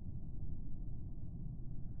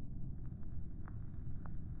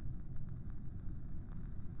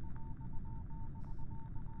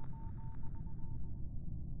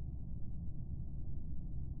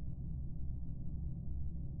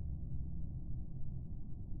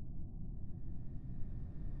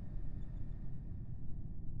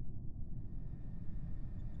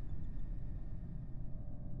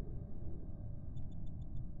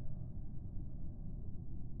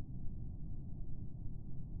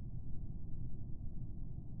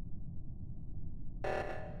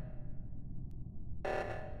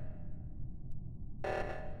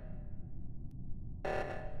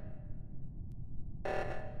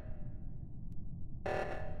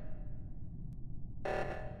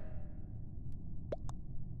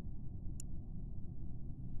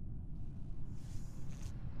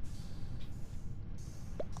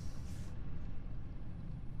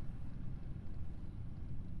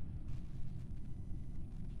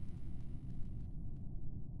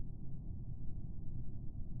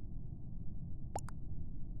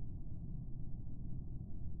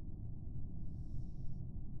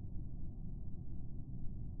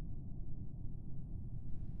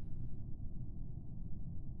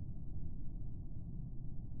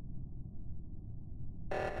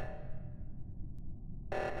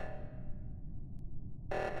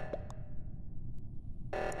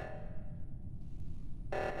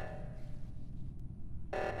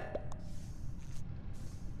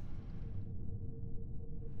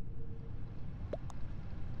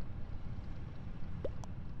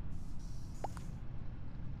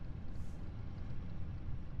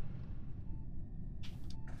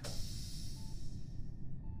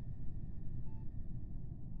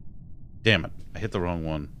 Damn it. I hit the wrong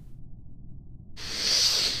one.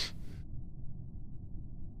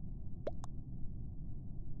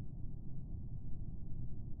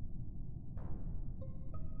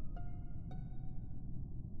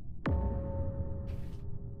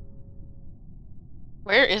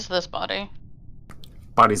 Where is this body?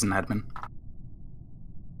 Body's in admin.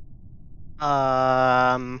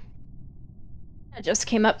 I just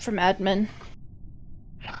came up from admin.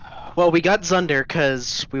 Well, we got Zunder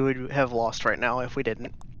because we would have lost right now if we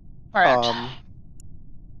didn't. Right.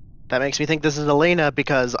 That makes me think this is Elena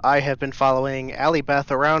because I have been following Allie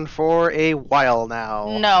Beth around for a while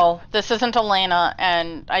now. No, this isn't Elena,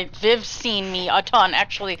 and Viv's seen me a ton.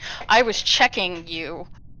 Actually, I was checking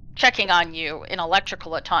on you in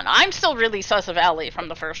electrical a ton. I'm still really sus of Allie from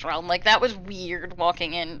the first round. Like, that was weird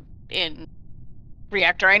walking in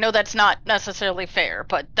reactor. I know that's not necessarily fair,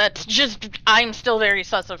 but that's just, I'm still very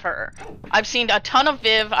sus of her. I've seen a ton of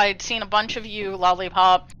Viv. I'd seen a bunch of you,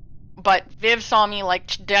 Lollipop, but Viv saw me like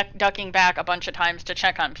ducking back a bunch of times to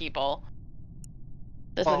check on people.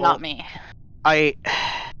 This is not me. I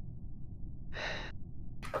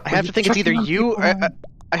have to think it's either you.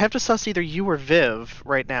 I have to suss either you or Viv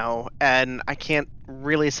right now, and I can't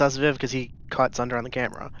really suss Viv because he caught Zunder on the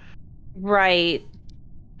camera. Right.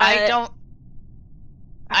 I don't.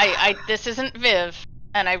 This isn't Viv,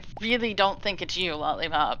 and I really don't think it's you,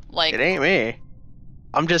 Lollipop. Like, It ain't me.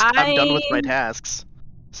 I'm done with my tasks.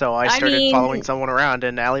 So I started following someone around,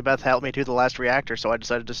 and Allie Beth helped me do the last reactor, so I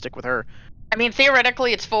decided to stick with her. I mean,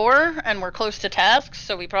 theoretically it's 4, and we're close to tasks,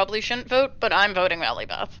 so we probably shouldn't vote, but I'm voting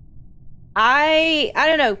Lollipop. I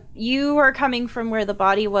don't know. You are coming from where the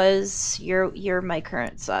body was. You're my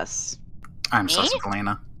current sus. I'm sus of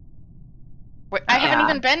Elena. Wait, I haven't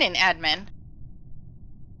even been in admin.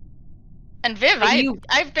 And Viv,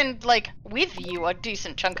 I've been, like, with you a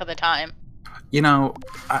decent chunk of the time. You know,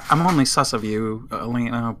 I'm only sus of you,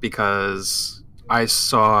 Elena, because I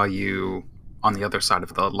saw you on the other side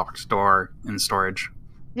of the locked door in storage.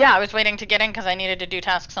 Yeah, I was waiting to get in because I needed to do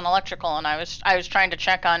tasks on electrical, and I was trying to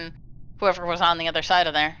check on whoever was on the other side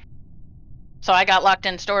of there. So I got locked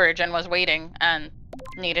in storage and was waiting and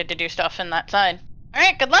needed to do stuff in that side.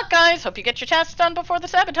 Alright, good luck, guys! Hope you get your tasks done before the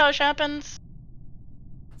sabotage happens.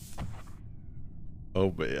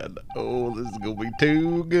 Oh, man. Oh, this is gonna be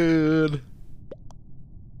too good.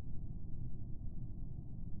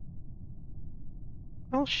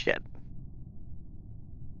 Oh, shit.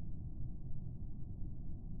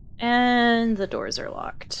 And the doors are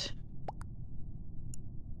locked.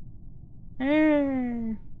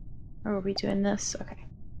 Are we doing this? Okay.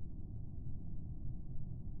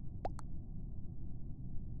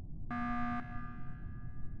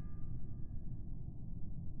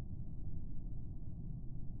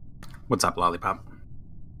 What's up, Lollipop?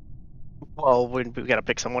 Well, we gotta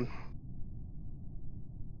pick someone.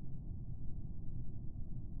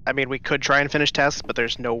 I mean, we could try and finish tasks, but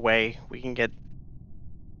there's no way we can get...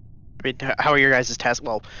 I mean, how are your guys' tasks?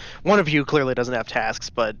 Well, one of you clearly doesn't have tasks,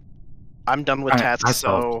 but I'm done with tasks, I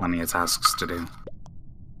still have plenty of tasks to do.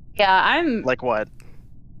 Yeah, I'm... Like what?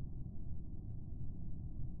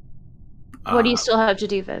 What do you still have to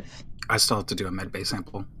do, Viv? I still have to do a medbay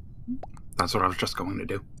sample. That's what I was just going to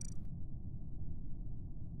do.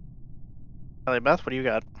 Ellie Beth, what do you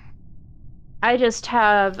got? I just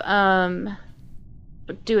have,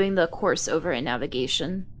 doing the course over in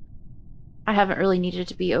navigation. I haven't really needed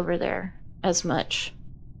to be over there as much.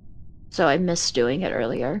 So I missed doing it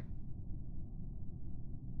earlier.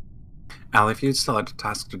 Allie, if you still had a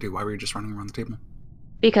task to do, why were you just running around the table?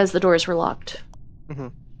 Because the doors were locked. Mm-hmm.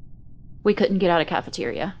 We couldn't get out of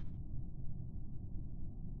cafeteria.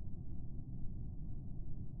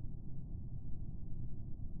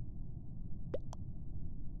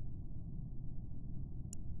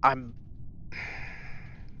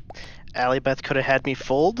 Allie Beth could have had me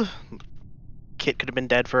fooled. Kit could have been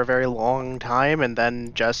dead for a very long time and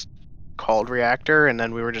then just called reactor and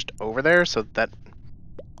then we were just over there, so that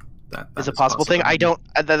is a possible thing. I don't...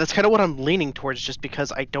 That's kind of what I'm leaning towards, just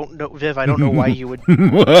because I don't know... Viv, I don't know why you would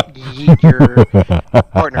yeet your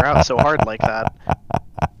partner out so hard like that.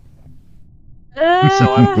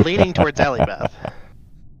 So I'm leaning towards Allie Beth.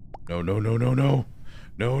 No, no, no, no, no.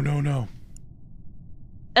 No, no, no.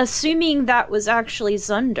 Assuming that was actually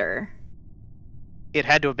Zunder. It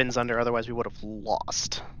had to have been Zunder, otherwise we would have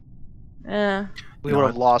lost. We know would have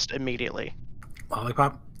what? lost immediately.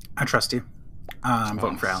 Lollipop, I trust you. I'm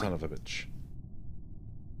voting for Allie. Son of a bitch.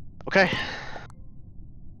 Okay.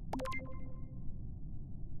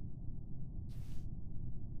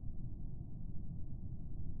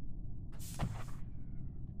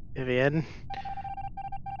 Vivian?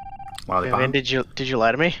 Lollipop. Vivian, did you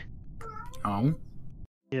lie to me? Oh.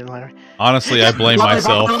 You didn't lie to me? Honestly, I blame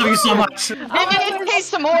myself. I love you so much. Vivian, hey,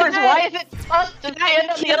 s'mores, why is it us to die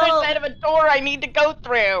on the other side of a door I need to go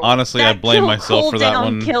through? Honestly, I blame myself for that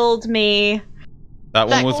one. Killed me. That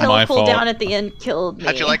one was my fault. Cooldown at the end killed me.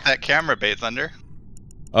 How'd you like that camera bait, Thunder?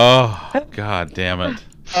 Oh, god damn it.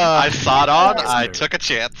 I saw it on, I took a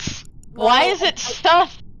chance. Why is it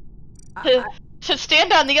stuff to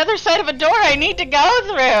stand on the other side of a door I need to go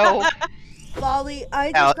through? Lolly,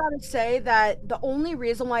 I just gotta say that the only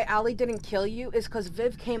reason why Allie didn't kill you is because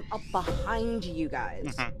Viv came up behind you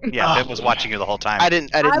guys. Yeah, Viv was watching you the whole time. I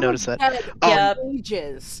didn't notice that.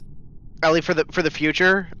 Ages. Allie, for the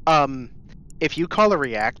future, if you call a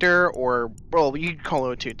reactor, or well, you can call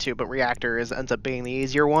O2 too, but reactor ends up being the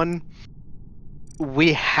easier one.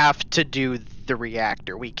 We have to do the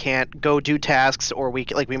reactor. We can't go do tasks, or we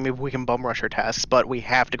can bum rush our tasks, but we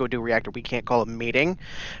have to go do reactor. We can't call a meeting.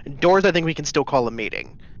 Doors, I think we can still call a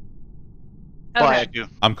meeting. Okay. But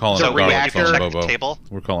I'm calling the it garlic reactor phone, check Bobo. the table,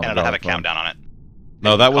 We're calling and it it'll have a garlic phone. countdown on it.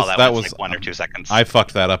 No, that was like 1 or 2 seconds. I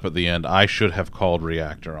fucked that up at the end. I should have called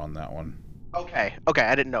reactor on that one. Okay,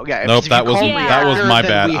 I didn't know. Yeah, nope, if that was my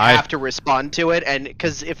bad. We have to respond to it, and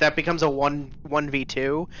because if that becomes a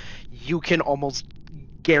 1v2, you can almost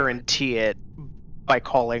guarantee it by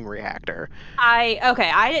calling reactor.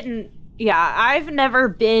 I've never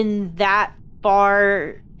been that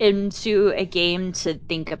far into a game to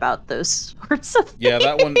think about those sorts of things. Yeah,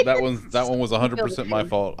 that one was 100% my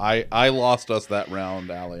fault. I lost us that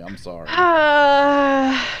round, Allie. I'm sorry.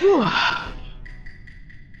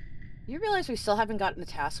 You realize we still haven't gotten a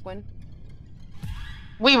task win?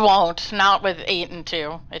 We won't. Not with 8 and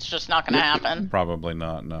 2. It's just not going to happen. Probably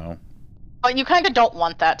not, no. But you kind of don't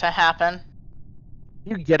want that to happen.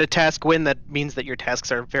 You get a task win, that means that your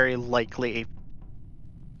tasks are very likely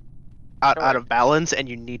out of balance, and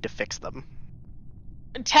you need to fix them.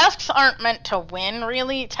 Tasks aren't meant to win,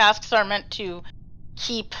 really. Tasks are meant to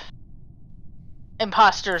keep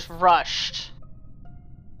imposters rushed.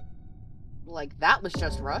 Like, that was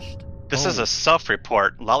just rushed? This is a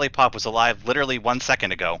self-report. Lollipop was alive literally 1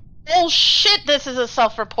 second ago. Oh shit, this is a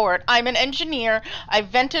self-report. I'm an engineer. I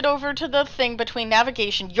vented over to the thing between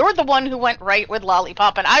navigation. You're the one who went right with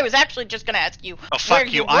Lollipop, and I was actually just going to ask you. Oh,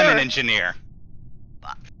 fuck you. I'm an engineer.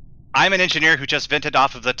 I'm an engineer who just vented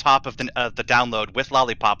off of the top of the download with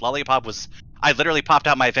Lollipop. Lollipop was... I literally popped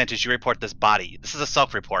out my vent as you report this body. This is a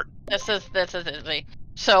self-report. This is easy.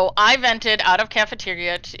 So I vented out of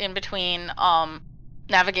cafeteria in between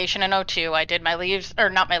navigation and O2. I did my leaves, or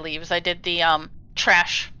not my leaves. I did the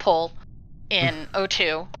trash pull in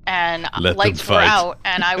O2, and lights were out,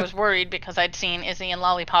 and I was worried because I'd seen Izzy and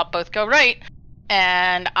Lollipop both go right,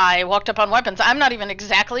 and I walked up on weapons. I'm not even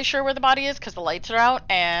exactly sure where the body is because the lights are out,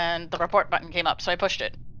 and the report button came up, so I pushed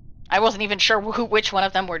it. I wasn't even sure which one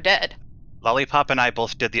of them were dead. Lollipop and I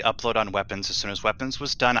both did the upload on weapons. As soon as weapons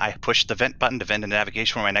was done, I pushed the vent button to vent into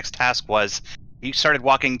navigation where my next task was. He started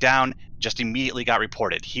walking down, just immediately got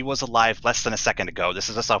reported. He was alive less than a second ago. This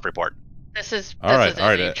is a self-report. This is all right,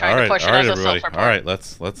 everybody. All right,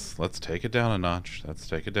 let's take it down a notch. Let's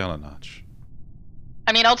take it down a notch.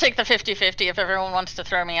 I mean, I'll take the 50-50 if everyone wants to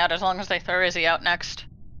throw me out, as long as they throw Izzy out next.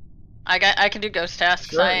 I can do ghost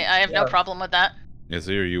tasks. Sure, I have no problem with that.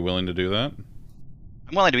 Izzy, are you willing to do that?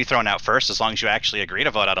 I'm willing to be thrown out first, as long as you actually agree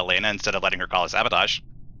to vote out Elena instead of letting her call a sabotage.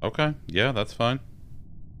 Okay, yeah, that's fine.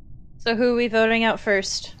 So who are we voting out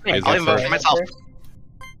first? I'll even vote for myself.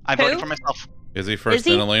 I'm voting for myself. Izzy first,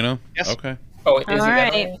 then Elena? Yes. Okay. Oh, Izzy, all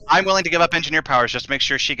right. I'm willing to give up engineer powers just to make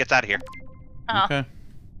sure she gets out of here. Okay.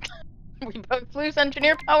 We both lose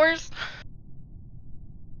engineer powers?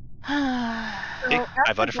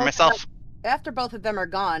 I voted for myself. After both of them are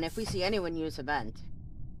gone, if we see anyone use a vent.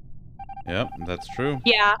 Yep, that's true.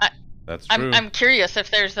 Yeah. That's true. I'm curious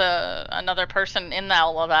if there's another person in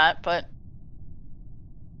all of that, but...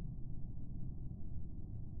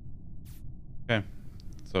 Okay.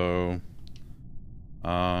 So...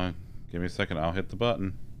 give me a second, I'll hit the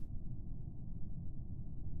button.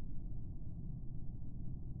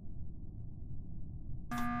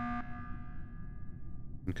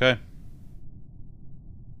 Okay.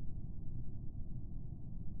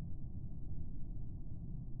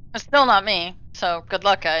 It's still not me, so good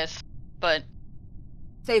luck, guys. But...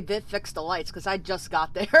 Say Viv fixed the lights, because I just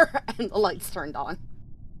got there, and the lights turned on.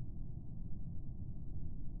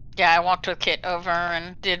 Yeah, I walked with Kit over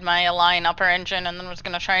and did my align upper engine, and then was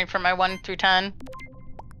gonna try for my 1 through 10.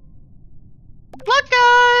 Good luck,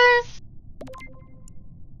 guys!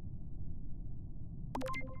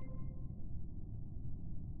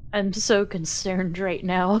 I'm so concerned right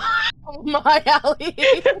now. Oh my, Allie!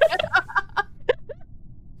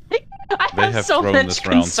 I have so thrown much this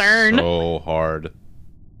concern. round so hard.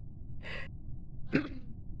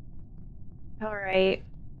 All right.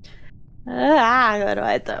 What do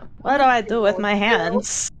I do? What do I do with my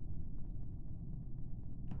hands?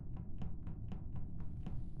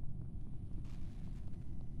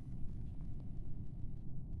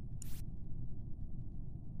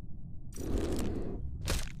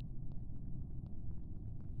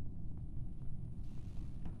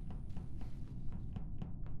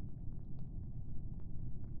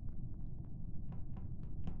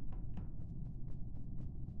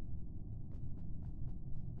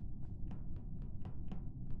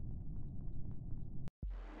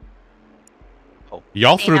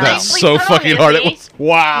 Y'all threw that so fucking hard. It was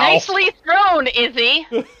wow. Nicely thrown, Izzy.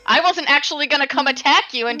 I wasn't actually gonna come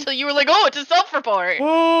attack you until you were like, "Oh, it's a self-report."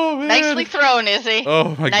 Oh man. Nicely thrown, Izzy.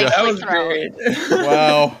 Oh my god. Nicely thrown.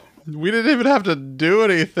 Wow. We didn't even have to do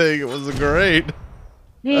anything. It was great.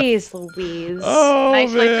 Jeez Louise. Oh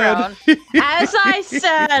Nicely man. thrown. As I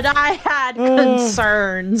said, I had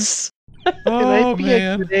concerns. Oh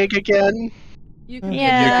man, good egg again. You can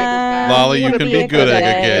Yeah. Lolly, you wanna can be be a good good egg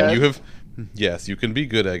egg. again. You have, yes, you can be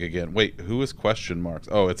good egg again. Wait, who is question marks?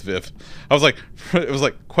 Oh, it's Viv. I was like, it was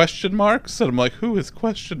like question marks, and I'm like, who is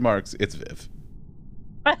question marks? It's Viv.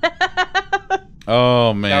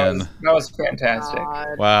 Oh man, That was fantastic.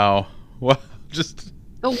 God. wow. Well, just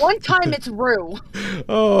The one time it's Rue.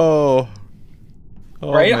 oh.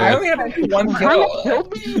 Right? I Man. only had one Rue kill.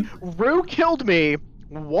 killed me. Rue killed me.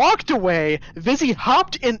 Walked away. Izzy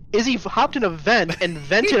hopped in a vent and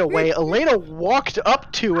vented away. Elena walked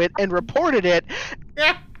up to it and reported it.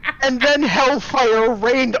 And then hellfire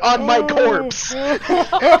rained on my corpse. Well,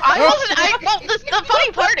 the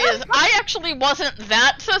funny part is, I actually wasn't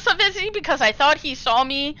that sus of Izzy because I thought he saw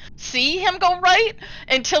me see him go right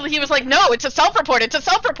until he was like, no, it's a self-report, it's a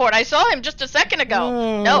self-report. I saw him just a second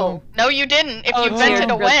ago. No, you didn't. If you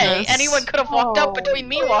vented away, anyone could have walked up between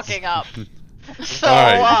me walking up. So,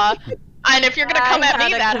 Right. and if you're gonna come at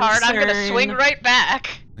me that hard, I'm gonna swing right back.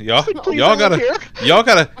 Y'all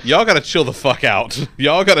gotta chill the fuck out.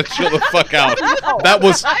 Y'all gotta chill the fuck out. That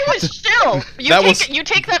was I was chill. You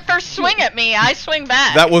take that first swing at me, I swing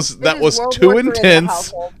back. that was World too War III in the intense.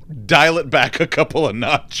 household. Dial it back a couple of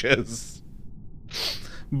notches.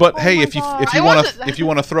 But hey, my if you God. if you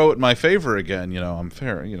want to throw it in my favor again, I'm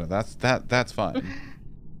fair. That's fine.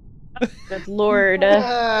 Good lord.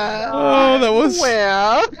 Oh, that was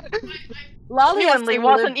Well, Lolly has to Genuinely live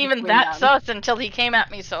wasn't even between that them. sus until he came at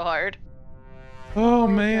me so hard. Oh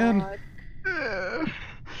man.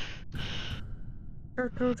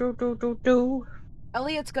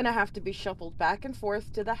 Elliot's gonna have to be shuffled back and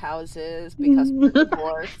forth to the houses because of the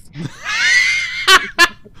divorce.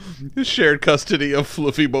 Shared custody of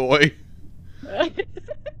Fluffy Boy.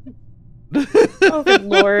 Oh, good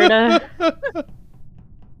lord.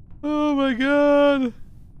 Oh my god.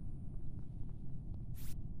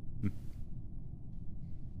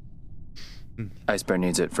 Ice Bear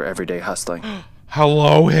needs it for everyday hustling.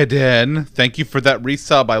 Hello, Hidden. Thank you for that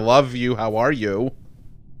resub. I love you. How are you?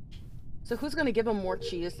 So who's gonna give him more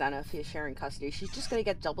cheese then if he's sharing custody? She's just gonna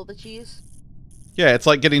get double the cheese? Yeah, it's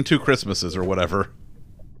like getting 2 Christmases or whatever.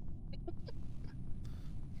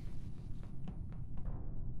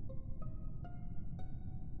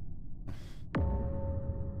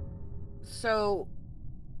 So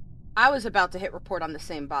I was about to hit report on the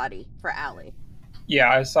same body for Allie. Yeah,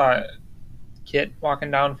 I saw Kit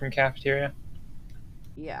walking down from cafeteria.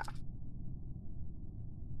 Yeah.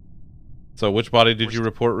 So which body did you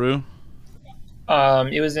report, Rue?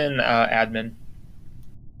 It was in admin.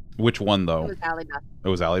 Which one, It though? was Allie Beth. It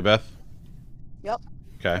was Allie Beth? Yep.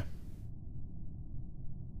 Okay.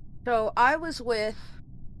 So I was with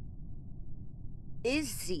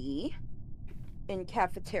Izzy in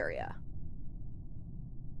cafeteria.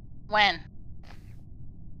 When?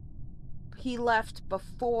 He left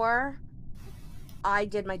before I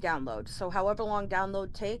did my download. So however long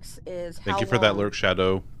download takes is how Thank you for that long- lurk,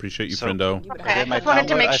 Shadow. Appreciate you, So- friendo. I did my just wanted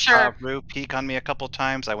to download. make I sure. saw Rue peek on me a couple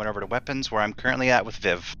times. I went over to weapons, where I'm currently at with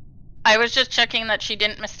Viv. I was just checking that she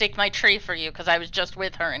didn't mistake my tree for you because I was just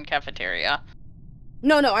with her in cafeteria.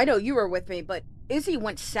 No, I know you were with me, but Izzy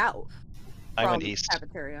went south. I went from east.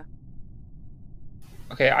 Cafeteria.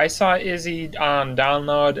 Okay, I saw Izzy on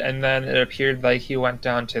download, and then it appeared like he went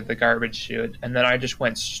down to the garbage chute, and then I just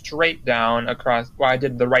went straight down across. Well, I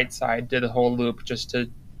did the right side, did the whole loop just to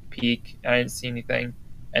peek, and I didn't see anything.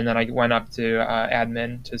 And then I went up to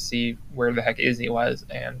admin to see where the heck Izzy was,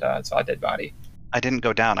 and saw a dead body. I didn't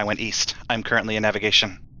go down. I went east. I'm currently in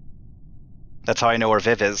navigation. That's how I know where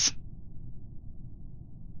Viv is.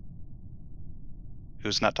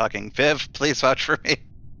 Who's not talking? Viv, please vouch for me.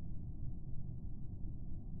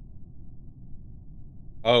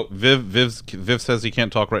 Oh, Viv says he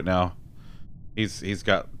can't talk right now. He's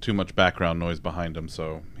got too much background noise behind him,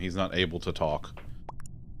 so he's not able to talk.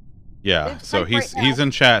 Yeah, It's so like he's right now.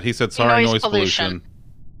 in chat. He said sorry, Noise noise pollution. pollution.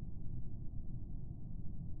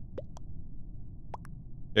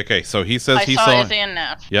 Okay, so he says I he saw Izzy and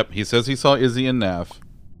Neff. Yep, he says he saw Izzy and Nav.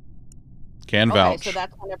 Can Okay, vouch. so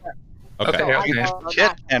that's whenever. Okay. So I Okay. know Kit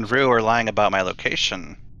that. and Rue are lying about my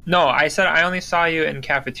location. No, I said I only saw you in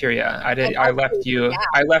cafeteria. I I left you. yeah.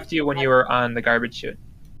 I left you when you were on the garbage chute.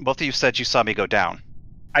 Both of you said you saw me go down.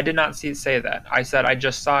 I did not say that. I said I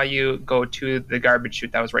just saw you go to the garbage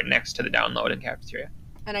chute that was right next to the download in cafeteria.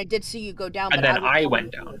 And I did see you go down. And but then was I all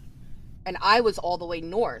went the way- down. And I was all the way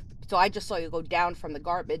north. So I just saw you go down from the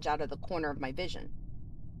garbage out of the corner of my vision.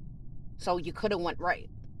 So you could have went right.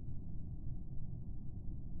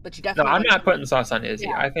 But you No, definitely I'm went- not putting sauce on Izzy.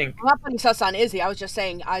 Yeah. I think I'm not putting sus on Izzy. I was just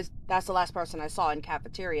saying that's the last person I saw in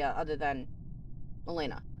cafeteria other than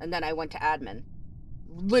Elena. And then I went to admin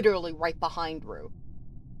literally right behind Rue.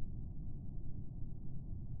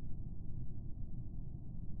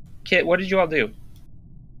 Kit, what did you all do?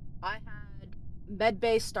 I had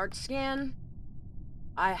medbay start scan.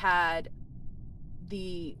 I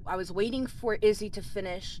was waiting for Izzy to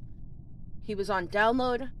finish. He was on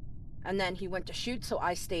download, and then he went to shoot, so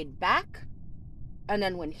I stayed back. And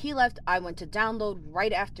then when he left, I went to download.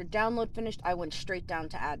 Right after download finished, I went straight down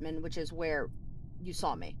to admin, which is where you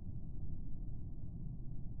saw me.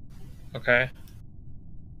 Okay.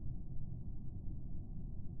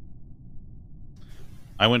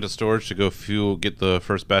 I went to storage to go get the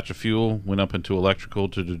first batch of fuel, went up into electrical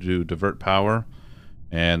to do divert power,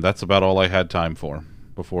 and that's about all I had time for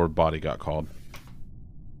before body got called.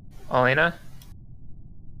 Elena?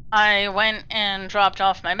 I went and dropped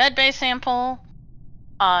off my medbay sample.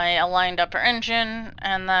 I aligned up her engine,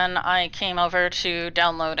 and then I came over to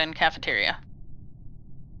download in cafeteria.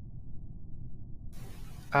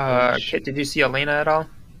 Kit, did you see Elena at all?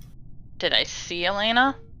 Did I see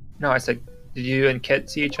Elena? No, I said, did you and Kit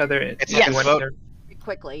see each other? Yes. Vote.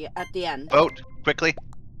 Quickly at the end. Vote quickly.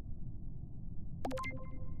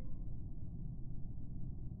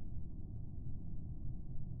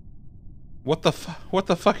 What the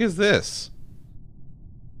fuck is this?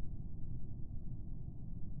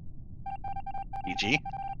 EG.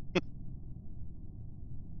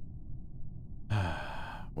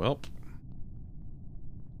 Well.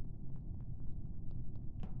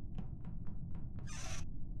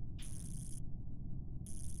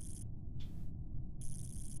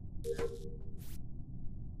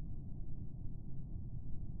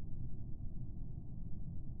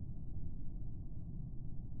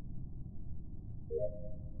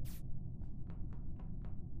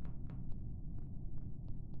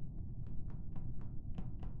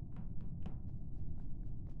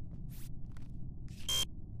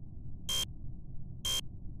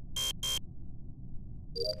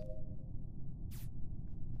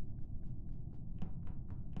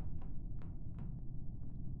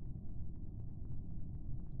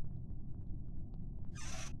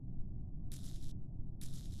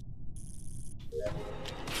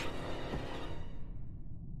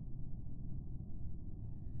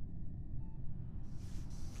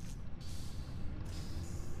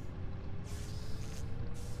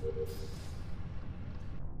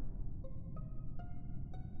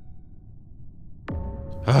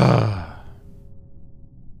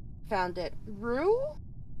 Found it. Rue?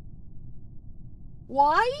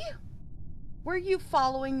 Why? Were you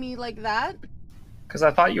following me like that? Because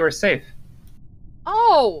I thought you were safe.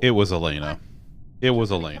 Oh! It was Elena. It was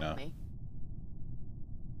Elena.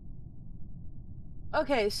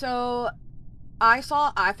 Okay, so I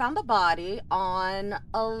found the body on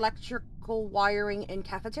electrical wiring in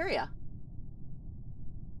cafeteria.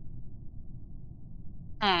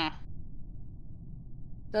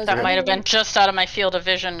 That might have been just out of my field of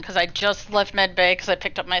vision, because I just left medbay because I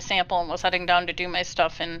picked up my sample and was heading down to do my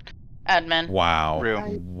stuff in admin. Wow.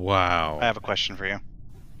 Rue, wow. I have a question for you.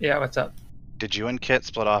 Yeah, what's up? Did you and Kit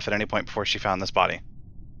split off at any point before she found this body?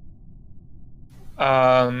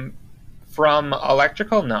 From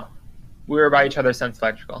electrical? No. We were by each other since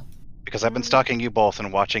electrical. Because I've been stalking you both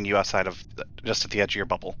and watching you outside of, just at the edge of your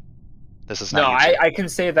bubble. This is No, not you two. I can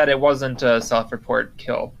say that it wasn't a self-report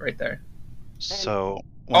kill right there. So...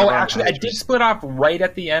 Oh, actually, I did split off right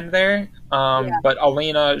at the end there, but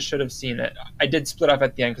Elena should have seen it. I did split off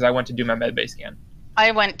at the end because I went to do my medbay scan.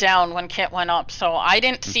 I went down when Kit went up, so I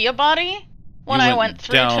didn't see a body when You I went went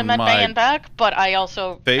through to down medbay my and back, but I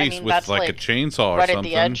also, face I mean, with that's like a chainsaw or right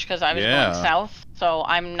something. at the edge because I was Yeah. going south, so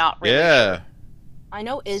I'm not really Yeah. sure. I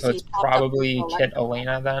know Izzy So it's popped up probably in the Kit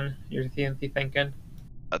Elena then, you're thinking?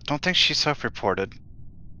 I don't think she self-reported.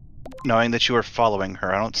 Knowing that you were following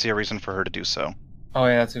her, I don't see a reason for her to do so. Oh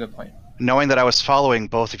yeah, that's a good point. Knowing that I was following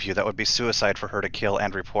both of you, that would be suicide for her to kill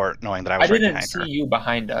and report, knowing that I was right didn't behind see her. you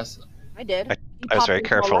behind us. I did. He I was popped very into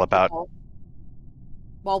careful about... electrical.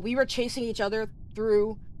 While we were chasing each other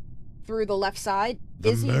through the left side,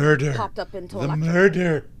 Izzy popped up into electrical.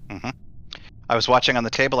 murder. I was watching on the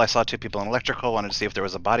table, I saw two people in electrical, wanted to see if there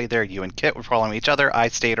was a body there. You and Kit were following each other. I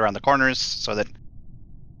stayed around the corners so that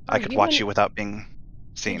I could watch you without being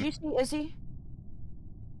seen. Did you see Izzy?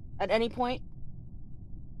 At any point?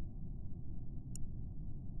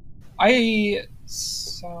 I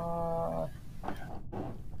saw...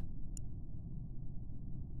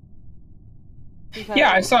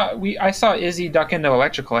 Yeah, I saw Izzy duck into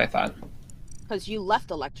electrical, I thought. Because you left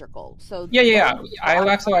electrical, so... Yeah. I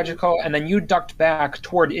left electrical, and then you ducked back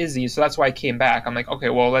toward Izzy, so that's why I came back. I'm like, okay,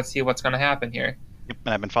 well, let's see what's going to happen here. Yep,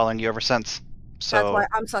 and I've been following you ever since. So... That's why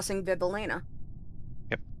I'm sussing Viv Elena.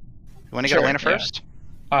 Yep. You want to get Elena first?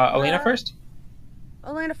 Elena first?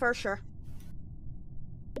 Elena first, sure.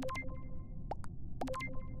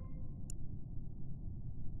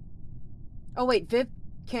 Oh wait, Viv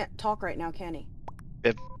can't talk right now, can he?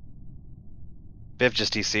 Viv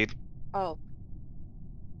just DC'd. Oh.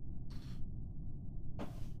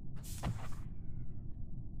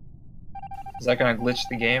 Is that gonna glitch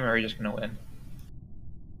the game, or are you just gonna win?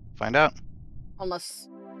 Find out. Unless...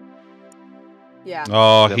 Yeah.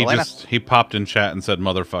 Oh, Elena? he popped in chat and said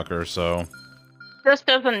motherfucker, so... Just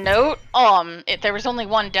as a note, there was only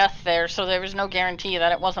one death there, so there was no guarantee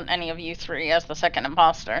that it wasn't any of you three as the second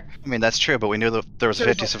imposter. I mean, that's true, but we knew that there was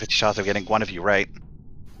 50-50 shots of getting one of you right.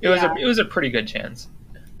 It was a pretty good chance.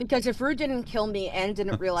 Because if Rue didn't kill me and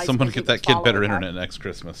didn't realize... Someone get that kid better internet next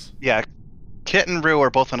Christmas. Yeah, Kit and Rue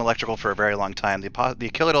were both in electrical for a very long time. The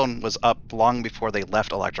Achillodon was up long before they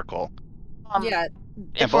left electrical. Yeah.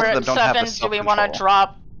 If we're at 7, do we want to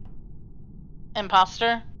drop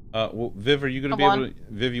imposter? Well, Viv, are you going to be able to...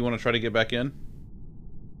 Viv, you want to try to get back in?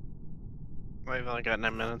 We've only got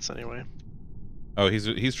 9 minutes anyway. Oh,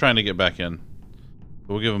 he's trying to get back in.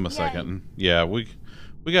 We'll give him a second. Yeah, we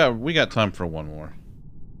got time for one more.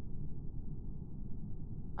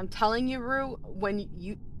 I'm telling you, Rue, when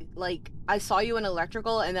you... Like, I saw you in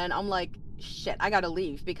electrical, and then I'm like, shit, I gotta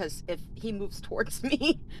leave, because if he moves towards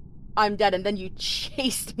me, I'm dead, and then you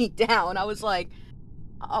chased me down. I was like,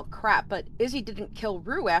 oh crap, but Izzy didn't kill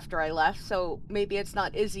Rue after I left, so maybe it's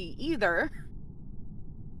not Izzy either.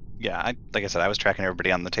 Yeah, like I said, I was tracking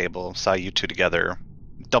everybody on the table, saw you two together,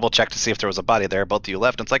 double-checked to see if there was a body there, both of you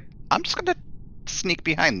left, and it's like, I'm just gonna sneak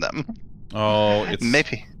behind them. Oh, it's...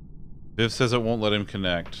 Maybe. Viv says it won't let him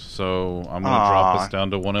connect, so I'm gonna drop us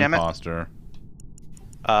down to one imposter.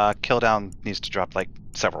 Killdown needs to drop like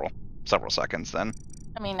several seconds then.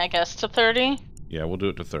 I mean, I guess to 30? Yeah, we'll do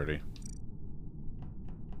it to 30.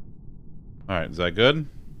 Alright, is that good?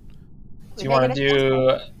 Do you want to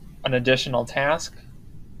do an additional task?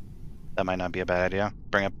 That might not be a bad idea.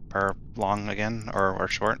 Bring up her long again, or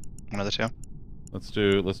short, one of the two. Let's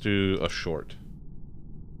do a short.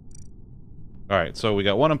 Alright, so we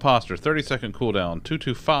got one imposter, 30-second cooldown,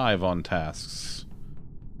 225 on tasks.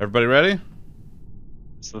 Everybody ready?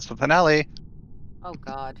 So this is the finale. Oh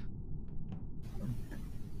god.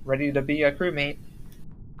 Ready to be a crewmate.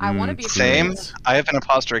 I want to be a Same. crewmate. I have been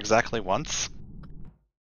imposter exactly once.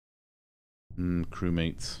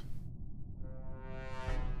 Crewmates.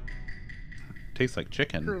 Tastes like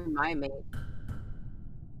chicken. Crew my mate.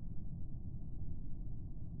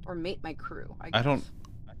 Or mate my crew. I guess. I don't...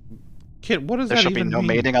 Kid, what does there that should even be no mean?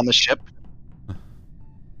 mating on the ship.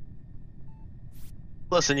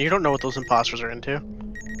 Listen, you don't know what those imposters are into.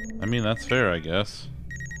 I mean, that's fair, I guess.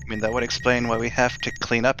 I mean, that would explain why we have to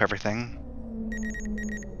clean up everything.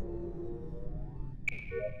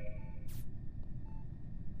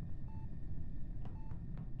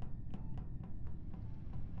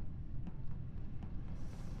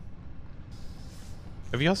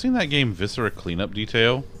 Have y'all seen that game Viscera Cleanup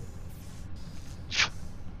Detail?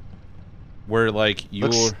 Where like you're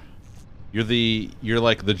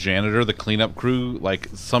like the janitor, the cleanup crew, like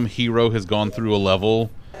some hero has gone through a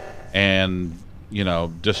level and, you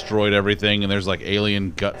know, destroyed everything, and there's like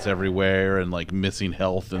alien guts everywhere and like missing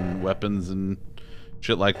health and weapons and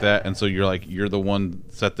shit like that, and so you're the one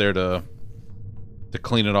set there to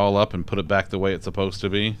clean it all up and put it back the way it's supposed to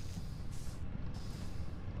be.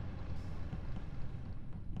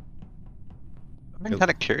 I've been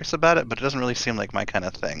kind of curious about it, but it doesn't really seem like my kind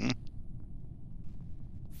of thing.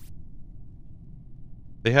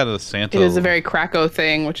 They had a Santa. It is a very Krakow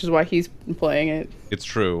thing, which is why he's playing it. It's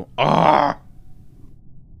true. Ah!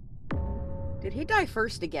 Did he die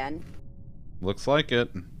first again? Looks like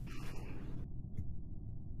it.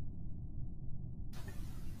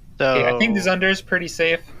 So Okay, I think the Zunder is pretty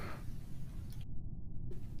safe.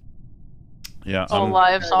 Yeah. Still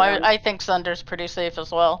alive, so I think Zunder's pretty safe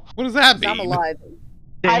as well. What does that mean? I'm alive.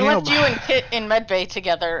 I left you and Kit in medbay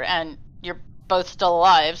together, and you're both still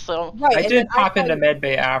alive, so... Right, I did pop into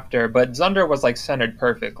medbay after, but Zunder was like centered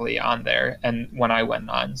perfectly on there, and when I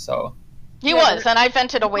went on, so... He was, and I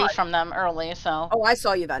vented away from them early, so... Oh, I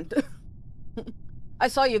saw you vent. I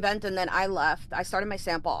saw you vent, and then I left. I started my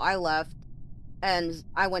sample, I left, and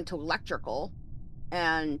I went to electrical,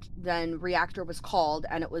 and then reactor was called,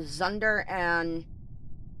 and it was Zunder and...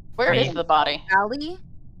 Where is the body? Allie?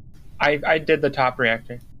 I did the top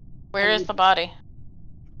reactor. Where is the body?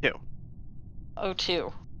 2. Oh,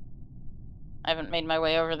 2. I haven't made my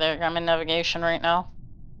way over there. I'm in navigation right now.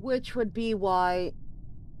 Which would be why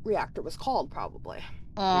reactor was called, probably.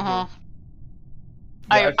 Yeah,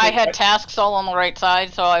 I I had tasks all on the right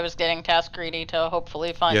side, so I was getting task greedy to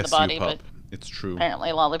hopefully find Yes, the body, you but... pup. It's true.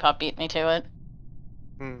 Apparently, Lollipop beat me to it.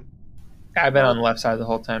 I've been on the left side the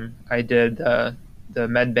whole time. I did the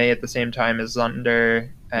med bay at the same time as Zunder,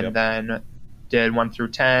 and then did 1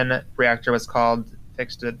 through 10. Reactor was called,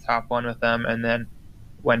 fixed the top one with them, and then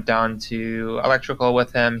went down to electrical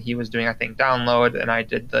with him. He was doing, I think, download, and I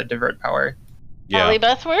did the divert power. Yeah. Ellie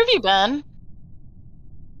Beth, where have you been?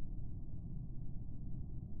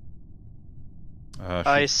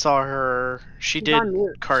 I saw her. She She's did on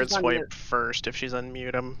mute. card She's on swipe mute. first. If she's on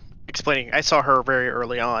mute, I'm explaining. I saw her very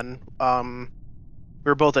early on. We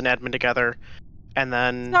were both in admin together, and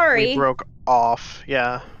then we broke off.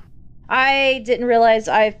 Yeah. I didn't realize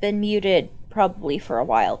I've been muted probably for a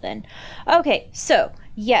while then. Okay, so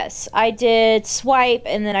yes, I did swipe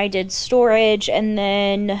and then I did storage and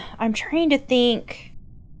then I'm trying to think.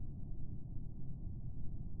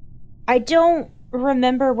 I don't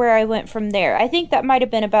remember where I went from there. I think that might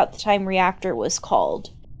have been about the time reactor was called.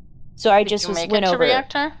 So I just went over.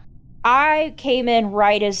 Reactor? I came in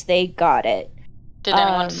right as they got it. Did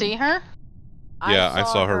anyone see her? Yeah, I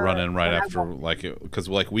saw her run in right after, because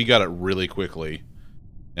we got it really quickly,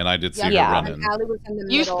 and I did see her run in. Allie was in the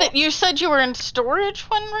middle. You said you were in storage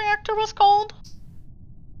when reactor was called?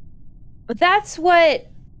 That's what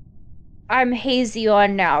I'm hazy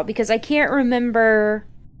on now, because I can't remember.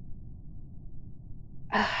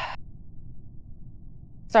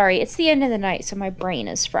 Sorry, it's the end of the night, so my brain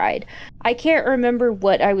is fried. I can't remember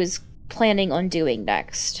what I was planning on doing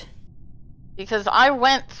next. Because I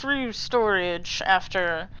went through storage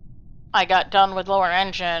after I got done with lower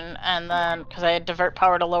engine, and then, because I had divert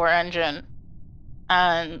power to lower engine,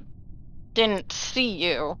 and didn't see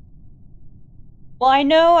you. Well, I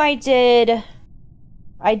know I did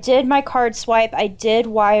my card swipe, I did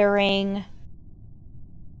wiring.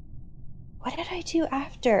 What did I do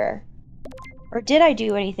after? Or did I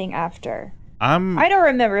do anything after? I don't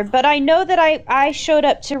remember, but I know that I showed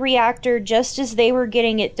up to reactor just as they were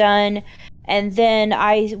getting it done, and then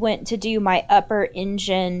I went to do my upper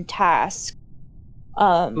engine task.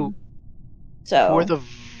 So Who are the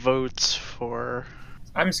votes for?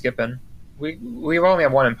 I'm skipping. We only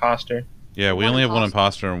have one imposter. Yeah, we only have one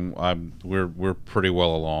imposter, and we're pretty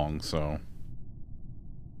well along, so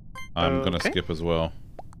I'm gonna skip as well.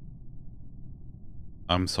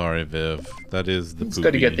 I'm sorry, Viv. That is the. It's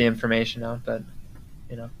good to get the information out, but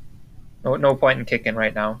no point in kicking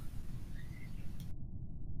right now.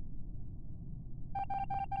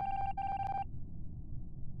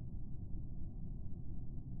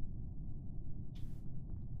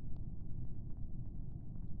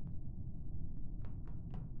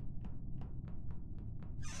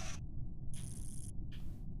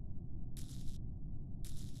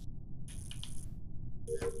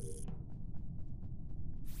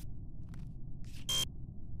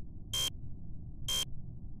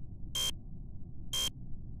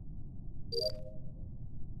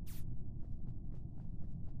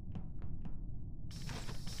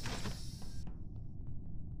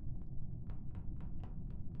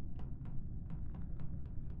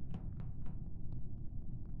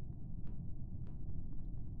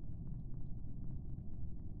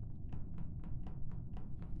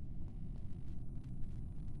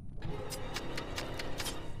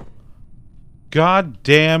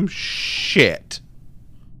 Goddamn shit.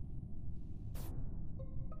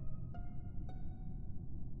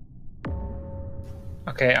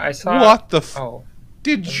 Okay, I saw. What the Oh.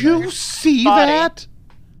 Did you see Body. that?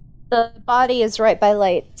 The body is right by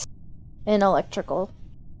lights in electrical.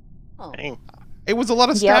 Oh. It was a lot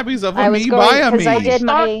of stabbies of I was me going, by me. I did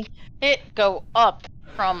my... It go up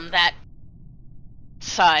from that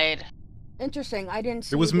side. Interesting. I didn't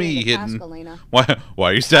see. It was you doing me the task, hidden. Elena. Why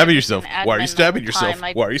are you stabbing yourself? Admin Why are you stabbing the whole yourself?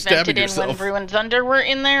 time. Why are you stabbing vented in yourself? when Brew and Zunder were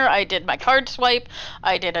in there. I did my card swipe.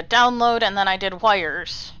 I did a download, and then I did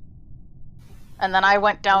wires. And then I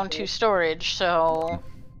went down to storage. So.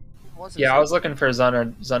 Yeah, I was looking for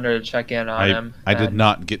Zunder to check in on him. I did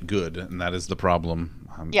not get good, and that is the problem.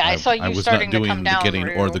 I saw you starting to come down, the getting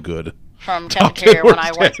or the good. From cafeteria when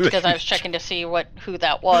I went, because I was checking to see who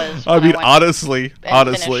that was. I mean, honestly,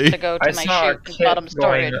 to go to my chute bottom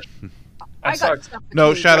storage.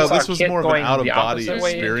 No, Shadow, this was more of an out-of-body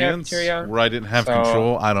experience where I didn't have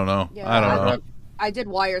control. I don't know. Yeah, I don't know. I did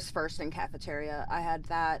wires first in cafeteria. I had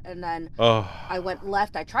that, and then I went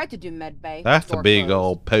left. I tried to do med bay. That's a big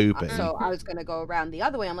old pooping. So I was gonna go around the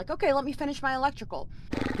other way. I'm like, okay, let me finish my electrical.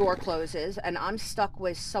 Door closes, and I'm stuck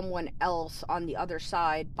with someone else on the other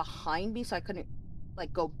side behind me, so I couldn't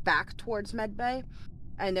go back towards med bay.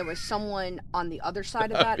 And there was someone on the other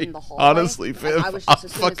side of that in the hallway. Honestly, Viv, I was just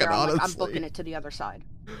as soon as there, I'm booking it to the other side.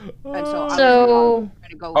 And so I was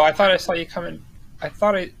gonna go. Oh, I thought I saw you coming. I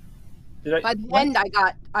thought By the end,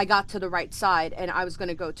 I got to the right side, and I was going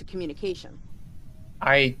to go to communication.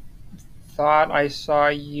 I thought I saw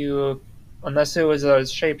you, unless it was a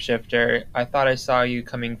shapeshifter, I thought I saw you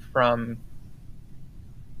coming from,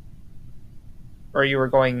 or you were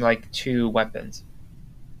going like to weapons.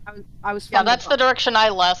 I was. Yeah, that's the direction I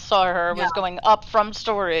last saw her. Was going up from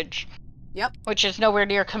storage. Yep. Which is nowhere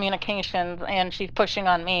near communications, and she's pushing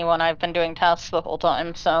on me when I've been doing tasks the whole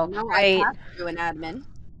time. So no, I passed you an admin.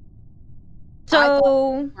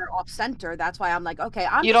 So we're off center. That's why I'm like, okay,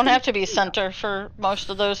 you don't have to be center for most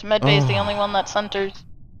of those. Medbay's the only one that centers.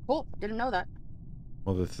 Cool. Didn't know that.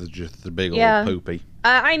 Well, this is just the big old poopy.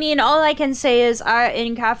 I mean, all I can say is,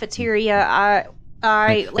 in cafeteria,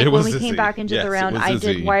 I like when we came back into the round, I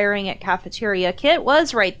did wiring at cafeteria. Kit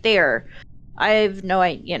was right there. I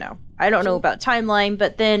don't know about timeline,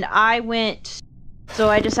 but then I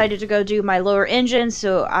decided to go do my lower engine,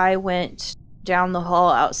 so I went down the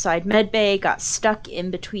hall outside medbay, got stuck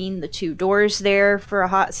in between the two doors there for a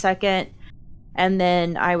hot second, and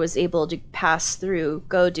then I was able to pass through,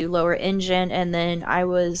 go do lower engine, and then I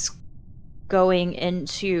was going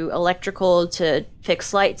into electrical to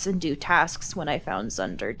fix lights and do tasks when I found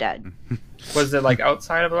Zunder dead. Was it like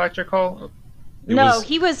outside of electrical?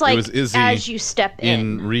 He was like as you step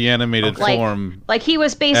in reanimated form. Like he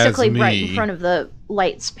was basically right in front of the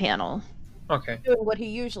lights panel. Okay. Doing what he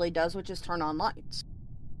usually does, which is turn on lights.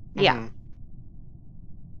 Yeah. Mm-hmm.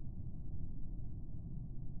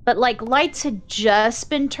 But like lights had just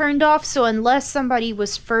been turned off, so unless somebody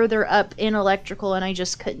was further up in electrical and I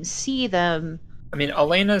just couldn't see them. I mean,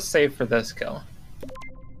 Elena's safe for this kill.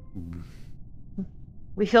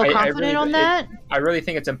 We feel confident on that? I really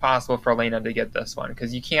think it's impossible for Elena to get this one,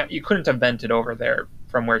 because you couldn't have vented over there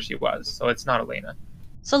from where she was, so it's not Elena.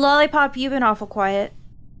 So Lollipop, you've been awful quiet.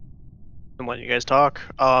 I'm letting you guys talk.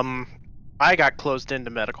 I got closed into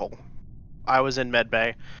medical. I was in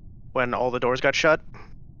medbay when all the doors got shut,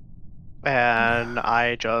 and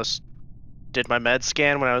I just did my med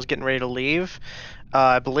scan when I was getting ready to leave.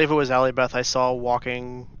 I believe it was Alibeth I saw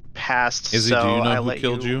walking past. Izzy, so do you know I who let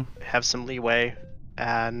killed you? Have some leeway,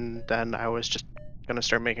 and then I was just gonna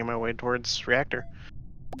start making my way towards reactor.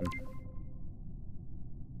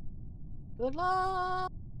 Good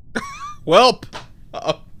luck. Welp.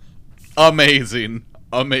 Amazing.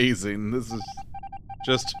 This is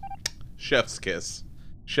just chef's kiss.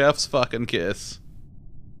 Chef's fucking kiss.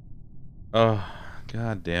 Oh,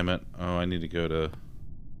 god damn it. Oh, I need to go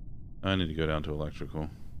down to electrical.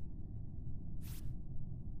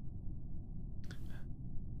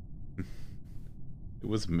 It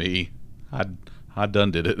was me. I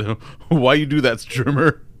done did it. Why you do that,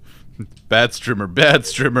 Strimmer? Bad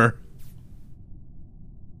Strimmer.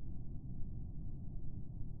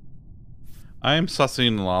 I am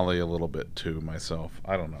sussing Lolly a little bit too myself.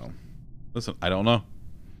 I don't know. Listen, I don't know.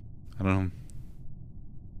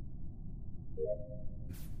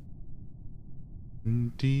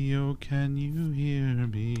 Dio, can you hear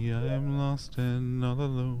me? I'm lost and all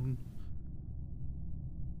alone.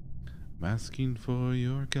 I'm asking for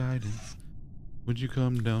your guidance. Would you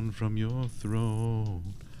come down from your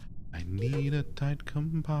throne? I need a tight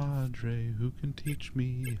compadre who can teach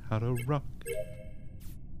me how to rock.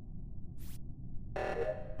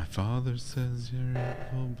 My father says you're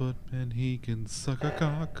evil, but man, he can suck a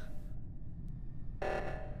cock.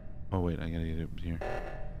 Oh wait, I gotta get it here.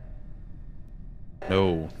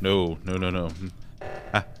 No.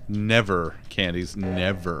 Never, Candies,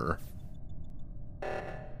 never.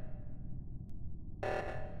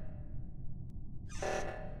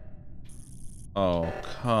 Oh,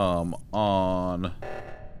 come on.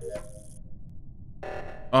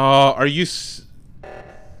 Are you...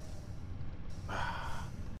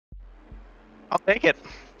 I'll take it.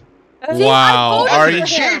 Wow. Are you?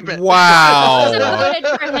 Wow. I voted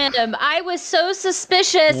for him. I was so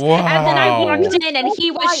suspicious, and then I walked in, and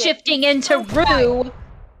he was shifting into Rue.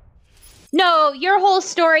 No, your whole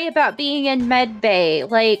story about being in medbay,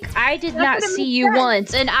 like, I did not see you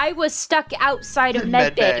once, and I was stuck outside of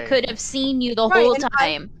medbay. Could have seen you the whole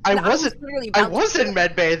time. I wasn't in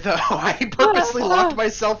medbay though. I purposely locked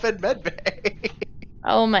myself in medbay.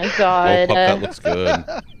 Oh my god. Oh, Pup, that looks good.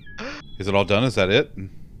 Is it all done? Is that it?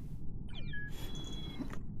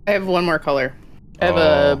 I have one more color. I have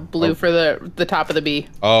a blue for the top of the B.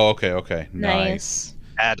 Oh, okay. Nice.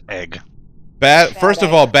 Bad egg. First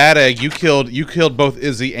of all, bad egg. You killed both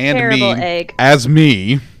Izzy and Terrible me egg. as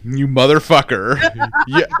me, you motherfucker.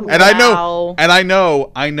 Yeah, and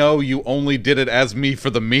I know you only did it as me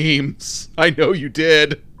for the memes. I know you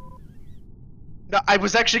did. No, I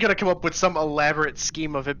was actually gonna come up with some elaborate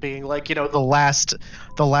scheme of it being like, the last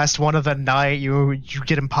one of the night. You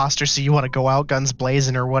get imposter, so you want to go out guns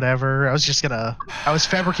blazing or whatever. I was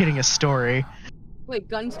fabricating a story. Wait,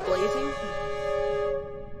 guns blazing?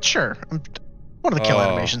 Sure, one of the kill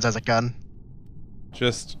animations has a gun.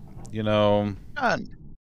 Just Gun.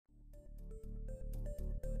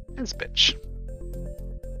 This bitch.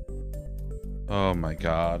 Oh my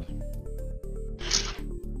god.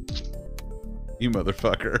 You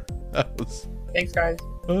motherfucker. That was... Thanks, guys.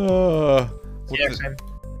 See you next time.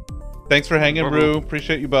 Thanks for hanging, Rue.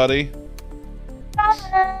 Appreciate you, buddy.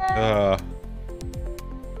 Oh,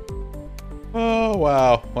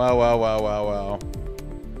 wow. Wow.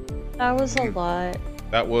 That was a lot.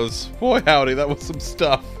 That was... Boy, howdy, that was some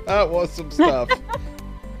stuff.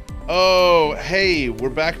 Oh, hey, we're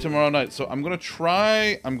back tomorrow night. So I'm gonna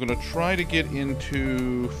try to get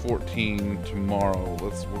into 14 tomorrow.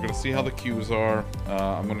 We're gonna see how the queues are.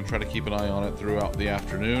 I'm gonna try to keep an eye on it throughout the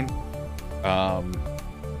afternoon.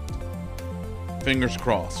 Fingers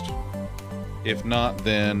crossed. If not,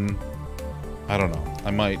 then I don't know.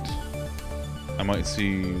 I might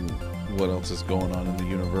see what else is going on in the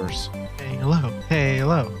universe. Halo.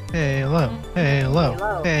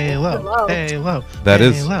 That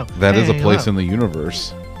is a place in the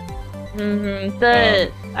universe.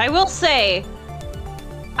 I will say,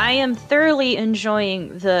 I am thoroughly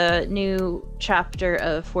enjoying the new chapter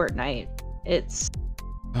of Fortnite. It's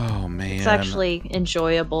actually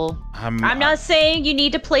enjoyable. I'm not saying you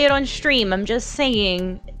need to play it on stream. I'm just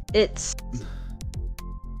saying it's.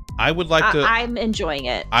 I'm enjoying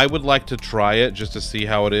it. I would like to try it just to see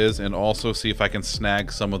how it is, and also see if I can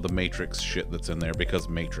snag some of the Matrix shit that's in there, because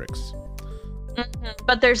Matrix.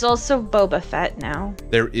 But there's also Boba Fett now.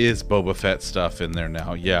 There is Boba Fett stuff in there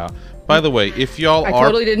now, yeah. By the way, if y'all I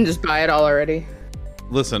totally didn't just buy it all already.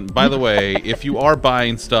 Listen, by the way, if you are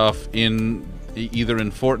buying stuff in either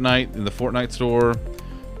in Fortnite, in the Fortnite store,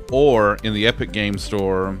 or in the Epic Games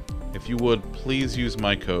store, if you would, please use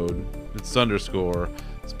my code. It's _,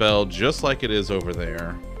 spelled just like it is over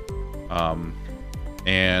there.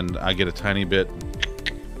 And I get a tiny bit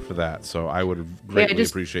for that, so I would greatly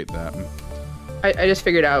appreciate that. I just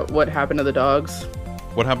figured out what happened to the dogs.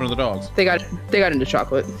 What happened to the dogs? They got into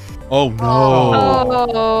chocolate. Oh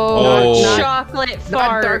no! Not chocolate farts.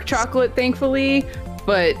 Not dark chocolate, thankfully,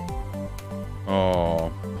 but.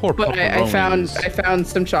 Oh, poor. But I found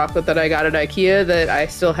some chocolate that I got at IKEA that I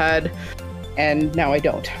still had, and now I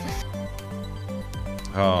don't.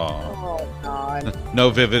 Oh God. No,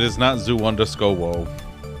 Viv, it is not zoo_wo.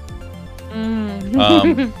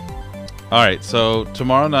 All right, so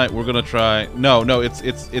tomorrow night we're gonna try. No,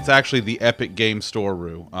 it's actually the Epic Game Store,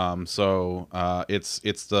 Rue. So it's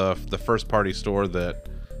the first party store that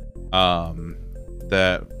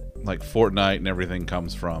like Fortnite and everything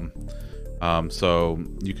comes from. So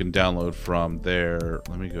you can download from there.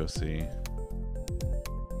 Let me go see.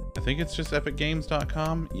 I think it's just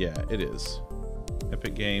epicgames.com. Yeah, it is.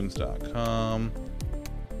 epicgames.com.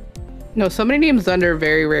 No, somebody named Zunder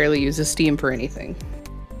very rarely uses Steam for anything.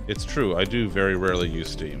 It's true. I do very rarely use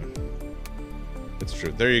Steam. It's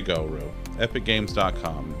true. There you go, Rue.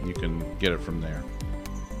 epicgames.com. You can get it from there.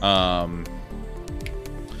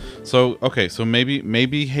 So okay, so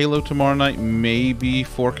maybe Halo tomorrow night, maybe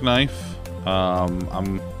Fork Knife. Or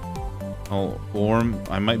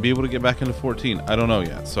I might be able to get back into 14. I don't know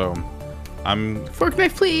yet. So I'm Fork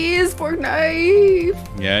Knife, please. Fork Knife.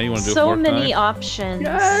 Yeah, you want to do so a Fork Knife? So many options.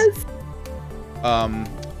 Yes.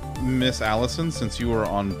 Miss Allison, since you were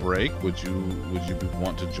on break, would you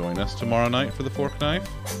want to join us tomorrow night for the Fork Knife?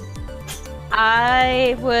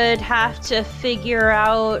 I would have to figure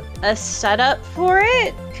out a setup for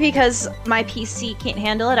it because my PC can't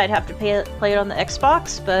handle it. I'd have to play it on the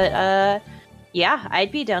Xbox, but yeah,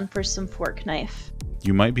 I'd be down for some Fork Knife.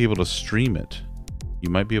 You might be able to stream it.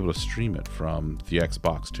 You might be able to stream it from the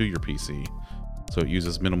Xbox to your PC, so it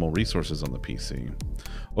uses minimal resources on the PC.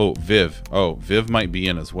 Oh, Viv. Oh, Viv might be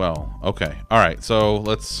in as well. Okay. All right. So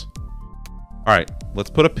let's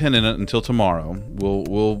put a pin in it until tomorrow.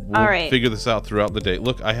 We'll figure this out throughout the day.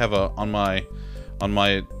 Look, I have on my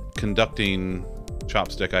conducting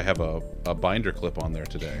chopstick, I have a binder clip on there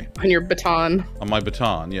today. On your baton. On my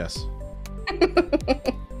baton, yes.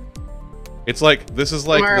 It's like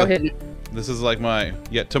tomorrow hidden. This is like my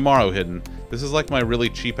tomorrow hidden. This is like my really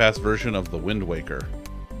cheap ass version of the Wind Waker.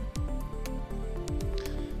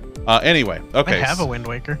 Anyway, okay. I have a Wind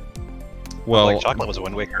Waker. Well, like chocolate was a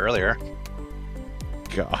Wind Waker earlier.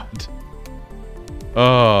 God.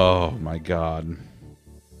 Oh my God.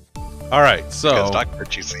 All right, so. Because Dr.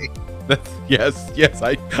 You see. Yes,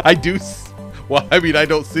 I do. Well, I mean, I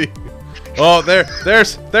don't see. Oh,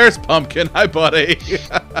 there's Pumpkin. Hi, buddy.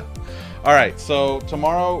 All right, so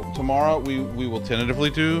tomorrow we will tentatively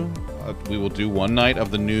do we will do one night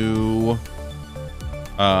of the new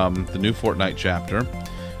Fortnite chapter.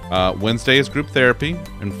 Wednesday is group therapy,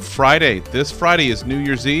 and this Friday is New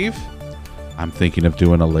Year's Eve. I'm thinking of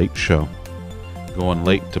doing a late show, going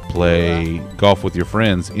late to play golf with your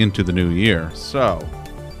friends into the new year. So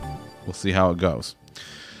we'll see how it goes.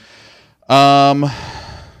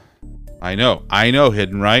 I know,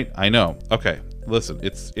 Hidden, right? I know. Okay, listen,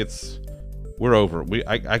 we're over.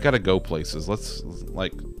 I gotta go places. Let's,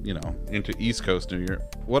 like, into East Coast New Year.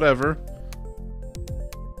 Whatever.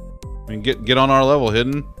 I mean, get on our level,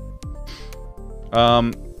 Hidden.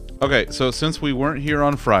 Okay, so since we weren't here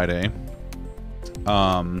on Friday,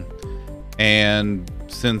 and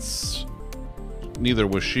since neither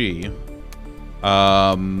was she,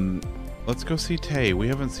 let's go see Tay. We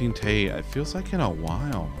haven't seen Tay, it feels like, in a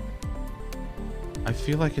while. I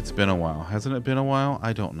feel like it's been a while. Hasn't it been a while?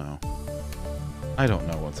 I don't know. I don't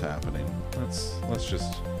know what's happening. Let's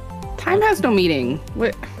just... Time has no meaning.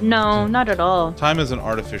 What? No, not at all. Time is an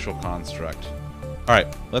artificial construct.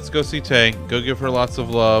 Alright, let's go see Tay. Go give her lots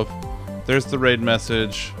of love. There's the raid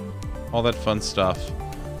message. All that fun stuff.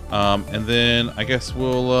 And then I guess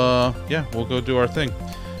we'll go do our thing.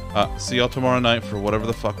 See y'all tomorrow night for whatever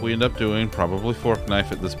the fuck we end up doing. Probably Fork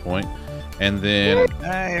Knife at this point. And then...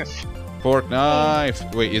 Fork Knife!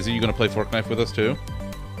 Wait, is you gonna play Fork Knife with us too?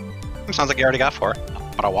 Sounds like you already got 4.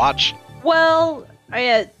 But I'll watch. Well,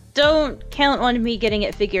 I don't count on me getting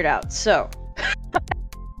it figured out, so...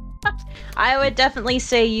 I would definitely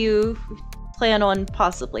say you plan on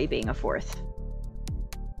possibly being a 4th.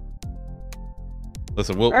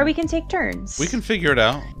 Listen, or we can take turns. We can figure it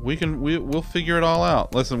out. We'll figure it all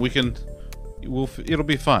out. Listen, it'll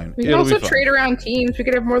be fine. We can also trade around teams. We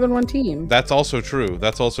could have more than one team. That's also true.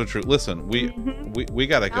 Listen, we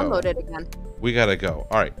gotta go. Download it again. We gotta go.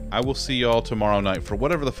 All right, I will see y'all tomorrow night for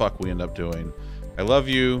whatever the fuck we end up doing. I love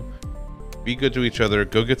you. Be good to each other.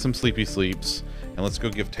 Go get some sleepy sleeps, and let's go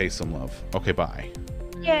give Tay some love. Okay, bye.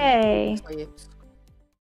 Yay. Sleeps.